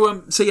 Anyway,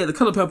 so yeah, The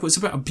Colour Purple, it's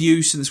about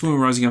abuse and this woman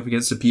rising up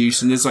against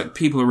abuse, and there's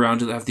people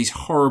around her that have these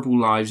horrible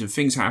lives and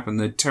things happen,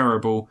 they're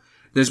terrible.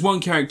 There's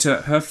one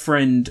character, her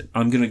friend,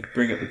 I'm going to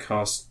bring up the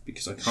cast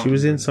because I can't. She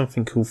was in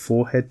something called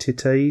Forehead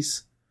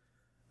Titties.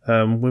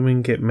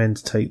 Women get men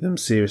to take them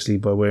seriously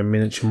by wearing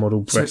miniature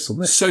model breasts on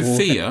their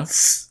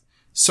foreheads.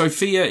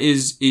 Sophia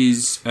is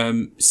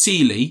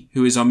Celie,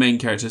 who is our main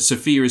character.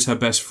 Sophia is her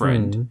best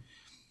friend.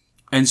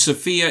 And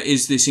Sophia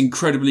is this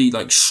incredibly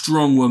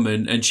strong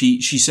woman, and she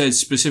says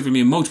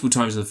specifically multiple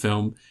times in the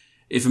film,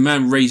 if a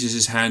man raises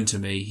his hand to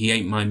me, he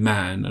ain't my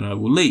man, and I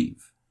will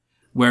leave.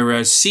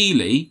 Whereas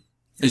Celie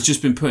has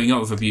just been putting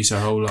up with abuse her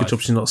whole life. Good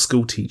job she's not a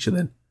school teacher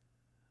then.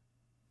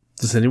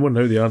 Does anyone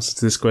know the answer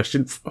to this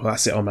question? Oh,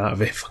 that's it, I'm out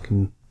of it.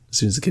 Fucking as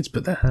soon as the kids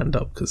put their hand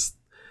up because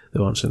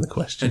they're answering the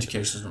question.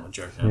 Education's not a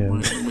joke.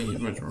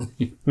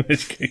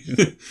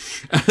 Education.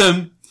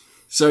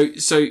 So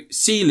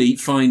Celie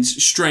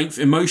finds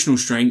emotional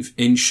strength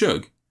in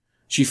Shug.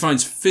 She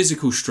finds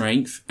physical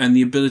strength and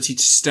the ability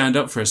to stand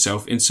up for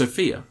herself in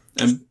Sophia.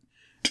 And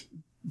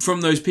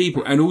from those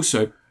people, and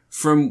also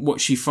from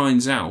what she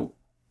finds out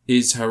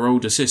is her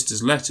older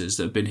sister's letters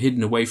that have been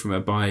hidden away from her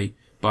by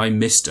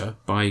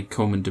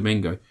Coleman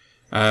Domingo.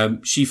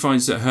 She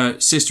finds that her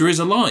sister is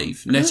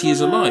alive. Nettie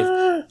is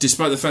alive.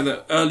 Despite the fact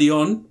that early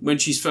on, when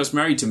she's first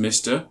married to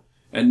Mr.,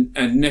 and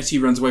Nettie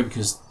runs away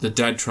because the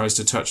dad tries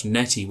to touch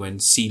Nettie when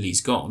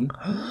Celie's gone.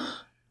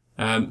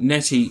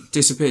 Nettie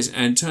disappears,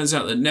 and it turns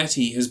out that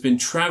Nettie has been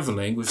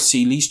travelling with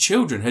Celie's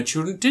children. Her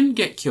children didn't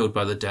get killed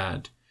by the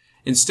dad.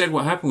 Instead,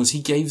 what happened was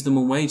he gave them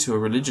away to a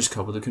religious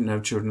couple that couldn't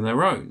have children of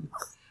their own.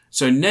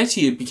 So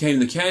Nettie became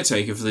the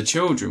caretaker for the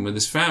children with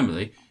his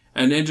family,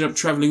 and ended up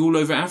travelling all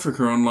over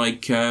Africa on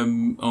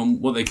on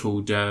what they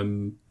called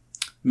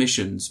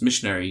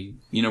missionary.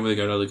 Where they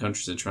go to other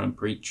countries to try and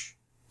preach.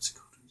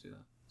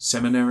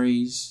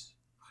 Seminaries.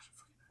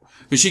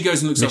 But she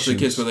goes and looks after the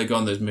kids where they go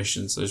on those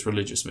missions, those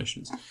religious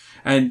missions.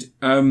 And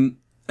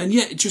And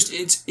yeah,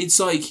 it's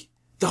like,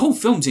 the whole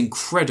film's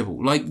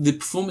incredible. Like, the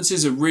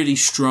performances are really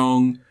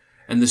strong,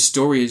 and the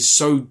story is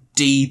so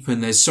deep,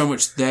 and there's so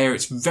much there.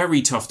 It's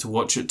very tough to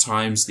watch at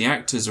times. The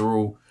actors are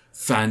all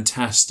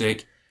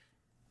fantastic.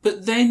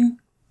 But then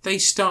they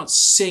start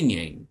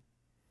singing,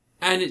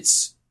 and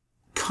it's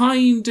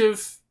kind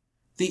of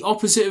the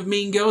opposite of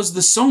Mean Girls.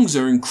 The songs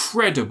are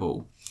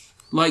incredible.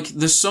 Like,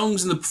 the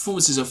songs and the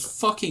performances are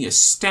fucking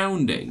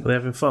astounding. Are they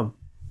having fun?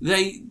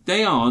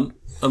 They aren't,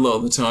 a lot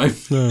of the time.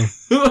 No.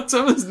 A lot of the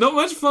time there's not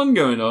much fun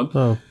going on.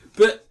 Oh.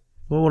 But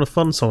well, what a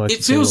fun song.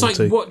 It feels like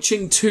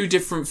watching two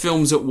different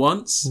films at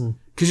once.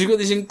 Because you've got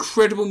these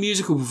incredible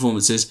musical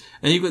performances,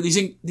 and you've got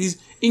these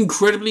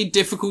incredibly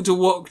difficult to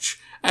watch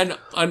and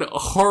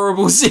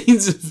horrible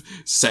scenes of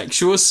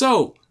sexual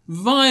assault,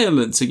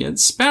 violence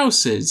against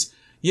spouses.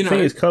 You know, I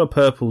think it's Colour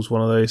Purple's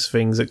one of those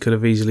things that could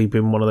have easily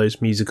been one of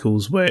those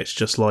musicals where it's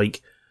just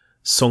like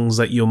songs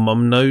that your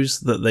mum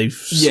knows that they've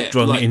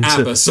strung like into.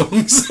 ABBA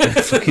songs.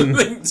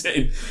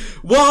 LinkedIn.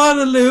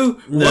 Waterloo,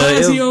 why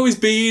is he always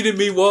beating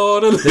me,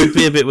 Waterloo? There'd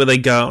be a bit where they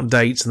go out on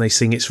dates and they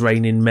sing It's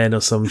Raining Men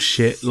or some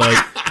shit. Like,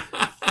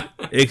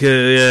 it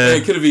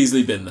could have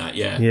easily been that,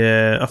 yeah.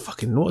 Yeah,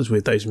 what is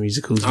with those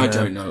musicals, man? I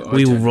don't know.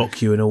 We Will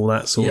Rock You and all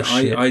that sort of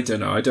shit. I don't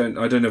know. I don't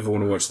ever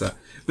want to watch that.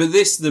 But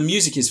the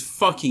music is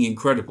fucking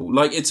incredible.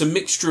 Like, it's a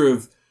mixture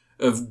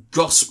of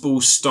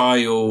gospel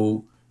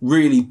style,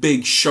 really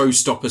big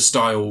showstopper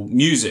style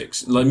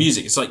music.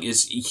 It's like,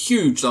 it's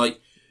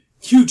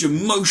huge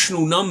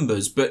emotional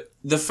numbers, but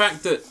the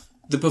fact that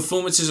the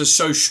performances are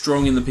so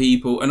strong in the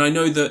people, and I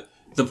know that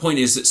the point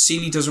is that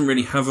Celie doesn't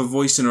really have a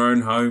voice in her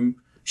own home.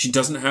 She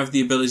doesn't have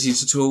the ability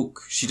to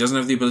talk. She doesn't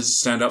have the ability to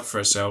stand up for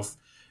herself.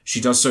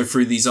 She does so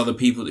through these other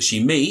people that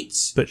she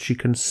meets. But she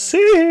can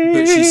sing.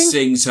 But she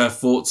sings her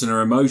thoughts and her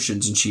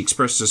emotions, and she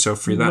expresses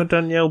herself through that.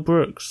 Danielle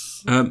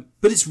Brooks. But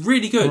it's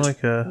really good. I like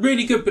her.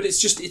 Really good, but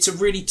it's a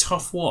really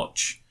tough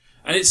watch.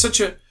 And it's such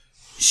a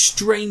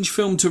strange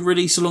film to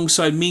release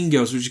alongside Mean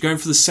Girls, which is going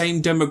for the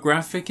same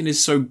demographic and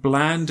is so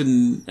bland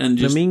and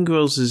just... The Mean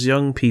Girls is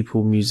young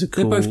people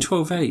musical. They're both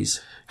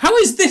 12As. How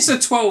is this a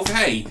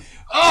 12A?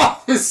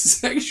 Oh, there's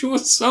sexual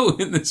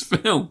assault in this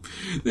film.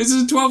 This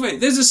is a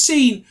 12A. There's a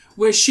scene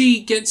where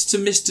she gets to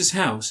Mister's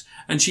house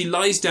and she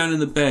lies down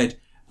in the bed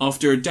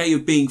after a day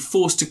of being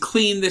forced to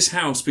clean this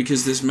house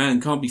because this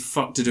man can't be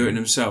fucked to do it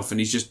himself, and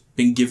he's just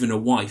been given a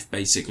wife,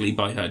 basically,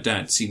 by her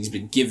dad. He's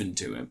been given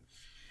to him.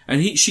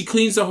 And she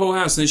cleans the whole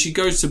house, and then she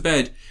goes to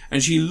bed,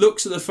 and she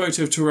looks at the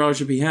photo of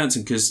Taraji P.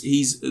 Henson, because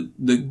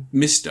the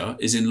Mister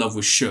is in love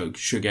with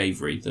Shug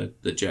Avery,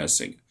 the jazz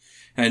singer.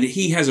 And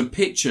he has a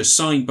picture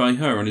signed by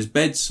her on his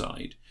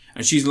bedside.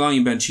 And she's lying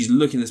in bed, and she's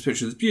looking at this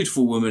picture of this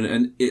beautiful woman,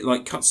 and it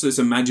like cuts to this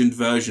imagined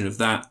version of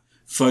that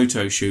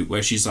photo shoot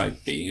where she's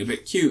like being a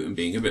bit cute and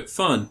being a bit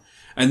fun.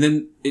 And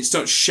then it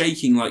starts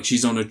shaking like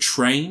she's on a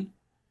train.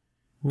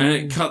 And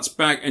it cuts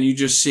back and you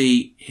just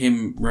see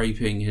him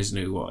raping his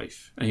new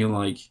wife. And you're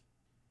like...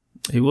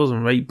 He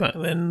wasn't raped back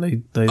then.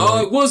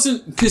 It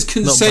wasn't, because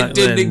consent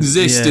didn't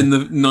exist in the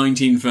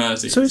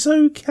 1930s. So it's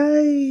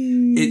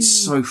okay. It's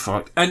so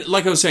fucked. And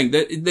like I was saying,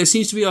 there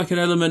seems to be like an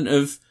element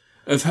of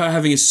her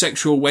having a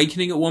sexual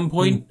awakening at one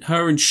point.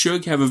 Her and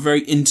Shug have a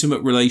very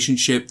intimate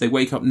relationship. They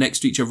wake up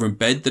next to each other in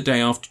bed the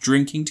day after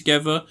drinking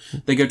together.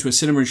 They go to a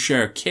cinema and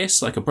share a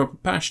kiss, like a proper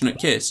passionate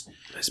kiss.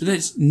 But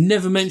that's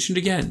never mentioned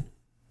again.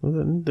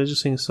 Well, they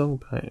just sing a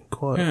song about it,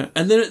 quiet. Yeah,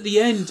 and then at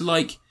the end,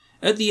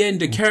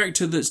 a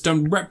character that's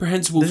done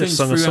reprehensible things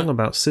throughout... They just sung a song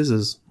about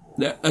scissors.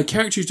 A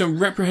character who's done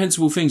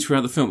reprehensible things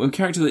throughout the film, a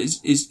character that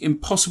is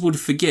impossible to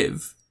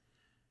forgive,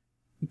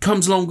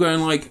 comes along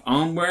going like,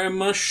 I'm wearing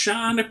my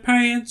shiny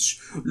pants,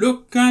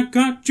 look, I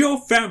got your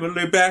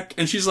family back.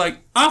 And she's like,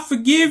 I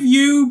forgive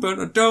you, but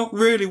I don't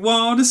really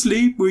want to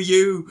sleep with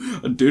you.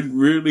 I didn't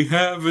really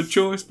have a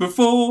choice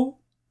before.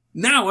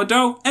 Now I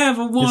don't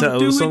ever want to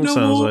do it no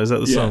more. Like? Is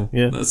that the song?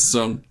 Yeah, that's the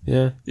song.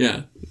 Yeah.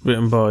 Yeah.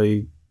 Written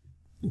by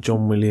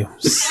John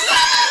Williams.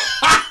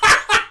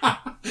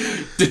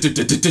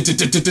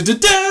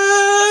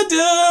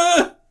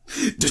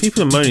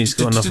 People are moaning he's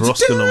got another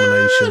Oscar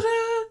nomination.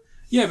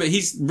 Yeah, but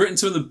he's written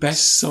some of the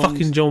best songs.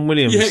 Fucking John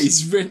Williams. Yeah,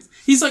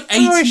 he's like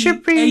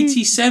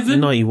 87?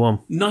 91.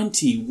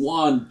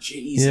 91,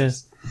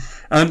 Jesus.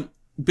 Yeah.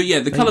 But yeah,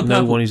 The Colour Purple.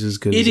 No one is as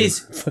good it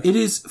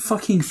is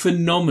fucking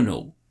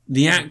phenomenal.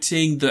 The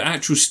acting, the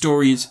actual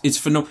story is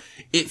phenomenal.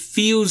 It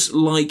feels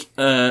like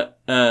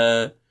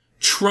a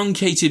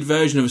truncated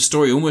version of a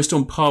story, almost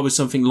on par with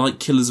something like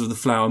Killers of the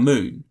Flower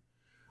Moon.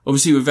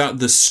 Obviously, without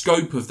the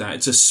scope of that,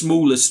 it's a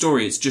smaller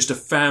story. It's just a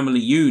family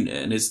unit,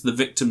 and it's the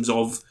victims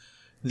of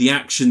the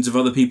actions of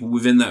other people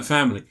within that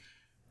family.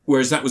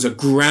 Whereas that was a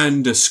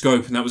grander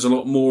scope, and that was a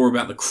lot more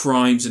about the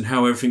crimes and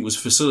how everything was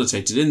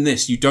facilitated. In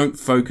this, you don't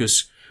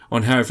focus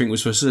on how everything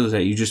was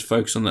facilitated. You just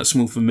focus on that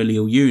small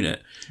familial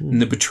unit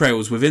and the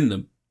betrayals within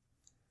them.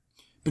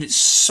 But it's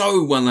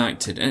so well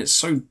acted, and it's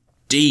so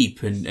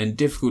deep and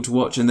difficult to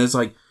watch. And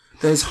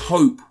there's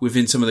hope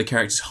within some of the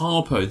characters.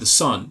 Harpo, the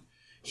son,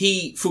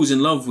 he falls in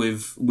love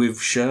with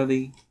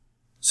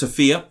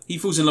Sophia. He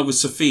falls in love with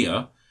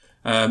Sophia,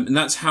 And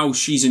that's how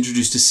she's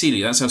introduced to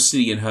Celie. That's how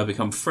Celie and her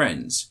become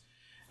friends.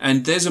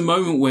 And there's a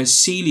moment where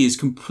Celie is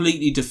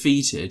completely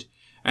defeated,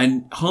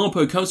 and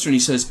Harpo comes to her and he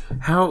says,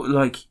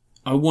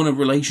 I want a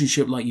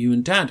relationship like you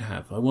and Dad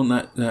have. I want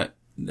that.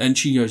 And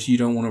she goes, you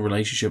don't want a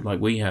relationship like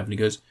we have. And he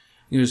goes,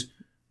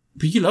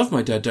 but you love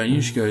my dad, don't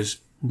you? She goes,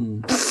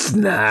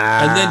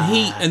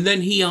 Nah. And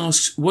then he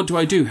asks, what do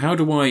I do? How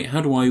do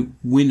I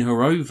win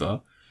her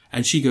over?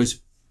 And she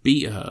goes,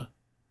 beat her.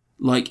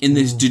 Like, in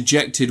this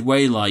dejected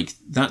way, like,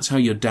 that's how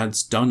your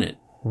dad's done it.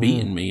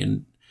 Beaten me.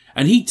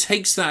 And he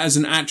takes that as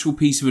an actual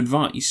piece of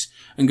advice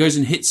and goes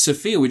and hits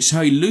Sophia, which is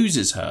how he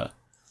loses her.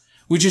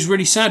 Which is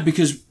really sad,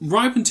 because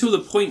right up until the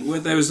point where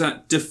there was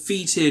that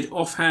defeated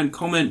offhand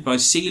comment by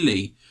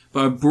Celie,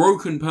 by a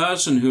broken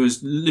person who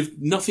has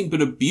lived nothing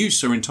but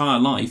abuse her entire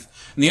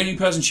life, and the only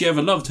person she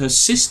ever loved, her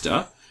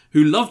sister,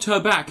 who loved her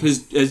back, has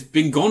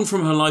been gone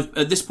from her life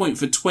at this point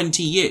for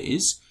 20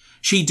 years,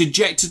 she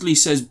dejectedly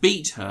says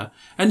beat her,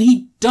 and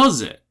he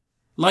does it.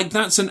 Like,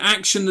 that's an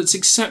action that's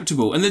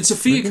acceptable. And then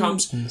Sophia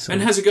comes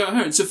and has a go at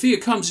her. And Sophia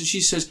comes and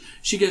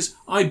she goes,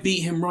 I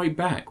beat him right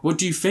back. What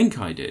do you think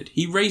I did?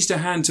 He raised a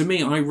hand to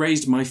me. I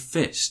raised my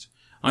fist.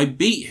 I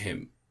beat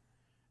him.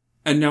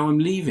 And now I'm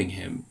leaving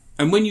him.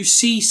 And when you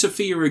see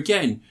Sophia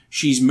again,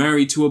 she's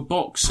married to a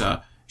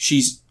boxer.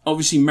 She's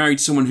obviously married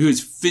to someone who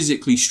is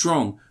physically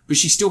strong, but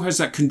she still has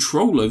that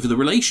control over the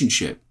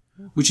relationship,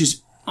 which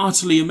is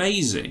utterly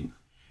amazing.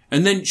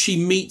 And then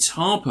she meets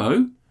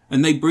Harpo,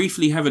 and they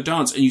briefly have a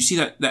dance, and you see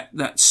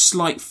that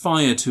slight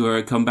fire to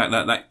her come back,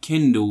 that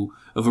kindle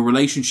of a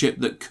relationship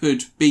that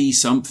could be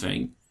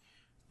something.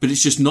 But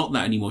it's just not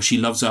that anymore. She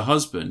loves her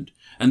husband.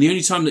 And the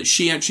only time that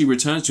she actually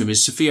returns to him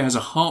is Sophia has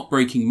a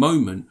heartbreaking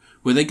moment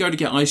where they go to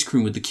get ice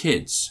cream with the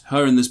kids.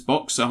 Her and this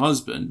boxer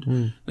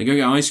husband. They go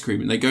get ice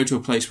cream, and they go to a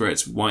place where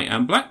it's white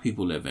and black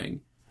people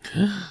living.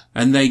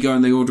 And they go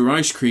and they order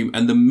ice cream,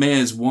 and the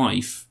mayor's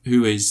wife,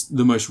 who is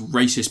the most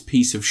racist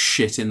piece of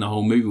shit in the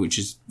whole movie, which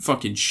is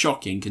fucking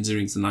shocking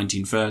considering it's the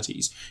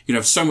 1930s. You'd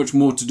have so much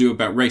more to do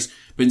about race,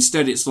 but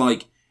instead it's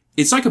like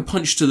a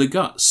punch to the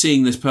gut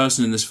seeing this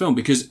person in this film,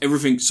 because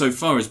everything so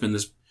far has been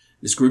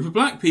this group of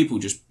black people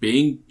just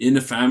being in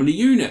a family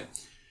unit.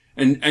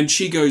 And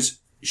she goes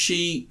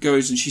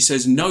and she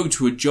says no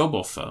to a job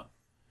offer.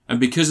 And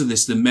because of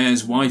this, the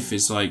mayor's wife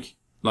is like,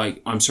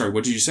 I'm sorry,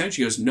 what did you say?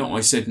 She goes, no,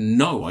 I said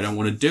no, I don't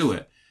want to do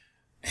it.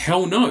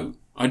 Hell no.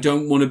 I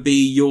don't want to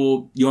be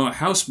your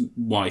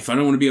housewife. I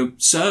don't want to be a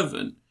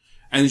servant.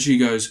 And she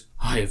goes,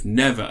 I have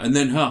never. And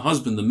then her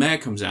husband, the mayor,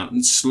 comes out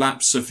and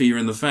slaps Sophia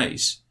in the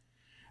face.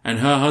 And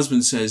her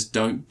husband says,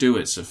 don't do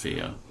it,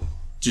 Sophia.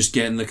 Just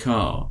get in the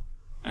car.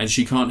 And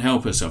she can't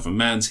help herself. A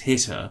man's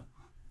hit her.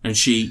 And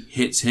she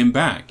hits him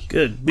back.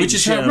 Good. Which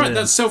is how, right,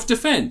 that's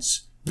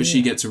self-defense. But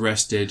she gets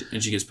arrested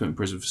and she gets put in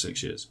prison for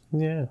 6 years.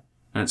 Yeah.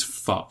 And it's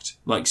fucked.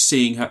 Like,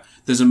 seeing her...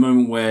 There's a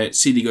moment where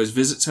Celie goes,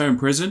 visits her in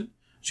prison.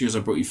 She goes, I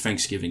brought you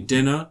Thanksgiving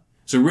dinner.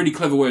 It's a really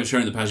clever way of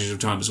showing the passage of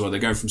time as well. They're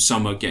going from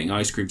summer, getting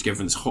ice cream together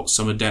on this hot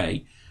summer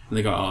day. And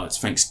they go, oh, it's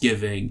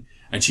Thanksgiving.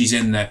 And she's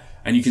in there.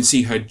 And you can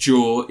see her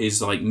jaw is,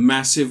 like,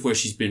 massive, where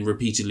she's been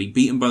repeatedly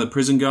beaten by the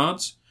prison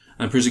guards.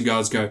 And prison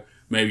guards go,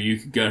 maybe you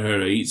could get her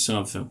to eat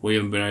something. We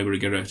haven't been able to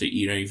get her to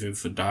eat anything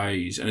for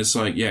days. And it's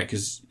like, yeah,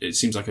 because it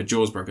seems like her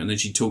jaw's broken. And then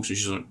she talks and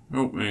she's like,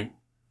 help me.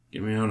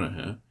 Get me out of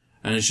here.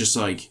 And it's just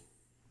like,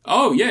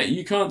 oh yeah,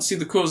 you can't see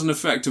the cause and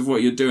effect of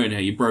what you're doing here.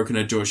 You've broken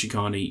her jaw, she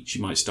can't eat,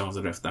 she might starve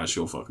to death, that's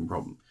your fucking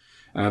problem.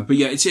 But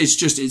yeah,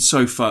 it's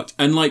so fucked.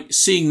 And like,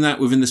 seeing that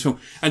within this film,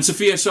 and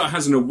Sophia sort of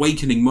has an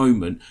awakening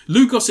moment.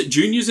 Lou Gossett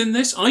Jr.'s in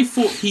this. I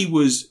thought he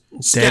was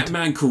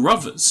Scatman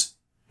Carruthers.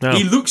 Oh.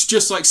 He looks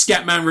just like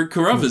Scatman Rick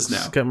Carruthers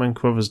now. Scatman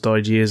Carruthers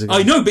died years ago.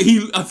 I know, but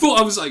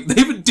I was like, they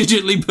haven't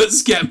digitally put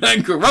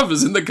Scatman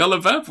Carruthers in The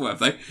Colour Purple, have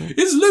they?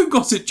 It's Lou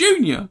Gossett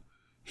Jr.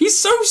 He's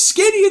so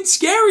skinny and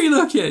scary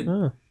looking.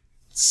 Oh.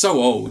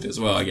 So old as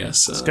well, I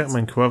guess.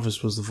 Scatman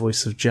Carruthers was the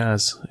voice of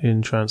Jazz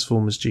in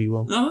Transformers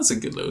G1. Oh, that's a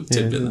good little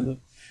tidbit. Yeah.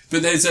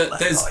 But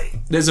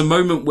there's a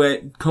moment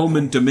where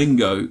Coleman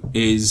Domingo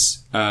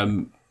is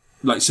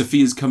like,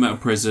 Sophia's come out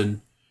of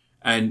prison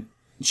and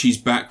she's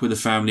back with the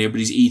family.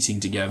 Everybody's eating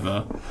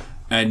together,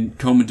 and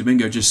Coleman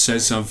Domingo just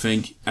says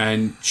something,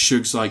 and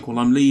Suge's like, "Well,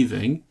 I'm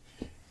leaving,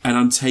 and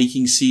I'm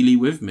taking Celie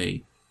with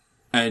me."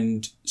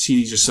 And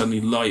Celie just suddenly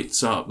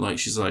lights up, like,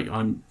 she's like,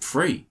 I'm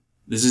free.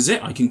 This is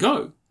it. I can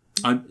go.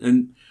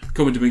 And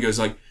Coleman Domingo's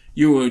like,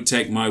 you won't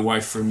take my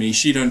wife from me.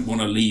 She don't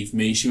want to leave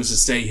me. She wants to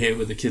stay here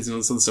with the kids and all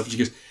this other stuff.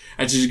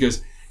 And she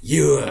goes,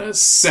 you're a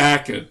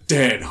sack of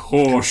dead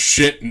horse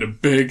shit and a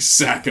big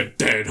sack of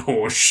dead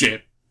horse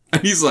shit.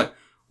 And he's like,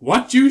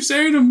 what you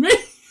say to me?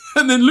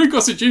 And then Lou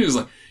Gossett Jr. is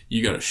like,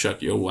 you gotta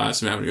shut your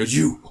wife's mouth. And he goes,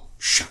 you won't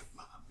shut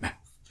my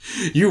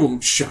mouth. You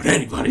won't shut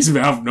anybody's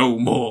mouth no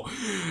more.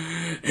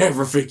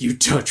 Everything you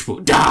touch will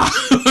die.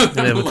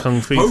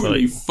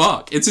 Holy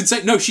fuck. It's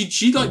insane. No,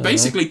 she like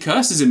basically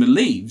curses him and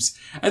leaves.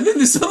 And then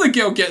this other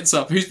girl gets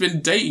up who's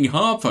been dating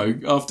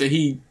Harpo after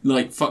he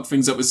like fucked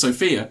things up with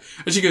Sophia.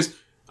 And she goes,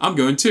 I'm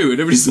going too. And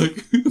everybody's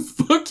like, who the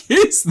fuck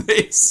is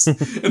this?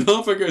 And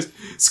Harpo goes,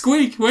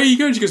 Squeak, where are you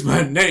going? She goes,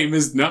 my name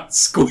is not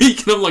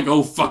Squeak. And I'm like,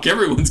 oh fuck,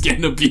 everyone's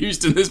getting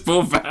abused in this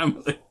poor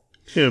family.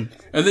 Yeah.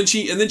 And then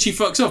she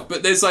fucks off.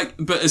 But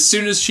as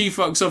soon as she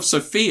fucks off,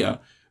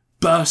 Sophia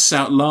bursts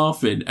out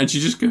laughing, and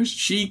she just goes,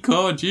 she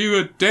called you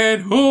a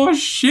dead horse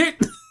shit.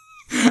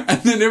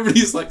 And then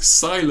everybody's like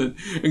silent,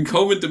 and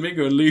Coleman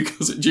Domingo and Lou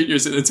Gossett Jr.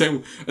 sit at the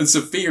table, and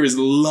Sophia is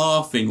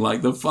laughing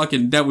like the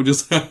fucking devil,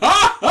 just ha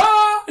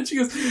ha! And she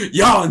goes,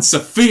 "You're in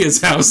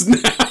Sophia's house now."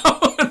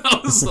 And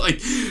I was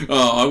like,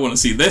 "Oh, I want to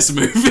see this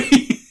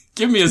movie.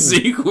 Give me a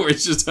sequel where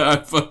it's just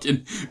her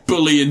fucking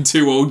bullying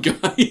two old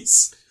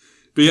guys."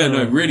 But yeah,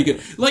 no, really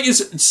good. Like,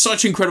 it's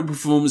such incredible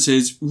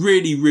performances,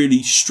 really,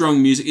 really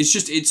strong music.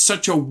 It's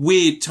such a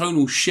weird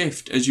tonal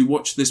shift as you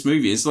watch this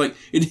movie. It's like,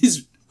 it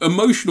is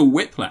emotional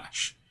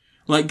whiplash.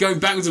 Like, going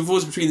backwards and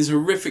forwards between these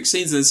horrific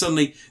scenes, and then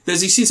suddenly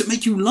there's these scenes that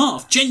make you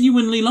laugh,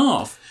 genuinely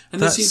laugh.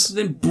 And there's scenes that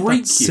then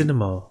break that's you.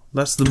 Cinema.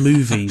 That's the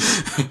movies.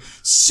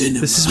 Cinema.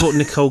 This is what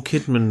Nicole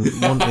Kidman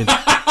wanted.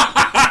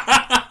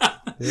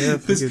 Yeah,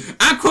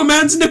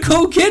 Aquaman's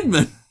Nicole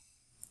Kidman.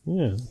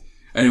 Yeah.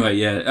 Anyway,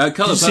 yeah. Did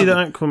you see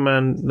that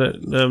Aquaman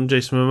that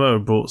Jason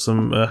Momoa bought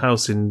some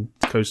house in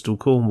coastal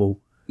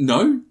Cornwall?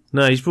 No.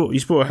 No, he's bought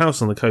a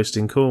house on the coast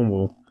in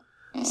Cornwall.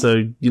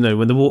 So, you know,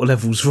 when the water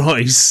levels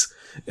rise,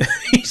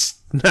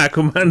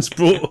 Aquaman's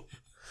brought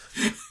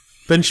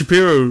Ben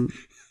Shapiro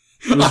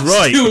was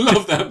right. I still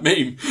love that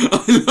meme.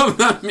 I love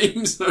that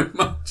meme so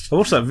much. I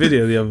watched that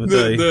video the other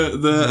day.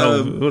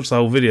 I watched the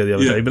whole video the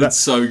other day, but that's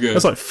so good.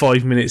 That's like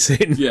 5 minutes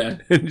in. Yeah.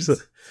 And he's like,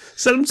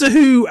 sell them to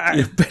who?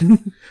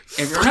 Ben.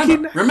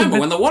 Remember,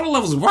 when the water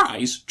levels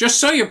rise, just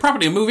sell your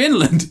property and move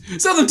inland.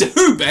 Sell them to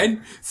who,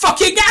 Ben?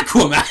 Fucking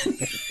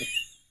Aquaman!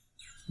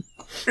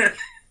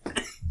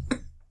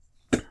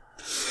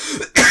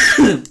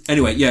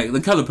 Anyway, yeah, The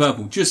Colour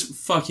Purple, just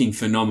fucking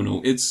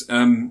phenomenal. It's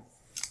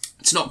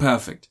not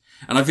perfect.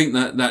 And I think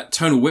that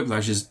tonal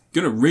whiplash is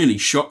going to really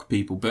shock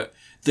people, but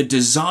the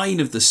design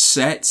of the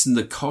sets and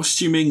the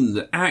costuming and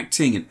the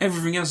acting and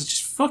everything else is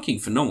just fucking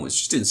phenomenal. It's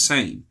just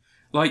insane.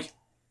 Like,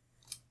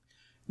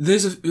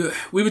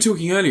 we were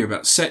talking earlier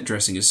about set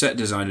dressing and set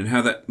design and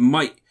how that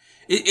might,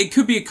 it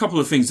could be a couple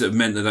of things that have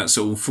meant that that's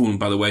sort of fallen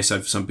by the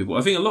wayside for some people.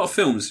 I think a lot of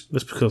films...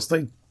 That's because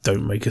they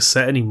don't make a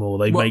set anymore.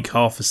 They make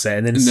half a set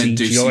and then CGI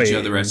do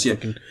CGI the rest, yeah.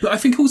 But I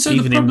think also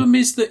the problem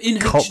is that in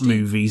cop HD...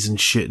 movies and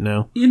shit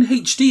now. In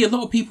HD, a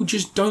lot of people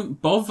just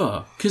don't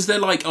bother. Because they're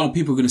like, oh,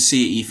 people are going to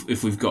see it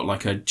if we've got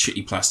like a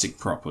shitty plastic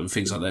prop and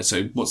things like that,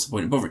 so what's the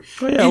point of bothering?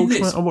 Oh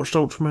yeah, I watched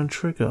Ultraman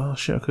Trigger. Oh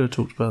shit, I could have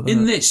talked about that.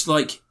 In this,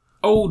 like...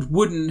 old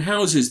wooden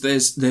houses,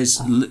 there's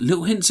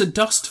little hints of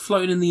dust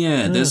floating in the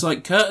air. Yeah. There's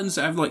like curtains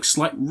that have like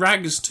slight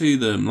rags to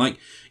them. Like,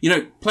 you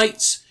know,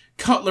 plates,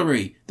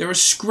 cutlery. There are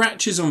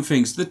scratches on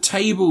things. The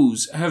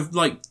tables have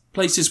like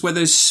places where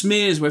there's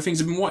smears where things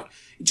have been wiped.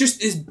 It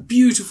just is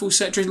beautiful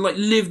set dressing, like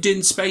lived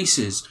in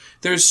spaces.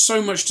 There is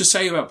so much to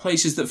say about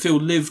places that feel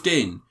lived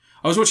in.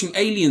 I was watching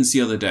Aliens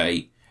the other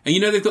day, and you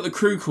know they've got the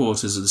crew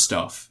quarters and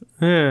stuff.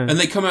 Yeah. And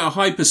they come out of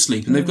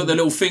hypersleep and they've got their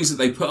little things that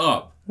they put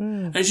up.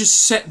 And it's just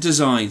set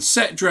design,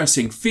 set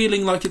dressing,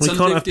 feeling like it's a lived-in space.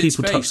 We can't have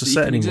people touch the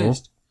set anymore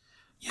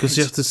because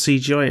you have to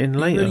CGI it in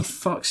later. It really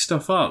fucks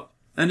stuff up,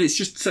 and it's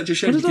just such a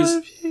shame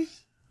because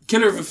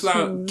Killer of a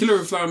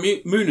Flower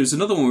Moon is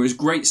another one where it's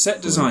great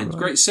set design,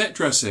 great set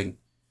dressing,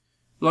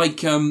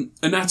 like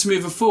Anatomy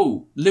of a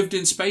Fall, lived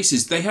in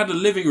spaces. They had a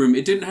living room.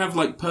 It didn't have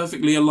like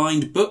perfectly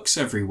aligned books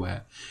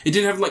everywhere. It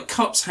didn't have like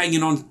cups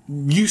hanging on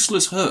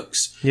useless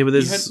hooks. Yeah, but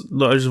there's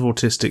loads of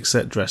autistic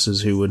set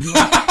dressers who would.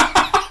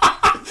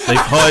 They've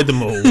hired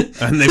them all,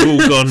 and they've all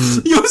gone...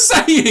 You're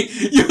saying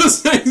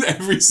that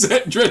every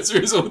set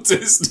dresser is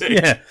autistic?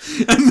 Yeah.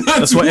 And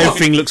that's why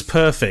everything looks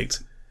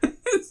perfect.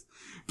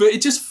 But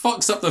it just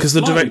fucks up the because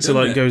the director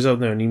goes up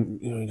there and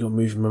you got to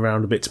move them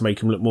around a bit to make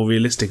them look more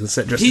realistic, and the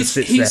set dresser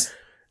sits there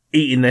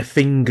eating their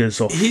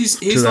fingers off to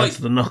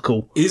the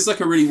knuckle. Here's like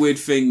a really weird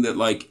thing that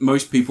like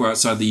most people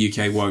outside the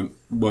UK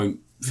won't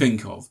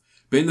think of.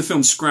 But in the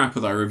film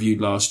Scrapper that I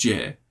reviewed last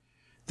year,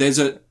 there's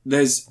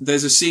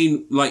a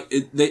scene, like,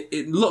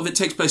 a lot of it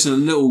takes place in a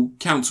little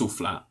council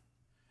flat.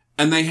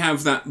 And they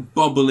have that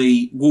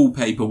bubbly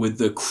wallpaper with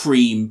the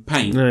cream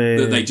paint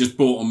that they just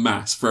bought en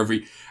masse for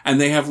and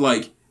they have,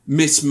 like,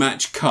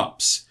 mismatched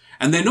cups.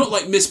 And they're not,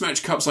 like,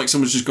 mismatched cups like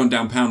someone's just gone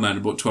down Poundland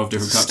and bought 12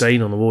 different cups.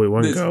 Stain on the wall, it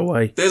won't go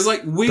away. There's,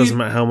 like, weird... Doesn't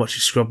matter how much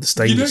you scrub the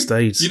stain, it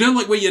stays. You know,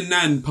 like, where your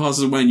nan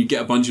passes away and you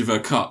get a bunch of her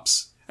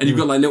cups? And you've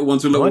got, like, little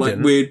ones with little, like,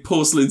 weird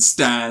porcelain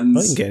stands.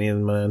 I didn't get any of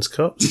my nan's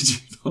cups. Did you?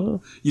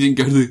 You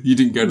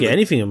didn't go to get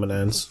anything in my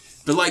nan's.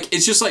 But like,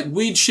 it's just like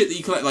weird shit that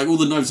you collect. Like all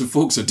the knives and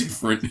forks are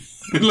different.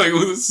 Like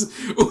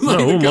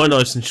all my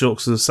knives and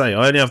forks are the same.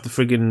 I only have the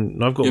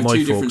friggin'. I've got my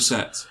two forks. Different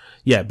sets.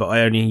 Yeah, but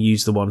I only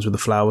use the ones with the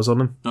flowers on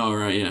them. Oh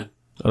right, yeah.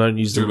 I don't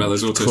use the about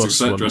those autistic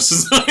set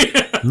dresses.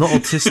 I'm not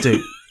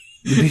autistic.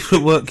 The people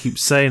at work keep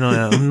saying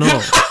I am. I'm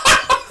not.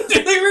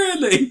 Do they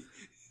really?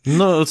 I'm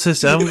not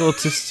autistic. I haven't got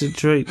autistic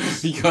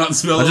traits. You can't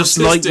spell I just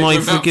like my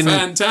freaking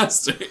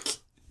fantastic.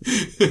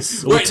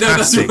 It's Wait, no,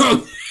 that's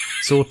wrong.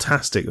 It's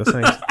autastic, I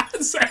think.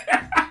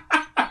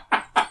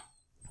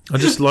 I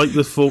just like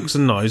the forks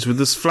and knives with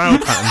the flower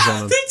patterns on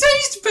them. They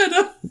taste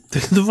better.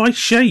 They're the right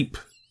shape.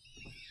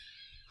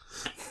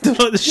 They're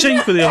like the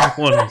shape of the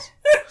other ones.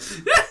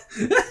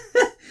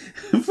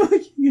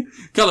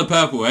 Colour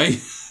purple, eh?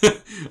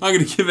 I'm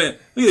gonna give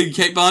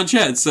Kate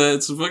Blanchett.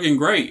 It's fucking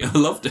great. I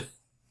loved it.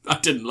 I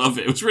didn't love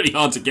it. It was really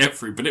hard to get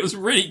through, but it was a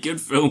really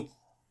good film.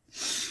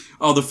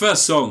 Oh, the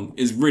first song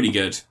is really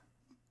good.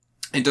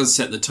 It does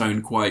set the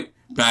tone quite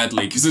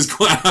badly because it's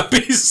quite a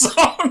happy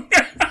song.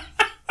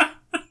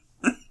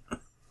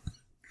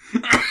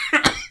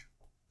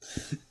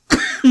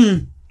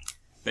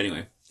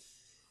 Anyway.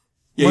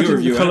 Yeah, why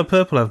didn't The Colour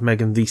Purple have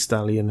Megan Thee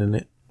Stallion in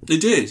it? They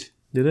did.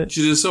 Did it?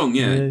 She did a song,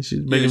 yeah. She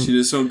did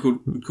a song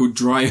called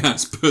Dry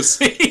Ass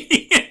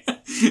Pussy.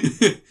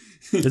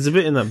 There's a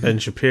bit in that Ben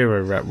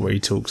Shapiro rap where he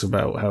talks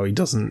about how he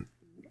doesn't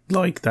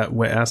like that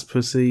wet ass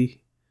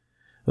pussy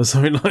or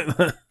something like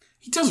that.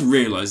 He doesn't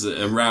realise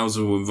that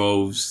arousal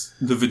involves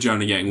the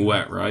vagina getting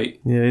wet, right?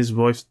 Yeah, his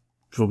wife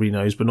probably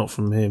knows, but not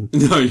from him.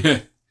 No, yeah.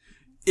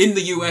 In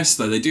the US,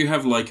 though, they do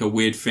have like a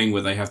weird thing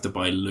where they have to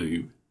buy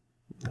lube.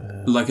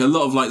 Like a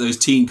lot of like those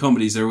teen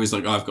comedies, they're always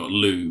like, I've got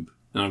lube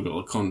and I've got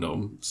a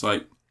condom. It's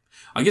like,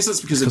 I guess that's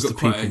because they've got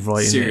quite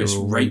a serious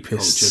rape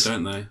culture,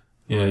 don't they?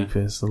 Yeah.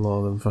 Rapists, a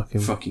lot of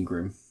them fucking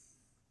grim.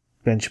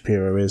 Ben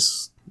Shapiro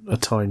is a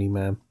tiny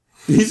man.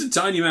 He's a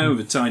tiny man with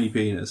a tiny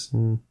penis.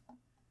 Mm.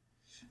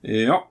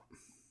 Yep.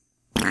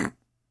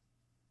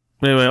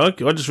 Anyway, I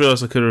just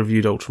realised I could have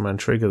reviewed Ultraman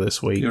Trigger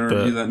this week. You want to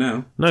review that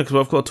now? No, because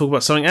I've got to talk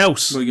about something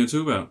else. What are you going to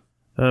talk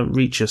about?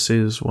 Reacher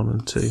Series 1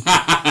 and 2.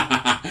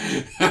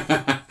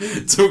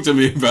 Talk to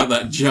me about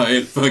that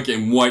giant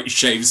fucking white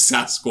shaved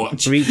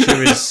Sasquatch.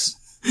 Reacher is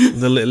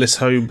the littlest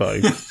hobo.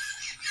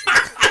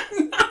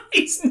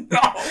 It's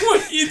not.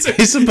 What are you doing?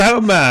 It's about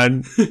a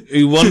man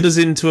who wanders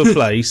into a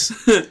place,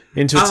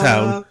 into a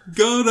town. I'm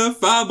gonna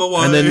find my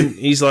way. And then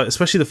he's like,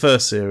 especially the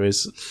first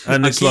series,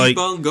 and it's like,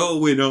 on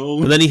going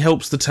on. And then he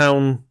helps the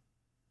town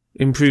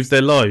improve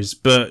their lives,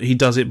 but he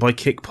does it by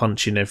kick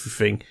punching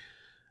everything.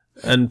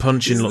 And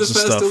punching lots of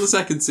stuff. Is it the first or the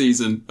second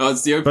season? Oh,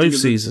 it's the opening. Both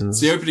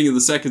seasons. It's the opening of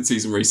the second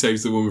season where he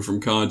saves the woman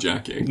from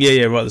carjacking.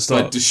 Yeah, right at the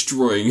start. By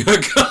destroying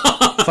her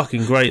car.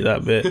 Fucking great,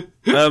 that bit.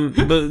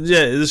 But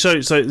yeah, the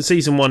show, so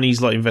season 1,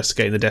 he's like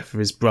investigating the death of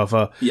his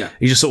brother. Yeah.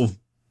 He just sort of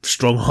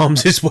strong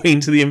arms his way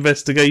into the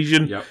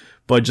investigation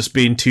by just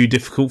being too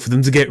difficult for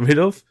them to get rid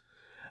of.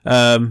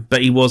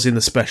 But he was in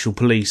the special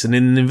police, and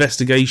in an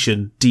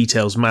investigation,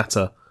 details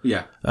matter.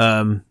 Yeah.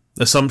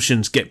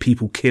 Assumptions get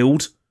people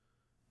killed.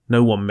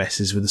 No one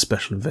messes with the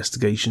Special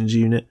Investigations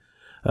Unit.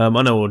 I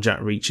know all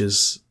Jack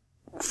Reacher's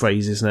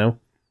phrases now.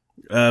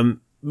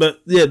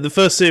 But yeah, the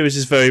first series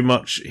is very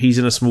much, he's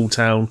in a small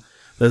town,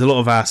 there's a lot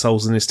of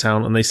assholes in this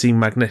town, and they seem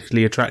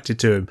magnetically attracted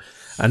to him,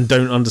 and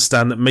don't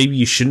understand that maybe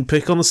you shouldn't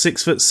pick on the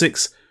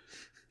 6'6",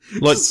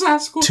 like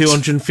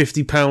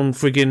 250-pound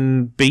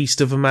friggin'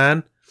 beast of a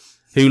man,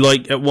 who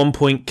like at one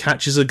point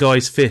catches a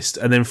guy's fist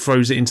and then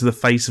throws it into the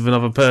face of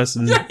another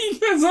person. Yeah, he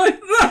goes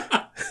like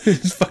that.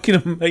 It's fucking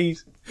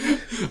amazing.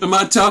 Am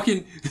I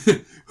talking?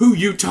 Who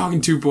you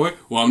talking to, boy?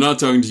 Well, I'm not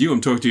talking to you.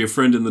 I'm talking to your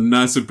friend in the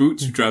nicer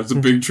boots who drives a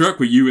big truck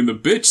with you in the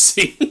bitch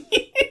seat.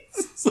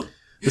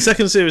 The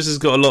second series has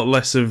got a lot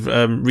less of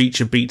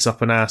Reacher beats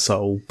up an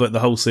asshole, but the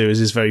whole series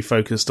is very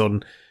focused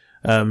on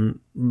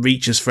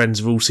Reacher's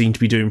friends all seem to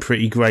be doing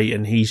pretty great,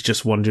 and he's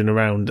just wandering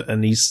around.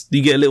 And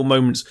you get little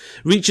moments.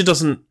 Reacher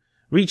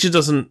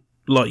doesn't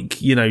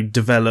like, you know,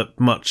 develop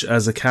much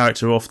as a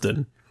character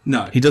often.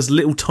 No. He does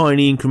little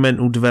tiny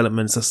incremental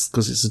developments. That's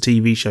because it's a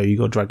TV show. You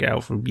got to drag it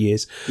out for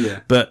years. Yeah.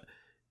 But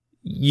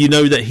you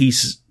know that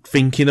he's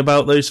thinking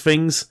about those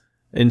things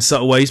in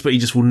subtle ways, but he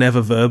just will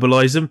never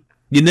verbalise them.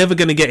 You're never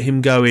going to get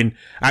him going,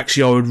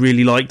 actually, I would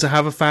really like to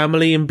have a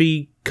family and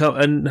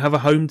have a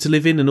home to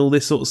live in and all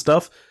this sort of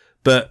stuff.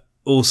 But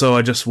also,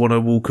 I just want to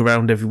walk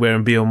around everywhere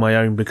and be on my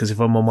own, because if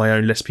I'm on my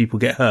own, less people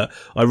get hurt.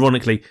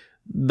 Ironically,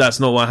 that's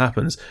not what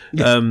happens.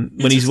 When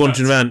he's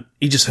wandering around,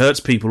 he just hurts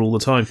people all the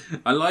time.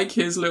 I like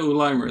his little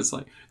line where it's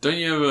like, don't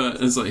you ever,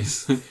 it's like,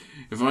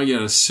 if I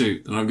get a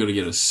suit, then I'm going to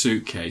get a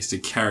suitcase to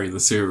carry the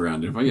suit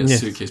around. If I get a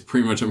suitcase,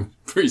 pretty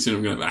soon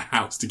I'm going to have a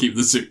house to keep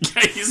the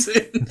suitcase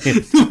in.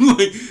 I'm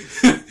like,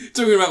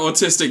 talking about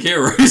autistic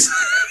heroes.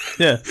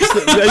 Yeah.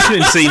 The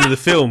opening scene of the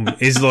film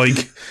is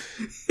like,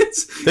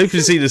 the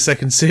opening scene of the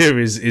second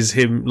series is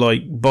him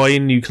like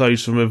buying new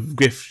clothes from a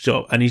gift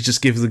shop, and he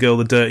just gives the girl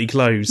the dirty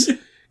clothes.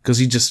 Because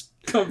he just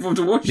can't afford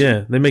to wash.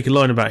 Yeah, they make a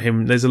line about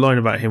him. There's a line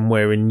about him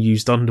wearing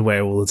used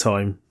underwear all the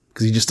time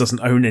because he just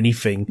doesn't own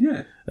anything.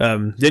 Yeah.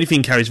 The only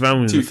thing he carries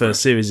around with in the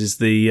first series is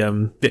the.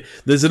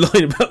 There's a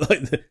line about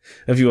like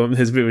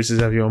there's a bit which says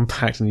have you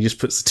unpacked, and he just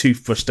puts the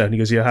toothbrush down. He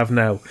goes, "You have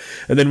now."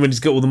 And then when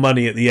he's got all the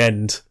money at the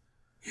end,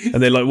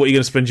 and they're like, "What are you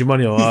going to spend your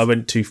money on?" I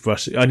went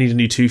toothbrush. I need a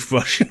new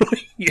toothbrush.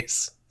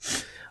 Yes.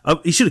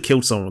 He should have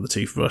killed someone with a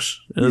toothbrush.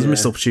 It was a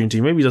missed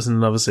opportunity. Maybe he does in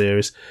another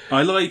series.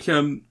 I like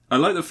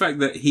the fact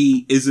that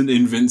he isn't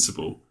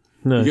invincible.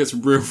 No. He gets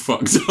real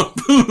fucked up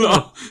a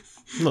lot.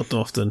 Not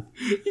often.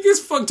 He gets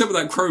fucked up with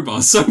that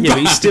crowbar so bad. Yeah, but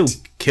he still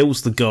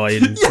kills the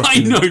guy. I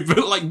know,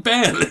 but like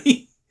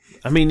barely.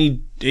 I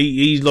mean,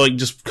 he like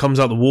just comes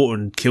out the water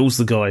and kills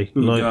the guy.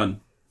 With like, a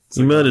gun.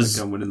 He murders.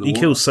 He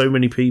kills so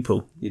many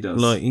people. He does.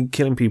 Like, he's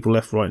killing people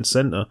left, right, and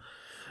centre.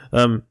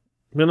 But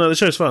no, the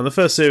show's fun. The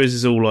first series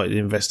is all like the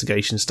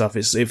investigation stuff.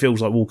 It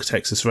feels like Walker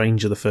Texas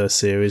Ranger, the first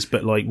series,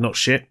 but like not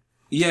shit.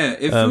 Yeah,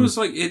 it feels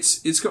like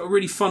it's got a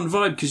really fun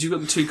vibe because you've got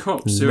the two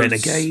cops.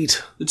 Renegade.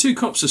 The two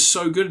cops are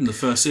so good in the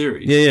first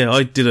series. Yeah.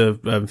 I did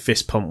a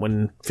fist pump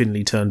when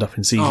Finley turned up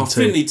in season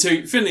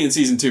 2. Finley in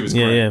season 2 was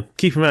great. Yeah.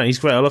 Keep him out. He's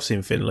great. I love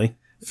seeing Finley.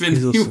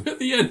 Finley at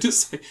the end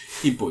just like,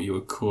 he bought you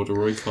a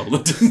corduroy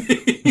collar, didn't he?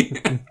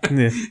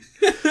 Yeah.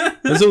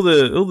 There's all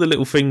the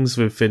little things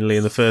with Finley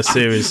in the first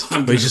series.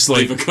 I'm going to just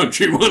play the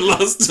country one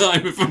last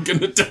time if I'm going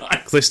to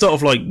die. Cause they start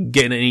off like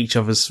getting at each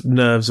other's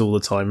nerves all the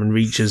time, and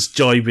Reach is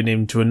jibing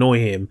him to annoy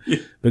him. Yeah.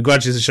 But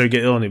gradually as the show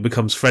gets on, it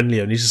becomes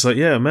friendlier, and he's just like,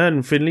 "Yeah,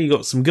 man, Finley, you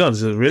got some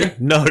guns." Like, really?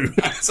 No.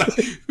 It's like,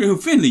 well,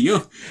 Finley, you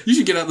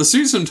should get out the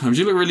suit sometimes.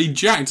 You look really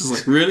jacked. It's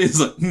like, really? It's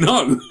like,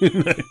 no.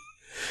 No.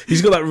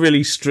 He's got that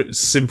really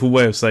simple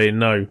way of saying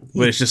no,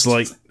 where it's just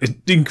like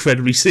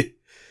incredibly sick.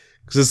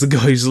 Because the guy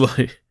who's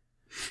like,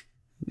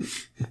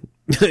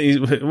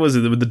 what was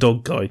it with the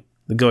dog guy?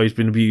 The guy who's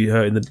been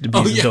hurting the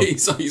dog.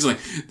 He's like,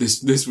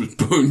 this was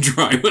bone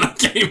dry when I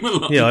came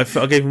along. Yeah,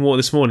 I gave him water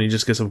this morning. He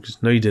just goes,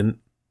 no, you didn't.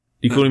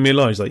 You calling me a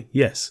liar? He's like,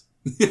 yes.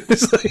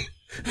 It's like,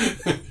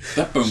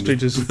 that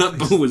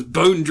bone was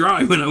bone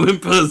dry when I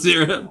went past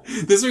here.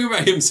 There's something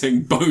about him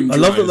saying bone dry. I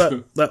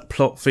love that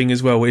plot thing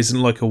as well isn't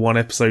like a one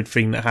episode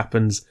thing that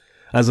happens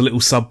as a little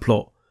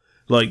subplot.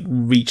 Like,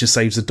 Reacher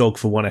saves a dog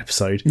for one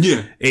episode.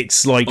 Yeah.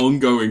 It's like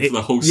ongoing for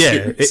the whole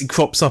series. It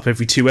crops up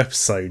every 2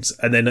 episodes,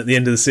 and then at the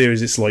end of the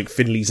series it's like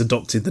Finley's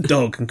adopted the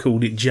dog and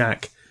called it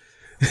Jack.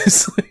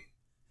 It's like,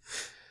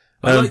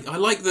 I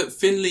like that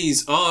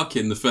Finley's arc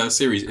in the first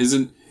series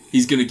isn't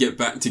he's going to get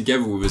back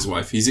together with his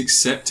wife. He's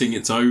accepting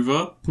it's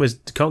over. Well,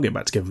 he can't get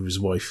back together with his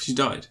wife. She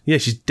died. Yeah,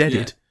 she's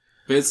deaded. Yeah.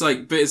 But it's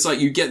like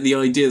you get the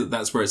idea that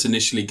that's where it's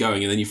initially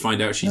going, and then you find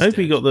out she's. I hope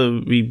dead.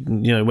 he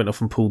went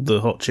off and pulled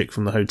the hot chick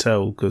from the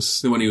hotel because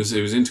the one who was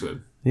into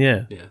him.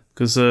 Yeah,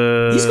 because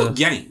he's got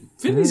game.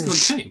 Finley's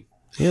got game.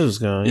 He was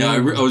going. Yeah, I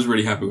was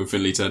really happy when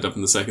Finley turned up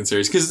in the second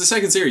series because the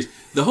second series,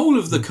 the whole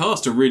of the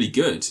cast are really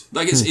good.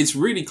 Like it's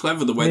really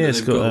clever the way that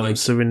they've got like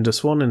Surinder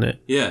Swan in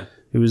it. Yeah.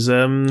 It was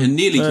and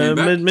nearly came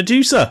back.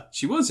 Medusa.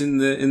 She was in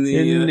the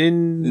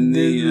Inhumans.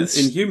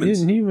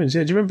 Inhumans,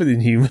 yeah. Do you remember the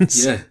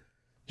Inhumans? Yeah.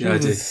 Yeah, I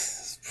do.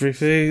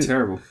 Pretty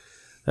terrible.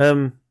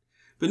 But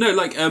no,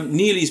 like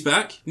Neely's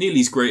back.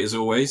 Neely's great as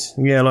always.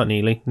 Yeah, I like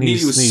Neely.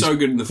 Neely was so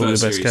good in the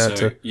first series.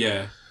 Character. So,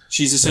 yeah,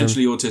 she's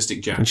essentially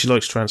autistic Jack, and she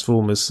likes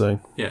Transformers. So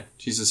yeah,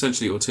 she's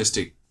essentially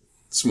autistic,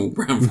 small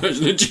brown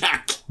version of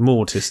Jack.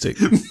 More autistic.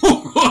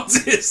 More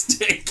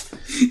autistic.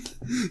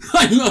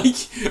 I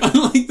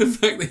like the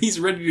fact that he's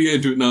ready to go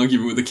into an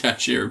argument with the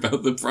cashier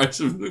about the price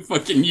of the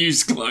fucking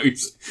used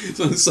clothes.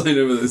 So the sign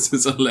over there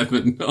says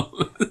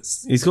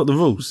 $11. He's got the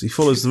rules. He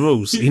follows the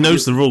rules. He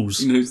knows the rules.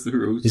 He knows the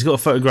rules. He's got a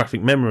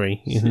photographic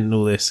memory in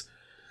all this.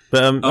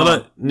 But I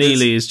like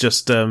Neely is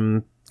just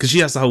because she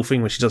has the whole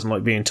thing where she doesn't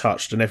like being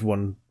touched, and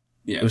everyone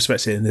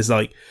respects it. And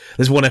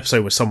there's one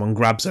episode where someone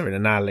grabs her in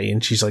an alley,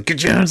 and she's like,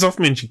 "Get your hands off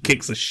me!" and she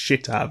kicks the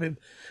shit out of him.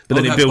 But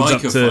then it builds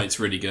up to fight's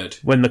really good.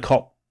 When the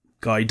cop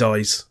guy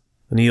dies,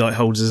 and he like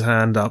holds his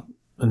hand up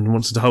and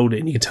wants to hold it,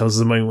 and you can tell there's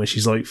a moment where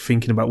she's like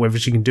thinking about whether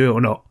she can do it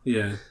or not.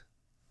 Yeah,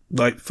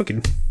 like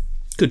fucking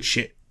good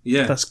shit.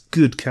 Yeah, that's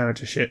good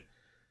character shit.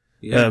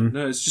 Yeah,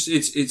 no, it's just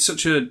it's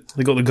such a.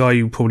 They got the guy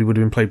who probably would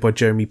have been played by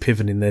Jeremy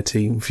Piven in their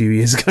team a few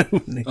years ago,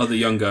 wouldn't he? Oh, the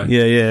young guy.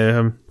 Yeah.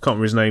 Can't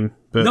remember his name,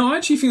 but no, I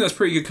actually think that's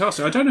pretty good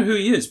casting. I don't know who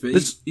he is, but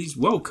he's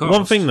well cast.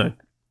 One thing though.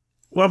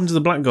 What happened to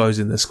the black guys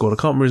in their squad? I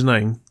can't remember his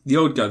name. The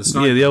old guy, the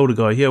sniper. Yeah, the older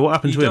guy. Yeah, what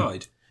happened to him? He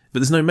died. But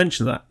there's no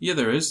mention of that. Yeah,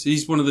 there is.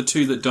 He's one of the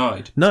 2 that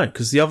died. No,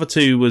 because the other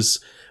 2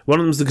 was... One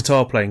of them was the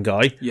guitar playing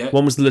guy. Yeah.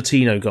 One was the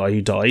Latino guy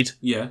who died.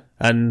 Yeah.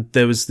 And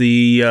there was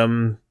the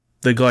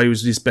guy who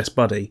was his best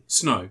buddy.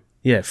 Snow.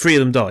 Yeah, 3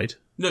 of them died.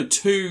 No,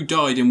 2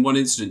 died in one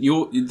incident.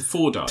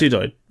 4 died. 2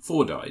 died.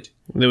 4 died.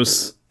 There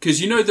was... Because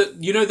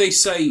they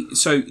say...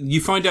 So, you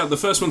find out the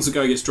first one's the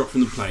guy who gets dropped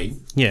from the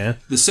plane. Yeah.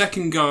 The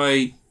second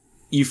guy...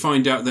 You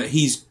find out that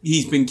he's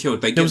been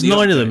killed. There was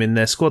 9 of them in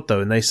their squad, though,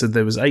 and they said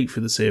there was 8 for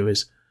the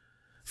series.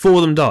 4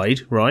 of them died,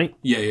 right?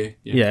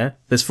 Yeah.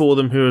 There's 4 of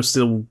them who are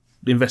still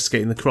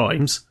investigating the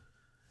crimes.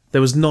 There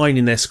was 9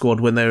 in their squad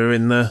when they were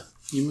in the...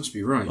 You must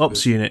be right.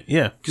 Ops unit,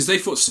 yeah. Because they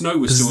thought Snow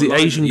was still alive.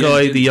 Because the Asian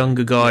guy, the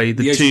younger guy,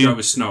 the Asian 2... guy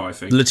was Snow, I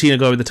think. The Latino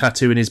guy with the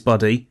tattoo and his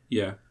buddy.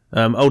 Yeah.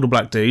 Older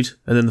black dude,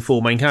 and then the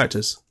 4 main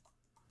characters.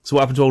 So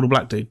what happened to older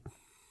black dude?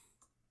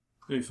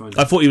 I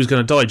thought he was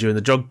going to die during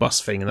the drug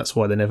bust thing, and that's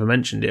why they never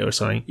mentioned it or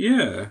something.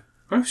 Yeah.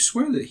 I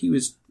swear that he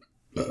was...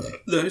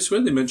 I swear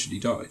they mentioned he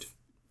died.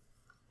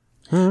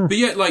 But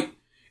yeah, like,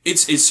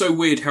 it's so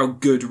weird how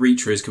good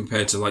Reacher is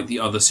compared to, like, the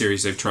other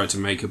series they've tried to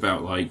make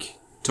about, like,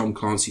 Tom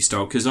Clancy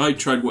style. Because I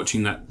tried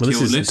watching that Kill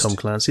List. This isn't Tom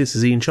Clancy, this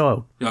is Ian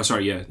Child. Oh,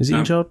 sorry, yeah. Is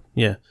Ian Child?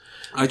 Yeah.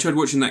 I tried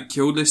watching that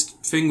Kill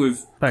List thing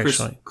with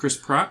Chris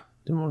Pratt.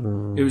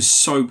 It was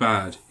so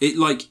bad.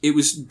 It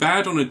was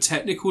bad on a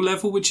technical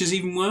level, which is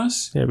even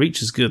worse. Yeah,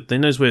 Reach is good. They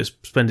knows where to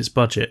spend its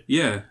budget.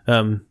 Yeah.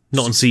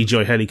 Not on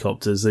CGI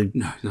helicopters.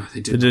 No, they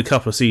did. They did a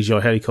couple of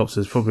CGI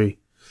helicopters, probably.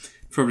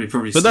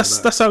 Probably. But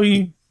that's how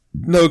you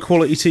know a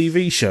quality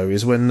TV show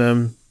is when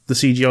the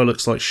CGI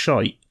looks like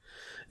shite.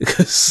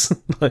 Because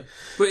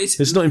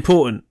it's not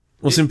important.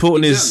 What's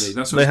important is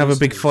they have a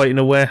big fight in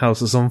a warehouse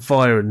that's on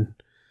fire and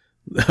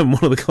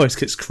one of the guys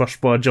gets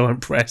crushed by a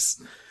giant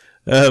press.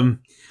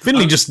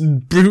 Finley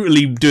just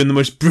brutally doing the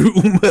most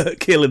brutal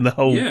kill in the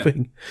whole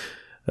thing.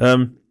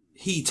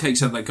 He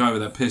takes out that guy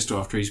with that pistol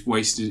after he's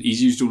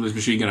used all his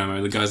machine gun ammo,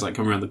 and the guy's like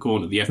coming around the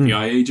corner, the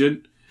FBI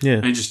agent.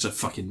 Yeah. And just a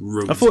fucking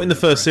ruins. I thought in the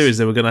first series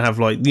they were going to have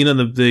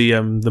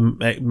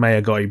the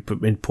mayor guy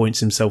points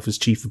himself as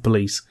chief of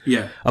police.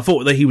 Yeah. I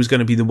thought that he was going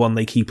to be the one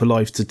they keep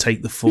alive to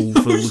take the fall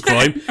for the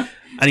crime.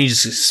 And he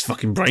just gets his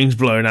fucking brains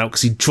blown out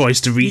because he tries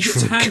to reach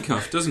for. He gets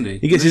handcuffed, doesn't he?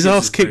 He gets his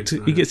ass kicked.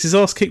 He gets his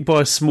ass kicked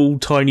by a small,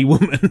 tiny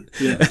woman,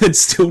 and then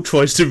still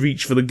tries to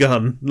reach for the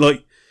gun.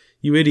 Like,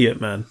 you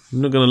idiot, man!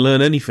 You're not going to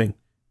learn anything.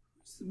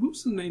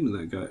 What's the name of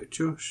that guy?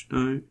 Josh?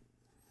 No.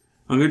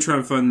 I'm going to try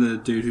and find the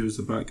dude who was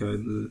the black guy.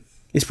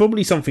 It's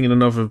probably something in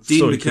another.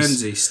 Dean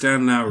McKenzie,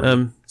 Stan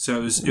Lowry. So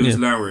it was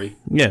Lowry.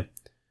 Yeah,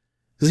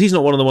 because he's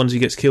not one of the ones who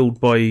gets killed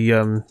by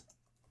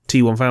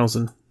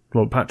T-1000,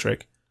 Lord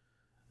Patrick.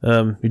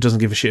 Who doesn't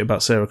give a shit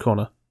about Sarah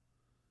Connor.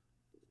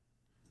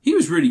 He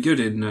was really good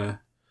in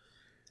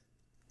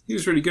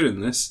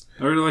this.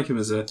 I really like him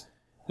as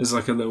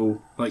like a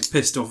little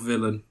pissed off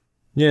villain.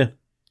 Yeah.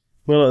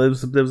 Well, there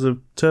was a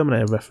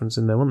Terminator reference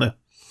in there, wasn't there?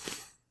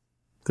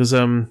 Because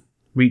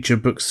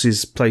Reacher books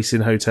his place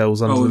in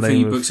hotels under the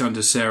name of... books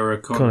under Sarah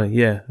Connor.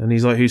 Yeah, and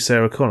he's like, who's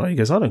Sarah Connor? He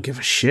goes, I don't give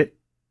a shit.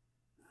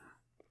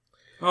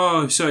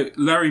 Oh, so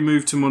Larry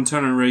moved to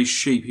Montana and raised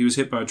sheep. He was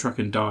hit by a truck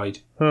and died.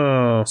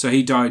 Oh. So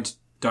he died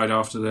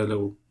after their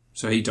little...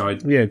 So he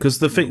died. Yeah, because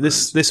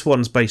this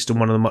one's based on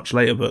one of the much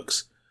later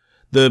books.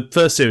 The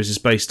first series is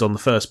based on the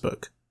first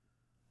book,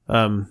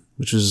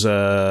 which was I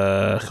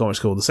can't remember what it's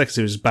called. The second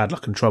series is Bad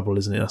Luck and Trouble,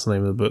 isn't it? That's the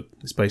name of the book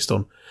it's based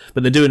on.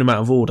 But they're doing them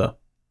out of order.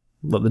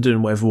 Like, they're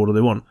doing whatever order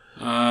they want.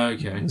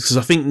 Okay. Because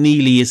I think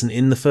Neely isn't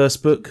in the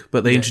first book,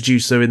 but they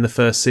introduce her in the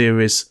first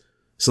series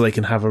so they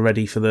can have her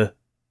ready for the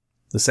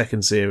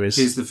second series.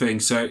 Here's the thing.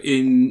 So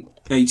in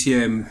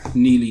ATM,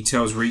 Neely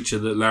tells Reacher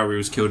that Lowry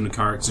was killed in a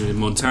car accident in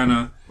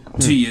Montana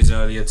 2 years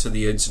earlier to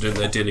the incident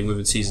they're dealing with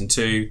in season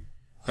 2.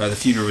 The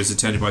funeral was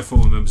attended by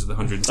former members of the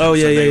 110th. Oh,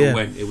 yeah, they yeah. all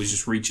went. It was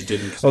just Reacher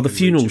didn't. Oh, the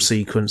funeral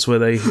sequence where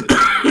they,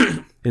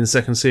 in the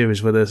second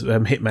series, where the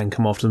hitmen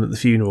come after them at the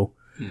funeral.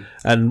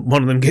 And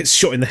one of them gets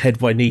shot in the head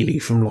by Neely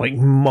from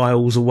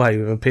miles away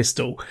with a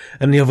pistol,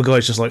 and the other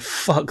guy's just like,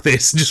 fuck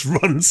this, just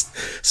runs.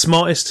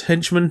 Smartest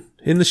henchman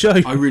in the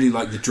show. I really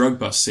like the drug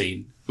bust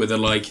scene where they're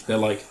like,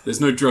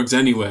 there's no drugs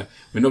anywhere,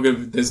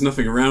 there's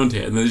nothing around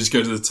here, and they just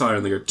go to the tire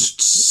and they go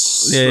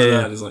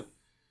yeah. And it's like,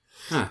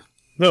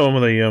 no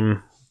one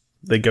where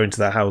they go into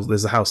that house.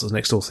 There's a house that's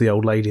next door to the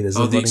old lady. There's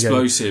the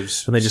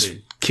explosives, and they just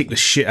kick the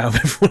shit out of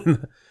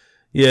everyone.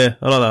 Yeah,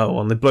 I like that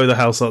one. They blow the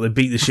house up, they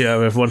beat the shit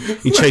out of everyone.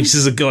 He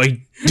chases a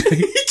guy.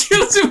 He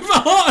kills him with a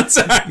heart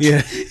attack.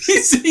 Yeah.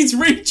 He's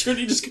Reacher and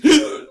he just...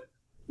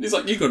 He's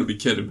like, you got to be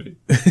kidding me.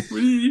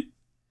 Really?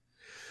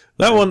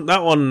 That one,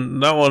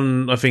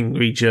 I think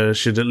Reacher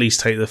should at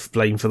least take the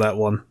blame for that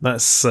one.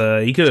 That's,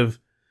 he could have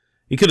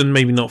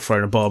maybe not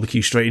thrown a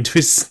barbecue straight into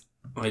his...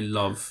 I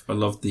love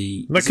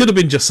the... That could have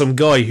been just some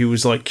guy who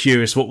was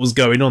curious what was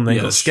going on, then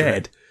got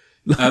scared.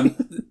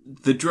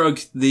 The drug,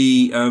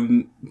 the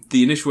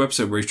initial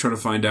episode where he's trying to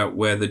find out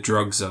where the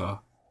drugs are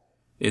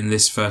in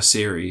this first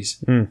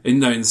series,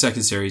 in the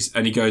second series,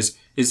 and he goes,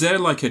 is there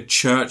a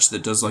church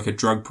that does a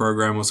drug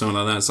program or something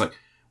like that? It's like,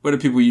 where do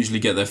people usually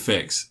get their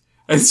fix?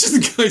 And it's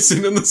just the guy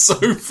sitting on the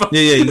sofa.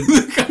 Yeah.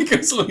 The guy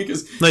goes along and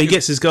goes... No, he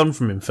gets his gun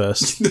from him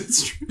first.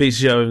 That's true. Beats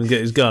the show and get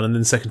his gun, and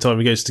then the second time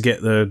he goes to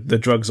get the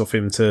drugs off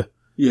him to...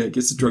 Yeah,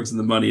 gets the drugs and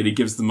the money, and he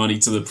gives the money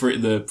to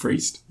the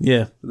priest.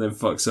 Yeah. And then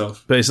fucks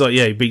off. But it's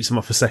he beats him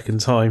off a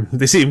second time.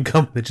 They see him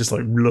come, they just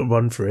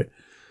run for it.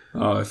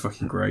 Oh,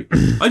 fucking great.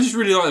 I just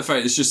really like the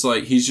fact it's just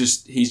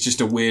he's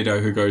just a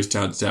weirdo who goes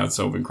town to town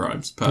solving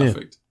crimes.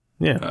 Perfect.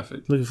 Yeah.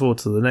 Perfect. Looking forward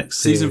to the next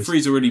season. series. Season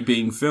 3's already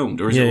being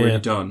filmed, or is it already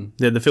done?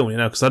 Yeah, they're filming it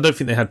now, because I don't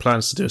think they had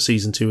plans to do a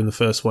season 2 in the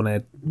first one,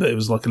 Ed, but it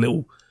was a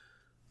little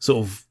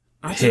sort of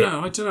I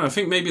don't know. I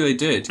think maybe they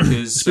did,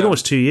 because... It's been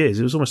almost 2 years.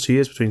 It was almost 2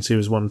 years between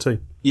series 1 and 2.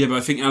 Yeah, but I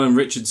think Alan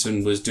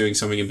Richardson was doing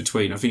something in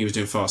between. I think he was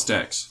doing Fast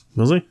X.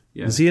 Was he?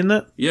 Yeah. Is he in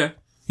that? Yeah.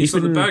 He's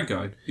not the bad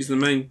guy. He's the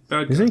main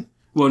bad guy. Is he?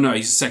 Well, no,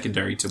 he's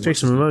secondary to...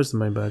 Jason Momoa's the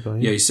main bad guy.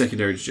 Yeah, he's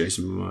secondary to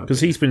Jason Momoa. Because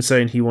he's been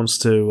saying he wants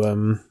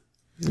to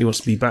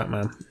be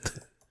Batman.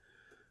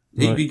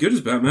 He'd be good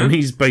as Batman. And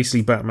he's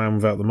basically Batman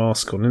without the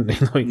mask on,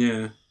 isn't he?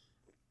 Yeah.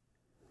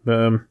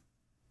 But,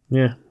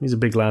 yeah, he's a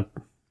big lad.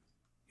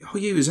 Oh,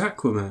 yeah, he was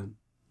Aquaman.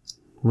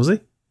 Was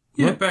he?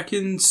 Yeah, what? back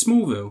in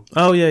Smallville.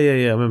 Oh, yeah,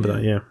 I remember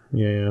that, yeah.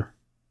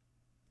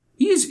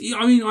 He is...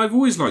 I mean, I've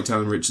always liked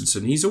Alan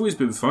Richardson. He's always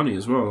been funny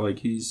as well.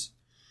 He's...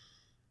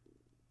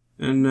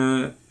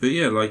 And but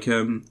yeah, like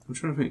I'm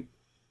trying to think.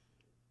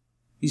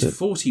 He's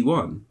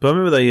 41. But I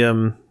remember they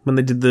when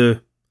they did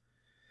the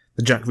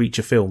Jack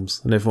Reacher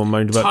films, and everyone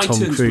moaned about Titans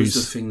Tom Cruise.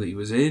 Was the thing that he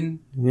was in.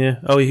 Yeah.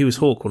 Oh, he was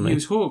Hawk, wasn't he? He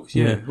was Hawk.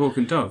 Yeah, Hawk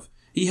and Dove.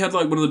 He had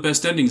like one of the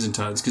best endings in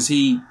Titans because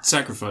he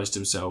sacrificed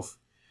himself,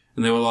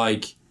 and they were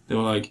like,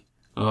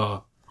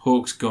 oh,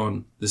 Hawk's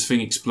gone. This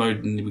thing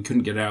exploded, and we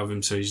couldn't get out of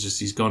him, so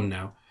he's gone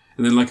now.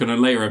 And then like on a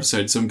later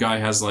episode, some guy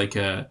has like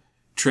a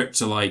trip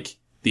to like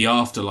the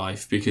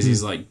afterlife because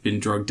he's like been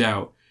drugged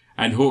out.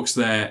 And Hawk's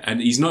there, and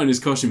he's not in his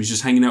costume, he's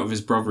just hanging out with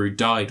his brother who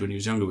died when he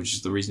was younger, which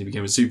is the reason he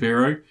became a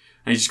superhero.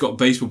 And he's just got a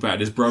baseball bat, and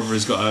his brother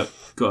has got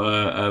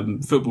a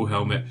football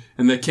helmet,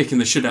 and they're kicking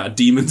the shit out of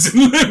demons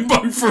in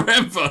limbo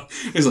forever.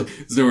 He's like,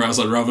 there's nowhere else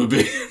I'd rather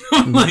be.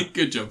 I'm like,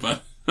 good job,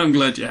 bud. I'm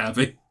glad you're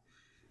happy.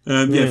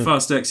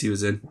 Fast X he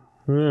was in.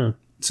 Yeah.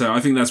 So I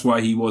think that's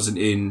why he wasn't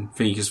in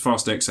Thingy, because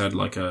Fast X had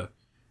like a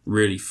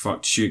really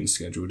fucked shooting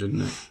schedule,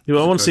 didn't it? Yeah,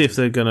 well, I want to see if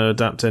they're going to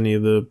adapt any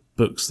of the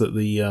books that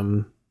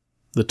the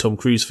Tom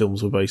Cruise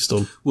films were based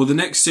on. Well, the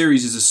next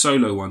series is a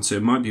solo one, so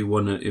it might be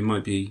one. It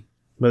might be.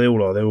 But they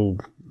all are. They're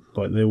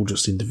all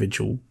just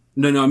individual.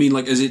 No. I mean,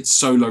 like, as it's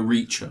solo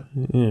Reacher.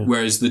 Yeah.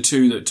 Whereas the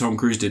two that Tom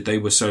Cruise did, they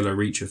were solo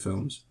Reacher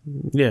films.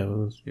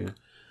 Yeah.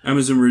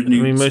 Amazon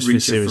renewed most of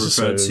his Reacher series for are a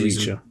solo third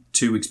season, Reacher.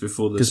 2 weeks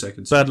before the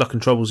second season. Bad Luck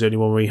and Trouble's the only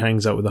one where he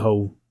hangs out with the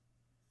whole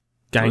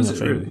gang. Oh,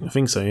 is it really? I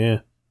think so.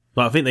 Yeah.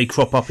 Like, I think they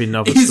crop up in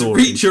other Is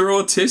stories. Reacher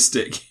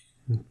autistic?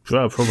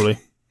 Well, probably.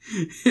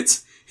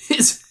 It's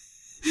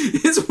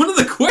one of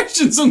the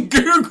questions on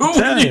Google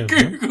when you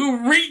Google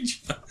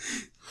Reacher.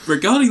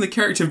 Regarding the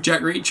character of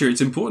Jack Reacher, it's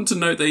important to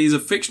note that he's a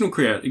fictional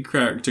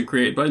character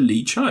created by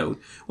Lee Child.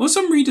 While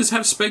some readers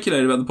have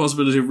speculated about the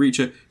possibility of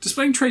Reacher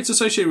displaying traits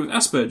associated with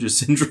Asperger's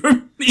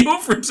syndrome, the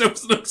author himself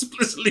has not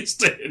explicitly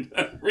stated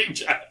that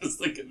Reacher has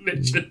the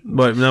condition.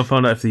 Right, now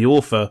find out if the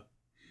author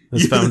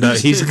has found out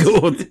he's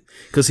got,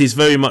 because he's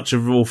very much a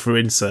author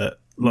insert.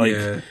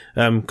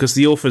 Because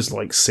the author's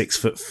like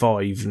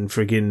 6'5" and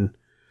friggin'.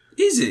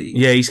 Is he?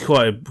 Yeah, he's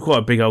quite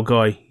a big old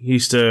guy. He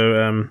used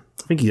to,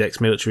 I think he's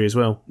ex-military as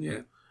well.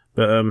 Yeah.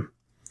 But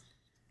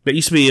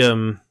used to be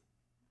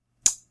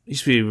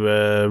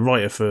a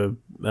writer for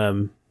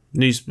a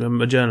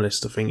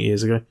journalist, I think,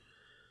 years ago.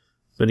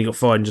 Then he got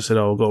fired and just said,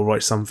 "Oh, I've got to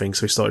write something."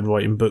 So he started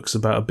writing books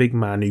about a big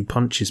man who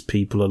punches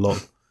people a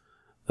lot.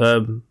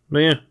 But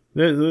yeah,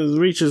 the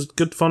Reacher's a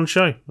good fun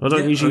show. I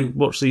don't usually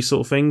watch these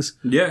sort of things.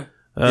 Yeah.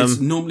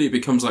 Normally it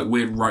becomes like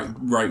weird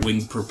right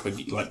wing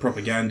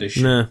propaganda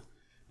shit. Nah.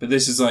 But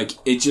this is like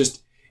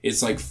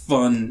it's like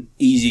fun,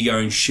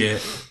 easygoing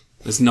shit.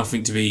 There's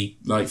nothing to be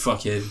like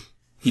fucking.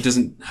 He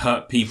doesn't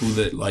hurt people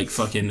that like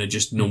fucking are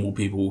just normal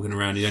people walking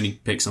around. He only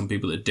picks on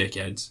people that are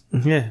dickheads.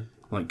 Yeah.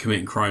 Like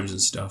committing crimes and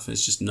stuff.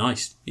 It's just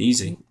nice,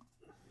 easy.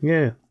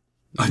 Yeah.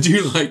 I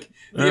do like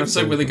the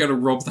episode where they go to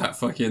rob that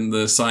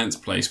the science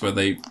place where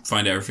they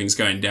find everything's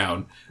going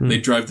down. They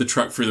drive the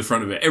truck through the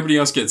front of it. Everybody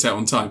else gets out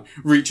on time.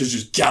 Reacher's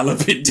just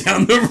galloping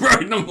down the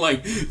road, and I'm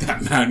like,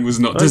 that man was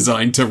not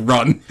designed to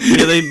run.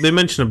 Yeah, they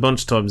mention a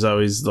bunch of times how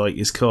his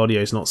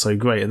cardio's not so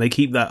great, and they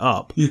keep that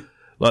up. Yeah.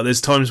 Like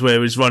there's times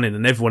where he's running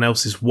and everyone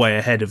else is way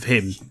ahead of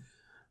him.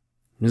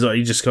 He's like,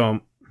 he just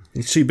can't.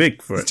 He's too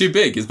big for it. It's too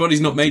big. His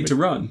body's not made to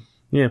run.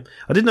 Yeah,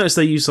 I did notice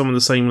they used some of the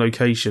same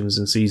locations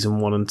in season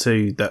 1 and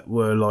 2 that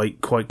were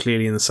like quite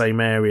clearly in the same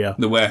area.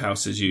 The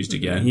warehouse is used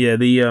again. Yeah,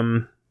 you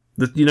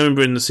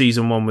remember in the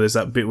season 1 where there's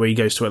that bit where he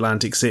goes to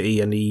Atlantic City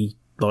and he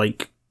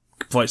like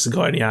fights the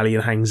guy in the alley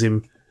and hangs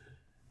him.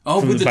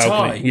 Oh, with the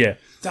balcony. tie. Yeah,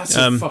 that's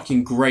a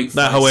fucking great.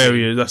 That whole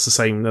area, that's the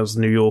same. That was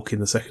New York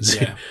in the second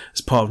season. Yeah. It's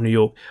part of New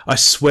York. I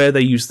swear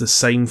they use the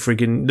same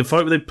friggin'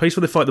 the place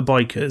where they fight the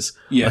bikers.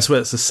 Yeah. I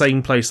swear it's the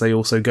same place they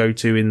also go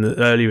to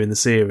earlier in the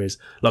series.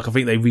 Like I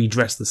think they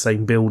redressed the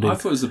same building. I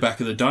thought it was the back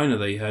of the diner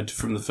they had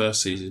from the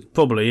first season.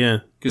 Probably, yeah.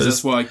 Because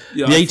that's why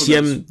the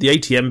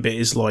ATM bit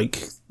is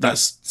like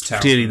that's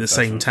clearly the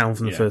same town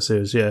from the first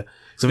series. Yeah.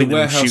 So I think the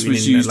warehouse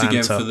was used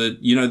Atlanta again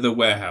for the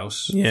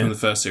warehouse from the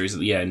first series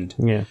at the end.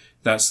 Yeah.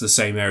 That's the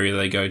same area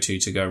they go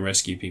to go and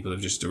rescue people. They've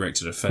just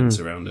erected a fence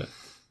around it.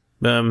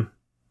 But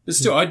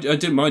still, I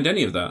didn't mind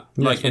any of that.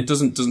 Like, it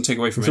doesn't take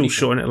away from anything.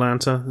 It's all shot in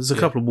Atlanta. There's a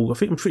couple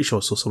of I'm pretty sure I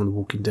saw some of the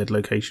Walking Dead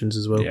locations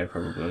as well. Yeah,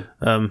 probably.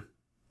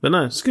 But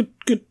no, it's a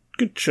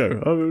good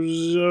show.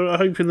 I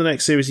hope in the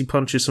next series he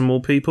punches some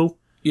more people.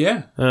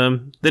 Yeah.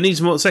 There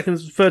needs more.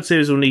 Third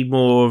series will need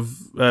more of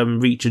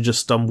Reacher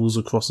just stumbles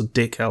across a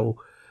dickhole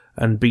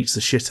and beats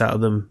the shit out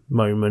of them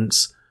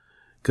moments.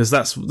 Because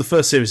that's the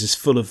first series is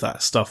full of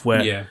that stuff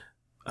where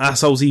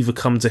assholes either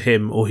come to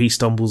him or he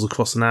stumbles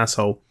across an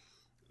asshole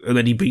and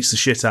then he beats the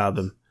shit out of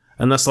them.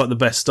 And that's like the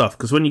best stuff.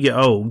 Because when you get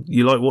old,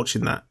 you like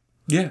watching that.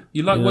 Yeah,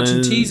 you like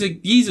watching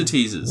geezer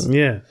teasers.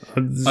 Yeah.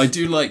 I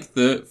do like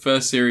the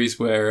first series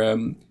where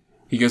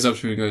he goes up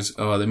to me and goes,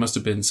 "Oh, there must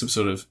have been some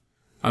sort of...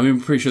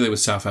 I'm pretty sure they were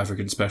South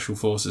African Special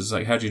Forces."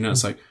 Like, how do you know?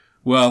 It's like,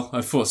 well,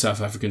 I fought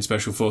South African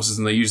Special Forces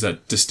and they use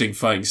that distinct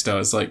fighting style.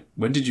 It's like,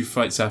 when did you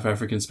fight South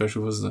African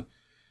Special Forces? Like,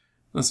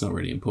 that's not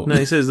really important. No,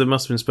 he says there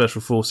must have been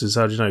Special Forces.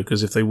 How do you know?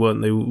 Because if they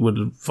weren't,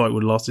 fight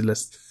would have lasted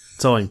less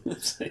time.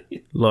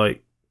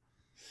 Like,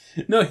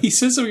 no, he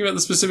says something about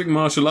the specific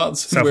martial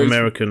arts. South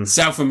American.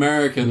 South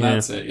American,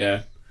 that's it,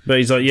 yeah. But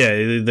he's like,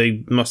 yeah,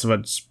 they must have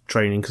had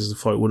training because the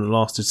fight wouldn't have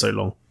lasted so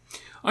long.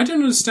 I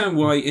don't understand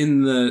why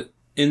in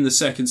the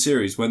second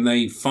series, when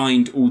they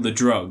find all the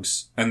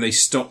drugs and they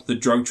stop the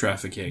drug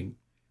trafficking,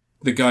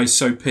 the guy's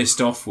so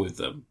pissed off with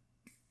them.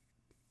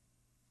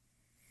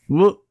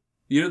 What?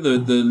 You know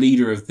the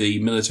leader of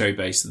the military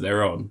base that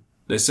they're on?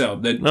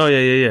 Oh,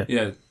 yeah.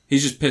 Yeah,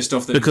 he's just pissed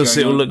off that because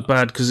it'll look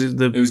bad because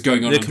it was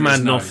going on. The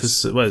commanding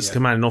officer, well, it's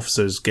commanding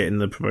officer's getting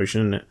the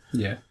promotion, isn't it?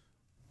 Yeah.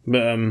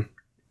 But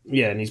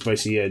yeah, and he's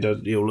basically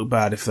it'll look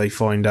bad if they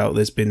find out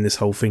there's been this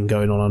whole thing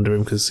going on under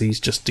him because he's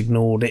just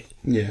ignored it.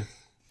 Yeah.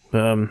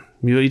 But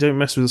you don't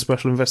mess with the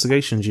Special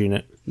Investigations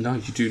Unit. No,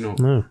 you do not.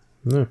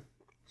 No.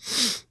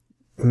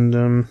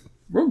 And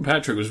Robert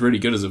Patrick was really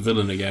good as a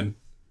villain again.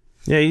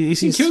 Yeah, he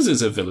kills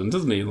as a villain,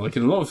 doesn't he? Like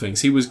in a lot of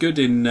things, he was good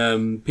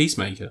in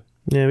Peacemaker.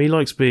 Yeah, he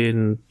likes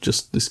being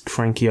just this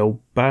cranky old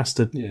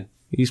bastard. Yeah,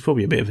 he's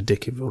probably a bit of a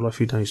dick in real life.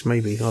 Who knows?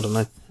 Maybe, I don't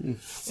know.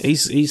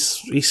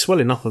 He's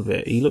swelling up a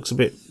bit. He looks a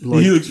bit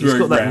like he's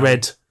got that round.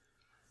 red.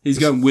 He's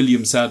going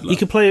William Sadler. He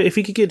could play if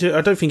he could get.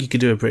 I don't think he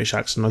could do a British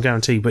accent. I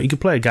guarantee, but he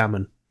could play a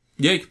gammon.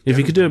 Yeah, if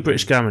he could do a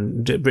British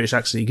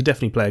accent, he could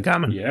definitely play a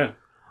gammon. Yeah,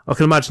 I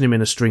can imagine him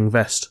in a string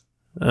vest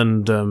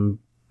and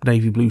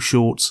navy blue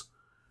shorts,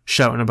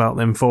 shouting about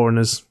them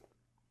foreigners.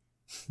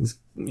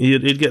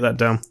 He'd get that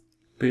down.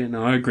 But yeah,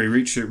 no, I agree.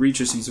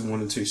 Reacher season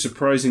 1 and 2,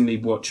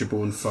 surprisingly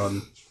watchable and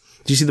fun.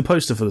 Do you see the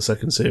poster for the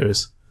second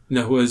series?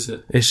 No, what is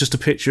it? It's just a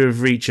picture of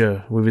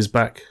Reacher with his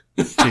back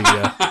to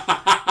you.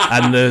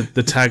 And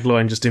the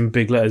tagline just in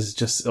big letters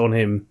just on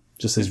him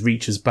just says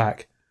Reacher's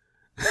back.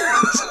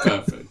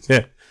 Perfect.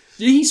 Yeah.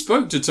 He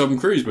spoke to Tom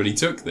Cruise when he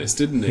took this,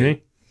 didn't he?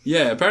 Really?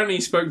 Yeah, apparently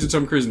he spoke to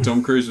Tom Cruise and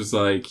Tom Cruise was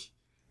like,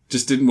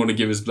 just didn't want to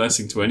give his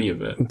blessing to any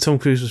of it. And Tom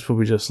Cruise was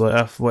probably just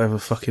like, whatever,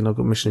 fucking, I've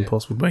got Mission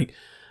Impossible, mate.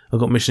 I've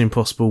got Mission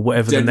Impossible,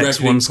 whatever Dead the next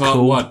Reckoning one's part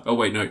called. 1. Oh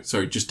wait, no,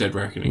 sorry, just Dead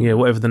Reckoning. Yeah,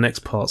 whatever the next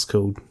part's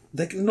called.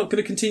 They're not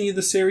going to continue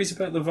the series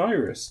about the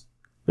virus.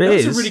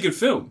 It's a really good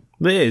film.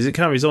 It is. It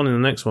carries on in the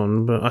next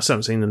one, but I still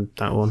haven't seen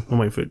that one. I'm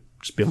waiting for it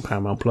to be on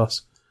Paramount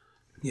Plus.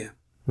 Yeah.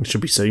 It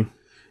should be soon.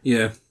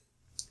 Yeah.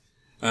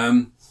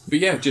 But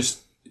yeah,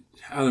 just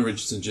Alan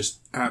Richardson,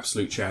 just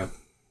absolute chap.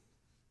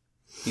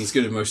 He's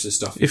good at most of the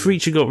stuff. If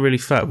Reacher got really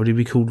fat, would he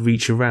be called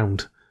Reach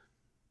Around?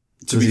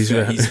 To be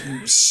fair,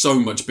 he's so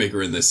much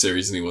bigger in this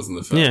series than he was in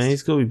the first. Yeah,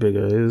 he's got to be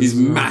bigger. He's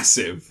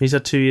massive. He's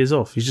had 2 years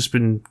off. He's just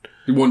been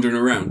wandering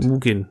around.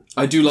 Walking.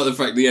 I do like the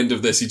fact at the end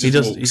of this, he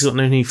walks. He's got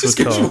no need for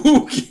a car. Just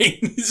walking.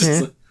 He's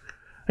just like,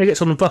 he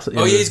gets on the bus.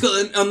 yeah, he's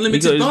got an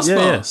unlimited bus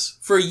pass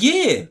for a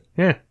year.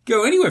 Yeah.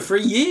 Go anywhere for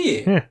a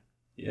year. Yeah.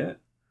 Yeah.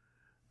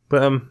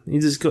 But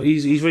he's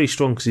really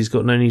strong because he's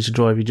got no need to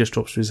drive. He just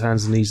drops to his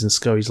hands and knees and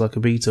scurries like a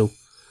beetle.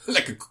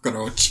 Like a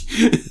cockroach.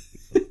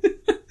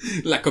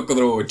 Like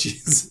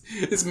cockroaches.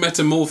 It's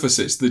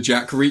Metamorphosis, the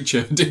Jack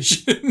Reacher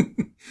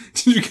edition.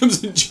 He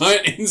becomes a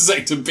giant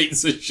insect and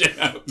beats the shit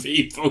out of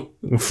people.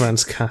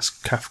 Franz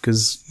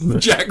Kafka's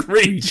Jack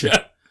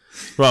Reacher.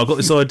 Right, I've got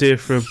this idea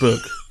for a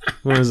book.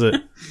 What is it?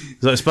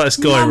 It's about this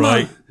guy, Mama,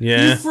 right?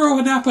 Yeah. You throw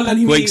an apple and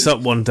he wakes up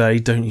one day,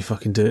 don't you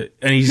fucking do it.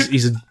 And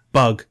he's a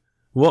bug.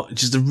 What?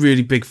 Just a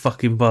really big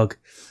fucking bug.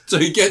 So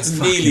he gets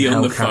Neely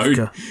on the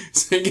phone.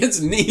 So he gets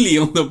Neely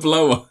on the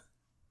blower.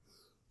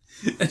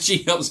 And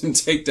she helps him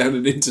take down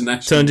an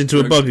international... Turned into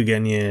a bug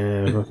again,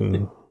 yeah.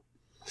 Fucking...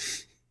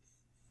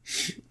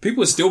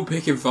 People are still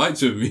picking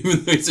fights with him,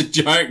 even though he's a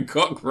giant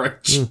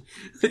cockroach.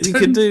 He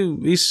can do...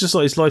 It's just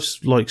like his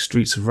life's like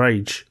Streets of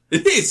Rage.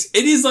 It is.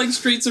 It is like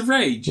Streets of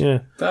Rage. Yeah.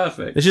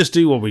 Perfect. It's just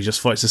he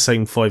just fights the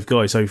same 5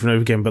 guys over and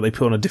over again, but they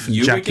put on a different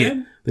jacket.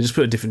 Again? They just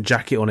put a different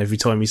jacket on every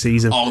time he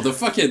sees him. Oh, the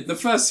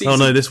first season... Oh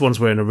no, this one's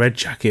wearing a red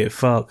jacket.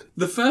 Fuck.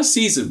 The first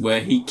season where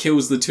he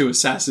kills the 2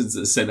 assassins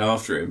that are sent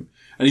after him,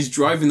 and he's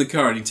driving the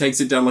car and he takes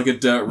it down like a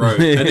dirt road,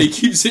 and he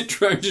keeps it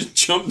trying, just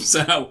jumps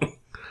out.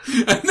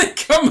 And they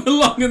come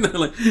along and they're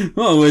like,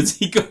 oh, where's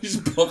he go? He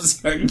just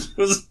pops out and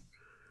kills.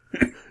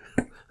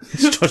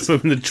 He tries to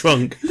put him in the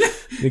trunk.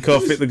 He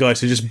can't fit the guy,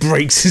 so he just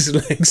breaks his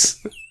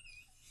legs.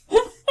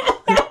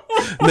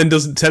 And then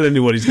doesn't tell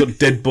anyone he's got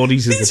dead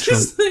bodies in the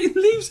trunk. He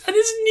leaves, and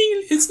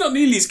it's not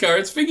Neely's car,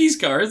 it's Figgy's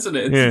car, isn't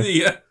it?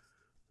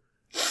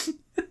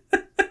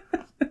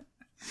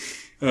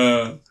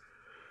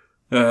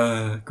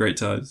 It's great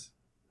times.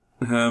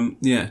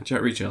 Yeah,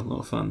 Jack Reacher, a lot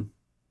of fun.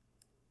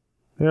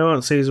 Yeah, I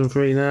want season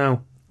 3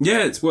 now.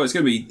 Yeah, it's going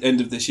to be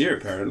end of this year,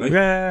 apparently.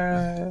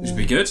 Yeah. Which would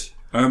be good.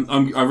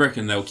 I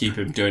reckon they'll keep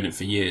him doing it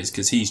for years,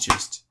 because he's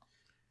just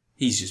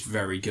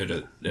very good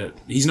at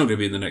he's not going to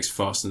be in the next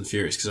Fast and the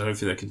Furious, because I don't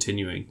think they're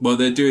continuing. Well,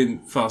 they're doing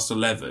Fast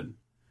 11.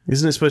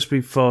 Isn't it supposed to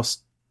be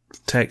Fast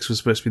Tex was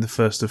supposed to be the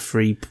first of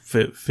 3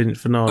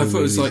 finale? I thought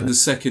it was like the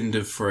second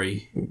of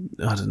 3.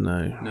 I don't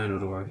know. No, nor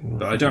do I.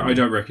 But I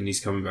don't reckon he's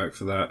coming back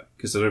for that,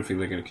 because I don't think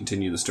they're going to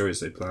continue the stories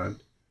they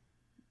planned.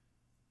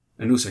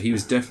 And also, he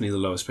was definitely the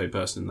lowest paid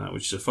person in that,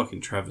 which is a fucking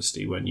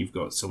travesty when you've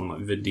got someone like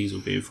Vin Diesel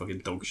being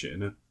fucking dog shit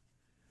in it.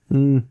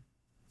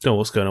 Don't know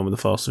what's going on with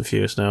the Fast and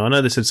Furious now. I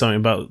know they said something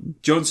about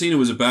John Cena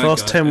was a bad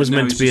Fast guy, 10 was and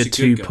now meant to he's be a just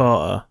good guy.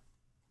 two-parter,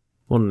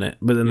 wasn't it?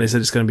 But then they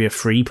said it's going to be a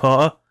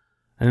three-parter.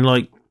 And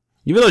like,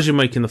 you realise you're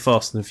making the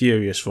Fast and the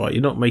Furious, right?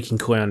 You're not making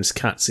Koyan's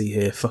Katsy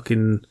here.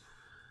 Fucking,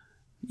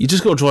 you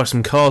just got to drive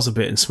some cars a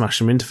bit and smash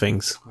them into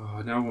things.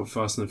 Oh, now I want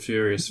Fast and the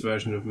Furious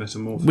version of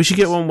Metamorphosis. We should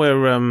get one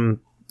where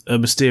a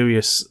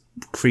mysterious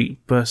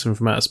person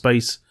from outer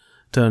space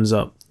turns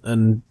up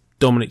and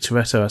Dominic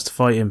Toretto has to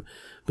fight him.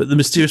 But the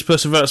mysterious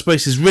person from outer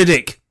space is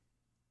Riddick.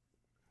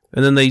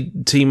 And then they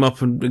team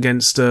up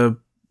against a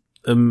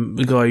guy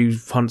who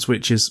hunts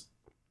witches.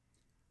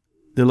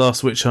 The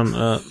Last Witch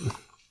Hunter.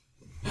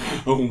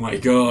 Oh my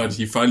god,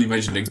 you finally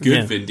mentioned a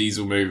good Vin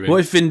Diesel movie.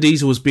 What if Vin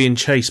Diesel was being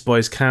chased by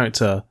his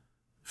character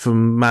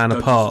from Man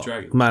Apart?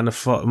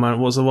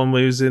 What's the one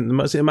where he was in?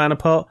 Was it a Man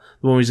Apart?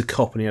 The one where he's a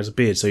cop and he has a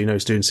beard, so you know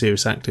he's doing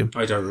serious acting.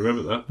 I don't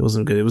remember that. It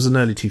wasn't good. It was an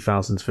early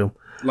 2000s film.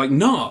 Like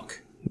Narc?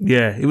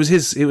 Yeah, it was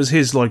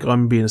his like,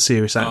 I'm being a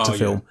serious actor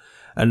film.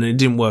 And it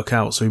didn't work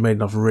out, so he made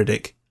another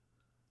Riddick.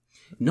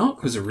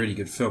 Narc was a really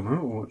good film. I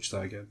want to watch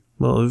that again.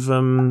 Well, with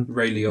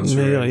Ray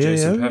Liotta and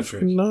Jason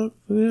Patric. Narc.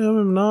 Yeah, I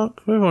remember Narc.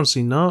 Everyone's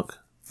seen Narc.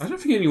 I don't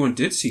think anyone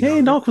did see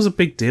Narc. Narc. Narc was a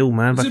big deal,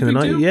 man, back in the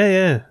 90s.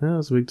 Yeah, that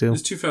was a big deal. It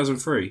was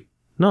 2003.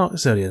 Narc,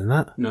 it's earlier than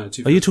that. No,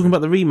 2003. Are you talking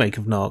about the remake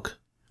of Narc?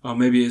 Oh,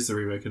 maybe it is the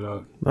remake of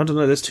Narc. I don't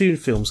know, there's two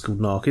films called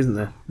Narc, isn't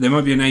there? There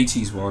might be an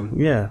 80s one.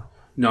 Yeah.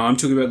 No, I'm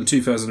talking about the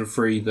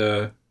 2003,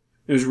 it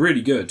was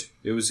really good.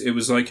 It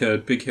was like a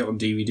big hit on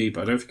DVD,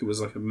 but I don't think it was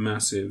like a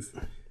massive,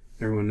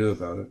 everyone knew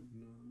about it.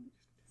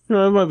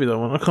 No, it might be that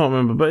one. I can't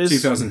remember, but it's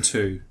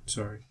 2002.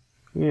 Sorry.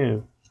 Yeah.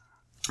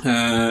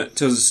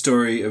 Tells the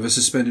story of a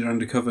suspended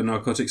undercover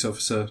narcotics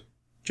officer,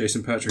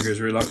 Jason Patrick, who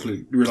is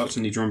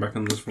reluctantly drawn back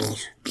on the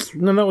force.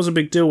 No, that was a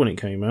big deal when it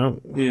came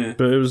out. Yeah,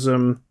 but it was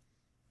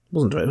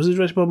wasn't directed. Was it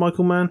directed by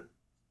Michael Mann?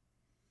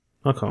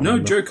 I can't remember.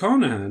 No, Joe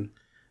Carnahan.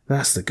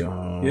 That's the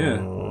guy.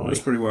 Yeah,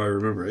 that's probably why I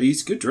remember it.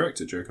 He's a good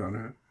director, Joe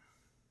Carnahan.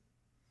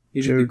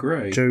 He did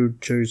great.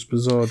 Joe's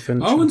Bizarre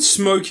Adventure. Oh, and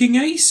Smoking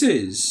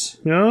Aces.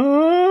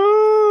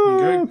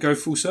 Oh. Go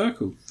full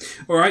circle.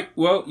 Alright,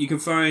 well, you can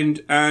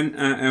find Anne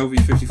at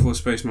LV54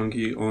 Space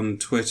Monkey on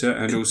Twitter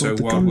and also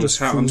Wild West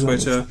Hat on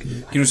Twitter.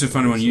 You can also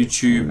find him on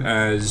YouTube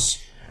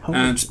as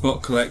Anne's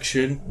Bot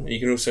Collection. You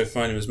can also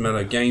find him as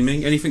Mellow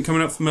Gaming. Anything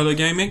coming up for Mellow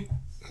Gaming?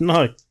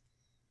 No.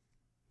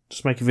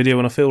 Just make a video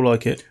when I feel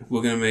like it.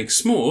 We're going to make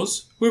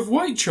s'mores with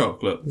white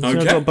chocolate. Okay.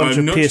 I got a bunch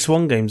of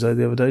PS1 games though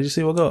the other day. Did you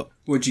see what I got?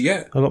 What'd you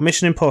get? I got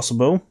Mission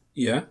Impossible.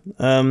 Yeah.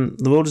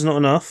 The World Is Not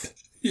Enough.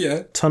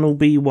 Yeah. Tunnel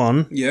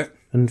B1. Yeah.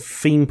 And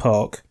Theme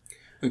Park.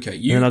 Okay.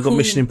 And I got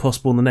Mission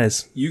Impossible on the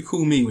NES. You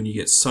call me when you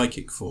get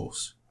Psychic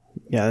Force.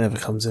 Yeah, that never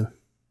comes in.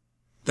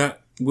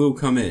 That will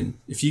come in.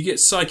 If you get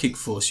Psychic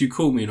Force, you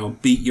call me and I'll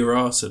beat your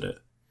ass at it.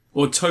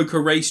 Or Toka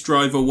Race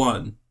Driver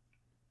 1.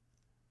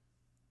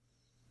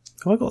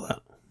 Have I got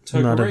that?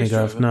 Toka no, I don't Race think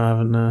I have. Driver. No, I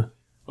haven't. No.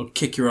 I'll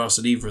kick your ass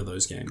at either of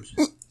those games.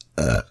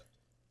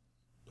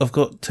 I've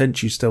got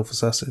Tenchu Stealth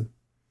Assassin.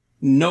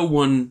 No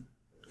one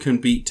can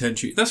beat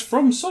Tenchu. That's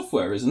From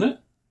Software, isn't it?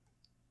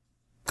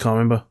 Can't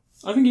remember.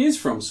 I think it is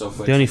From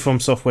Software. The only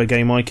From Software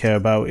game I care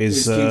about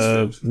is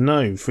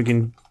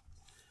friggin'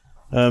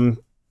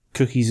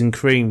 Cookies and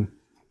Cream.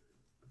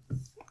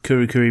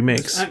 Kuri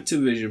Mix. It's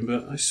Activision,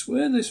 but I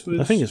swear this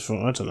was... I think it's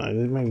from... I don't know.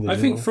 Maybe I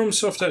think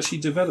FromSoft actually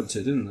developed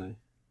it, didn't they?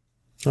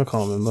 I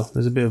can't remember.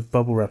 There's a bit of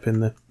bubble wrap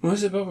in there. Why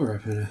is there bubble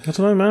wrap in it? I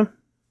don't know, man.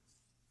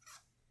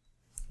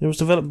 It was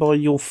developed by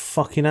Your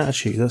Fucking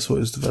Attitude. That's what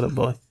it was developed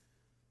by.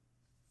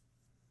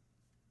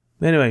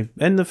 Anyway,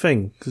 end the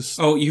thing.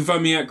 Oh, you can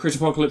find me at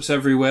Critapocalypse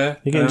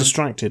everywhere. You're getting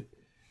distracted.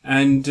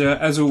 And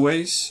as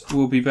always,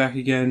 we'll be back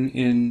again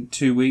in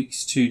 2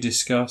 weeks to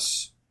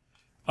discuss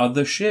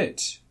other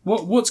shit.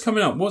 What's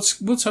coming up?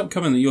 What's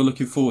upcoming that you're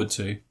looking forward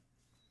to?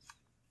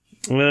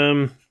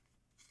 I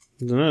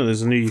don't know,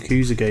 there's a new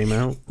Yakuza game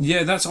out.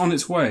 Yeah, that's on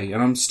its way,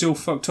 and I'm still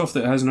fucked off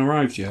that it hasn't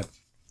arrived yet.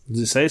 Does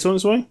it say it's on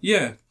its way?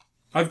 Yeah.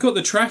 I've got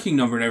the tracking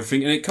number and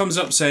everything, and it comes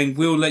up saying,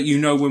 we'll let you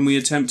know when we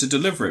attempt to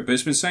deliver it, but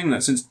it's been saying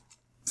that since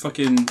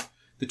fucking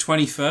the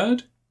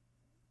 23rd?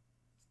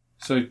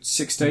 So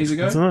 6 days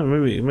ago? I don't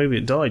know, maybe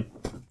it died.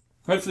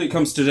 Hopefully it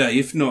comes today.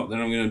 If not,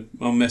 then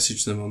I'll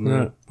message them on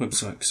the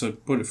website, because I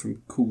bought it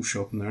from Cool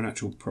Shop, and they're an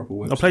actual proper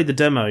website. I played the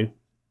demo.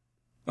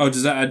 Oh,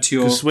 does that add to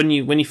your... Because when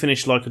you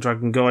finish Like a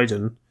Dragon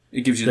Gaiden...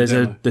 It gives you the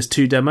demo. There's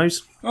 2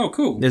 demos. Oh,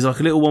 cool. There's like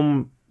a little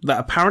one that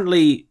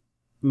apparently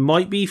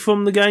might be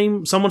from the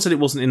game. Someone said it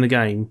wasn't in the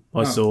game,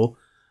 I saw.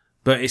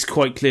 But it's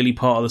quite clearly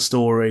part of the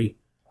story.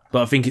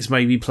 But I think it's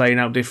maybe playing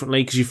out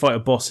differently because you fight a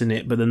boss in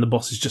it, but then the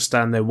boss is just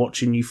stand there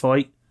watching you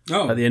fight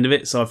at the end of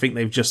it. So I think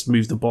they've just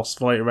moved the boss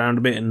fight around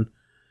a bit and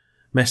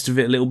messed with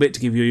it a little bit to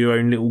give you your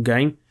own little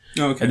game.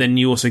 Oh, okay. And then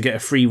you also get a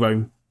free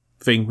roam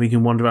thing where you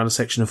can wander around a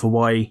section of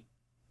Hawaii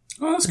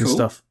that's and cool.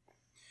 stuff.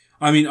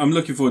 I mean, I'm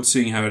looking forward to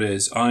seeing how it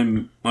is.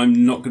 I'm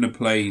not going to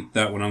play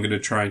that one. I'm going to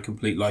try and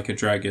complete Like a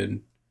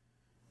Dragon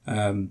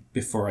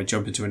before I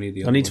jump into any of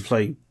the other I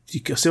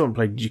still haven't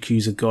played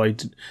Yakuza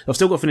Gaiden. I've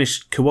still got to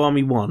finish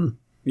Kiwami 1,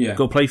 Yeah.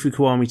 Got to play through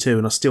Kiwami 2,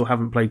 and I still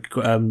haven't played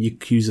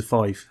Yakuza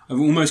 5. I've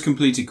almost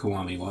completed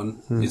Kiwami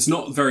 1. It's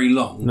not very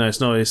long. No, it's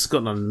not. It's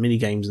got none mini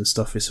games and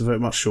stuff. It's a very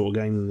much shorter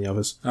game than the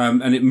others.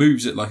 And it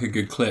moves at like a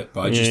good clip,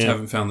 but I just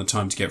haven't found the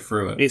time to get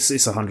through it. It's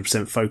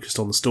 100% focused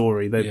on the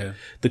story. The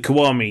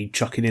Kiwami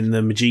chucking in the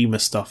Majima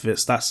stuff.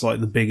 That's like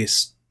the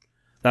biggest.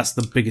 That's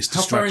the biggest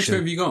distraction. How far into it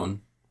have you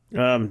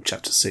gone?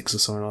 Chapter 6 or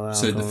something like that.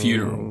 So the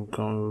funeral.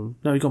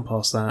 No, you've gone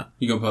past that.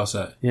 You gone past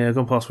that? Yeah, I've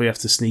gone past where you have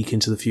to sneak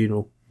into the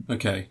funeral.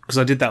 Okay. Because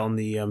I did that on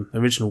the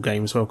original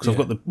game as well. Because I've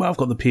got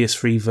the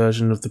PS3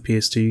 version of the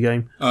PS2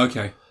 game. Oh,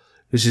 okay.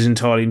 Which is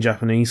entirely in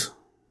Japanese.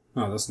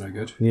 Oh, that's no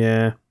good.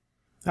 Yeah.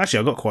 Actually,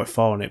 I got quite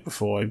far on it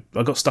before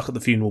I got stuck at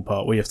the funeral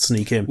part where you have to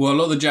sneak in. Well, a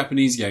lot of the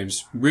Japanese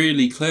games,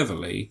 really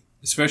cleverly,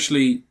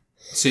 especially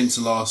since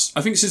the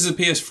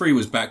PS3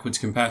 was backwards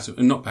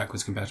compatible, not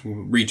backwards compatible,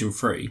 but region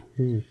free.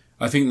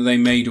 I think that they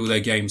made all their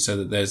games so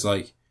that there's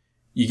like,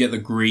 you get the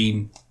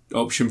green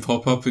option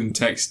pop up in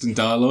text and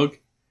dialogue.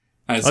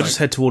 And I just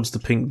head towards the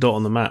pink dot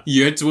on the map.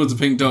 You head towards the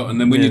pink dot, and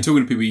then when you're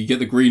talking to people, you get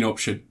the green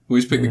option.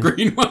 Always pick the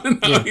green one, and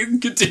I can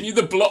continue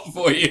the plot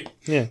for you.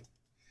 Yeah.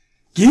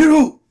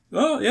 Giro!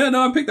 Oh, yeah,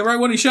 no, I picked the right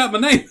one. He shouted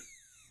my name.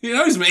 He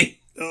knows me.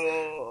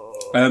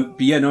 But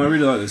yeah, no, I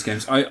really like those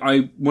games.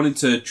 I wanted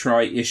to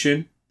try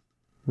Ishin,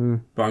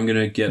 but I'm going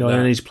to get that.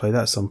 I need to play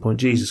that at some point.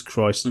 Jesus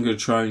Christ. I'm going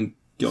to try and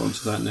get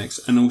onto that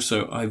next. And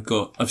also,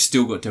 I've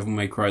still got Devil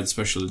May Cry, the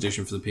special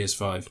edition for the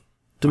PS5.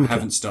 I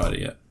haven't started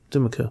it yet.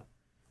 Dumaka.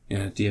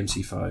 Yeah,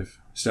 DMC5.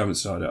 Still haven't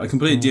started it. I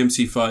completed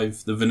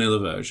DMC5, the vanilla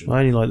version. I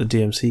only like the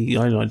DMC.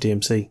 I only like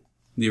DMC.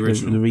 The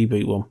original. The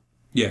reboot one.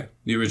 Yeah,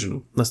 the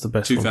original. That's the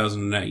best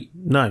 2008.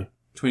 one. No.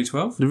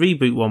 2012? The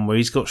reboot one where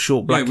he's got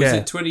short black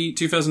hair. Was it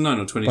 2009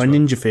 or 2012? By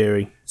Ninja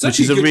Theory, which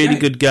is a really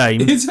good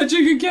game. It's such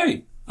a good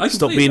game.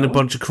 Stop being a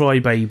bunch of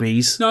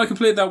crybabies. No, I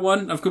completed that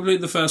one. I've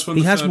completed the first one.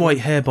 He has white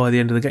hair by the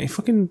end of the game.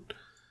 Fucking...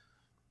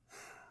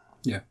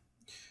 Yeah.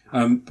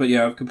 But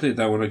yeah, I've completed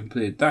that one.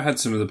 That had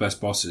some of the best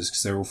bosses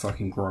because they're all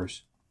fucking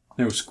gross.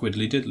 They're all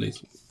squiddly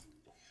diddlies.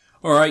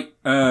 Alright,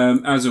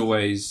 as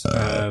always,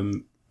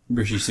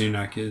 Rishi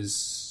Sunak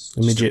is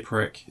a midget. A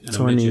prick.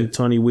 And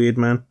tiny weird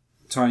man.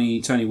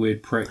 Tiny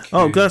weird prick.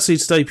 Oh, glad to see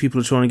today people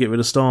are trying to get rid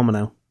of Starmer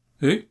now.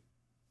 Who?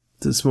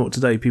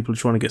 Today people are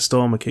trying to get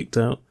Starmer kicked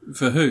out.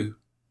 For who?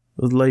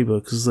 With Labour,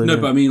 because they... No,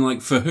 but I mean,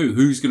 like, for who?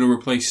 Who's going to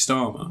replace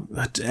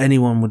Starmer?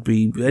 Anyone would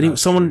be...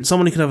 someone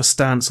who could have a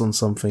stance on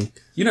something.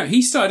 You know,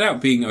 he started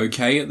out being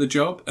okay at the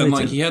job, and,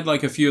 he had,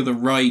 a few of the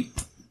right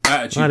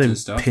attitudes and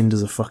stuff. Pinned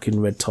as a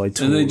fucking red-tie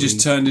Tory. And then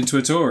just turned into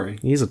a Tory.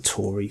 He's a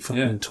Tory.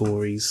 Fucking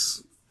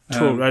Tories. The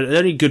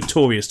only good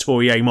Tory is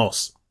Tory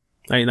Amos.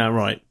 Ain't that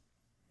right?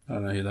 I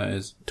don't know who that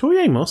is. Tory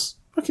Amos?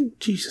 Fucking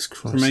Jesus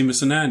Christ. From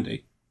Amos and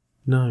Andy?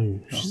 No.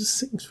 She's a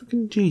sings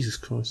fucking Jesus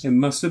Christ. It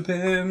must have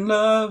been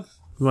love.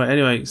 Right,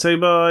 anyway, say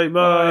bye,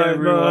 Bye,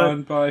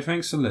 everyone. Bye.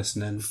 Thanks for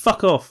listening.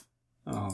 Fuck off. Oh.